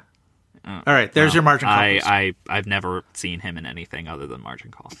Badgley, yeah. All right, there's your Margin Call. I've never seen him in anything other than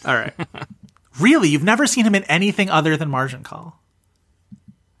Margin Call. All right. Really? You've never seen him in anything other than Margin Call?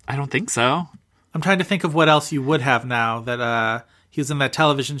 I don't think so. I'm trying to think of what else you would have now that he was in that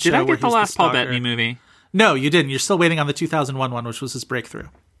television show. Did I where get the he's last Paul stalker. Bettany movie? No, you didn't. You're still waiting on the 2001 one, which was his breakthrough.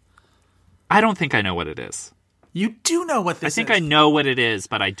 I don't think I know what it is. You do know what this is. I think I know what it is,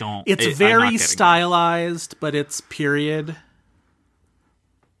 but I don't. It's very stylized, but it's period.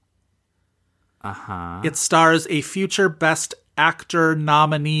 Uh-huh. It stars a future Best Actor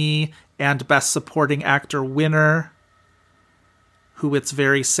nominee and Best Supporting Actor winner, who it's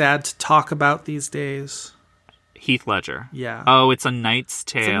very sad to talk about these days. Heath Ledger. Yeah. Oh, it's A Knight's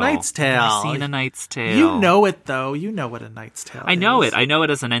Tale. It's A Knight's Tale. I've seen A Knight's Tale. You know it, though. You know what A Knight's Tale I know is. it. I know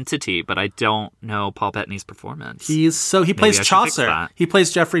it as an entity, but I don't know Paul Bettany's performance. He plays Chaucer. He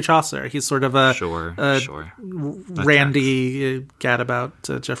plays Geoffrey Chaucer. He's sort of a randy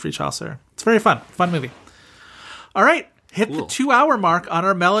gadabout Geoffrey Chaucer. It's very fun. Fun movie. All right. Hit the 2-hour mark on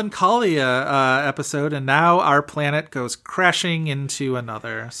our Melancholia episode, and now our planet goes crashing into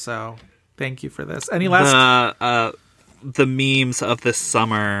another. So thank you for this. Any last... The memes of this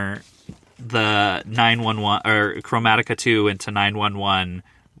summer, the 911 or Chromatica 2 into 911.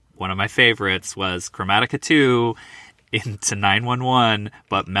 One of my favorites was Chromatica 2 into 911,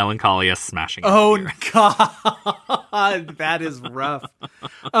 but Melancholia smashing. Oh God, that is rough.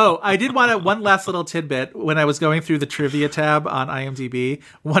 Oh, I did want one last little tidbit. When I was going through the trivia tab on IMDb,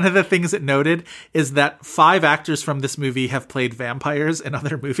 one of the things it noted is that 5 actors from this movie have played vampires in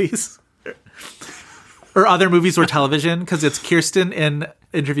other movies. Or other movies or television, because it's Kirsten in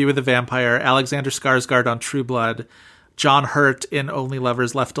Interview with the Vampire, Alexander Skarsgård on True Blood, John Hurt in Only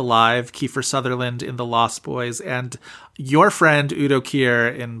Lovers Left Alive, Kiefer Sutherland in The Lost Boys, and your friend Udo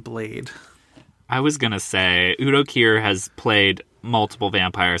Kier in Blade. I was going to say, Udo Kier has played multiple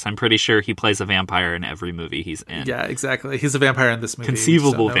vampires. I'm pretty sure he plays a vampire in every movie he's in. Yeah, exactly. He's a vampire in this movie.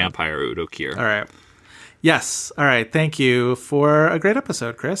 Conceivable vampire Udo Kier. All right. Yes. All right. Thank you for a great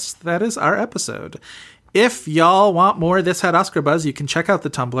episode, Chris. That is our episode. If y'all want more This Had Oscar Buzz, you can check out the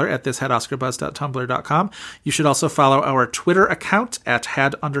Tumblr at thishadoscarbuzz.tumblr.com. You should also follow our Twitter account at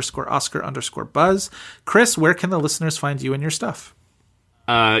had_Oscar_Buzz. Chris, where can the listeners find you and your stuff?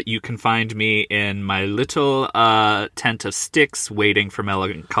 You can find me in my little tent of sticks waiting for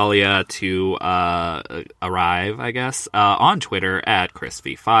Melancholia to arrive, I guess, on Twitter at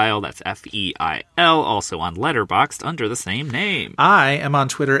ChrisVFile. That's FEIL. Also on Letterboxd under the same name. I am on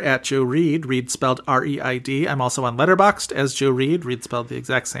Twitter at Joe Reed, Reed spelled R-E-I-D. I'm also on Letterboxd as Joe Reed, Reed spelled the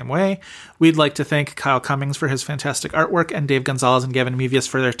exact same way. We'd like to thank Kyle Cummings for his fantastic artwork and Dave Gonzalez and Gavin Mevius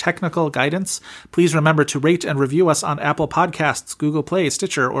for their technical guidance. Please remember to rate and review us on Apple Podcasts, Google Play,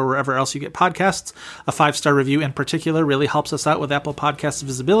 Stitcher, or wherever else you get podcasts. A 5-star review in particular really helps us out with Apple Podcasts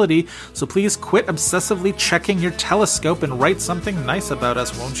visibility, so please quit obsessively checking your telescope and write something nice about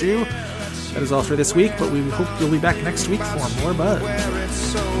us, won't you? That is all for this week, but we hope you'll be back next week for more Buzz.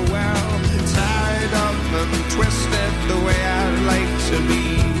 Tied up and twisted the way I'd like to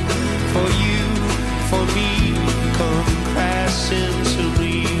be.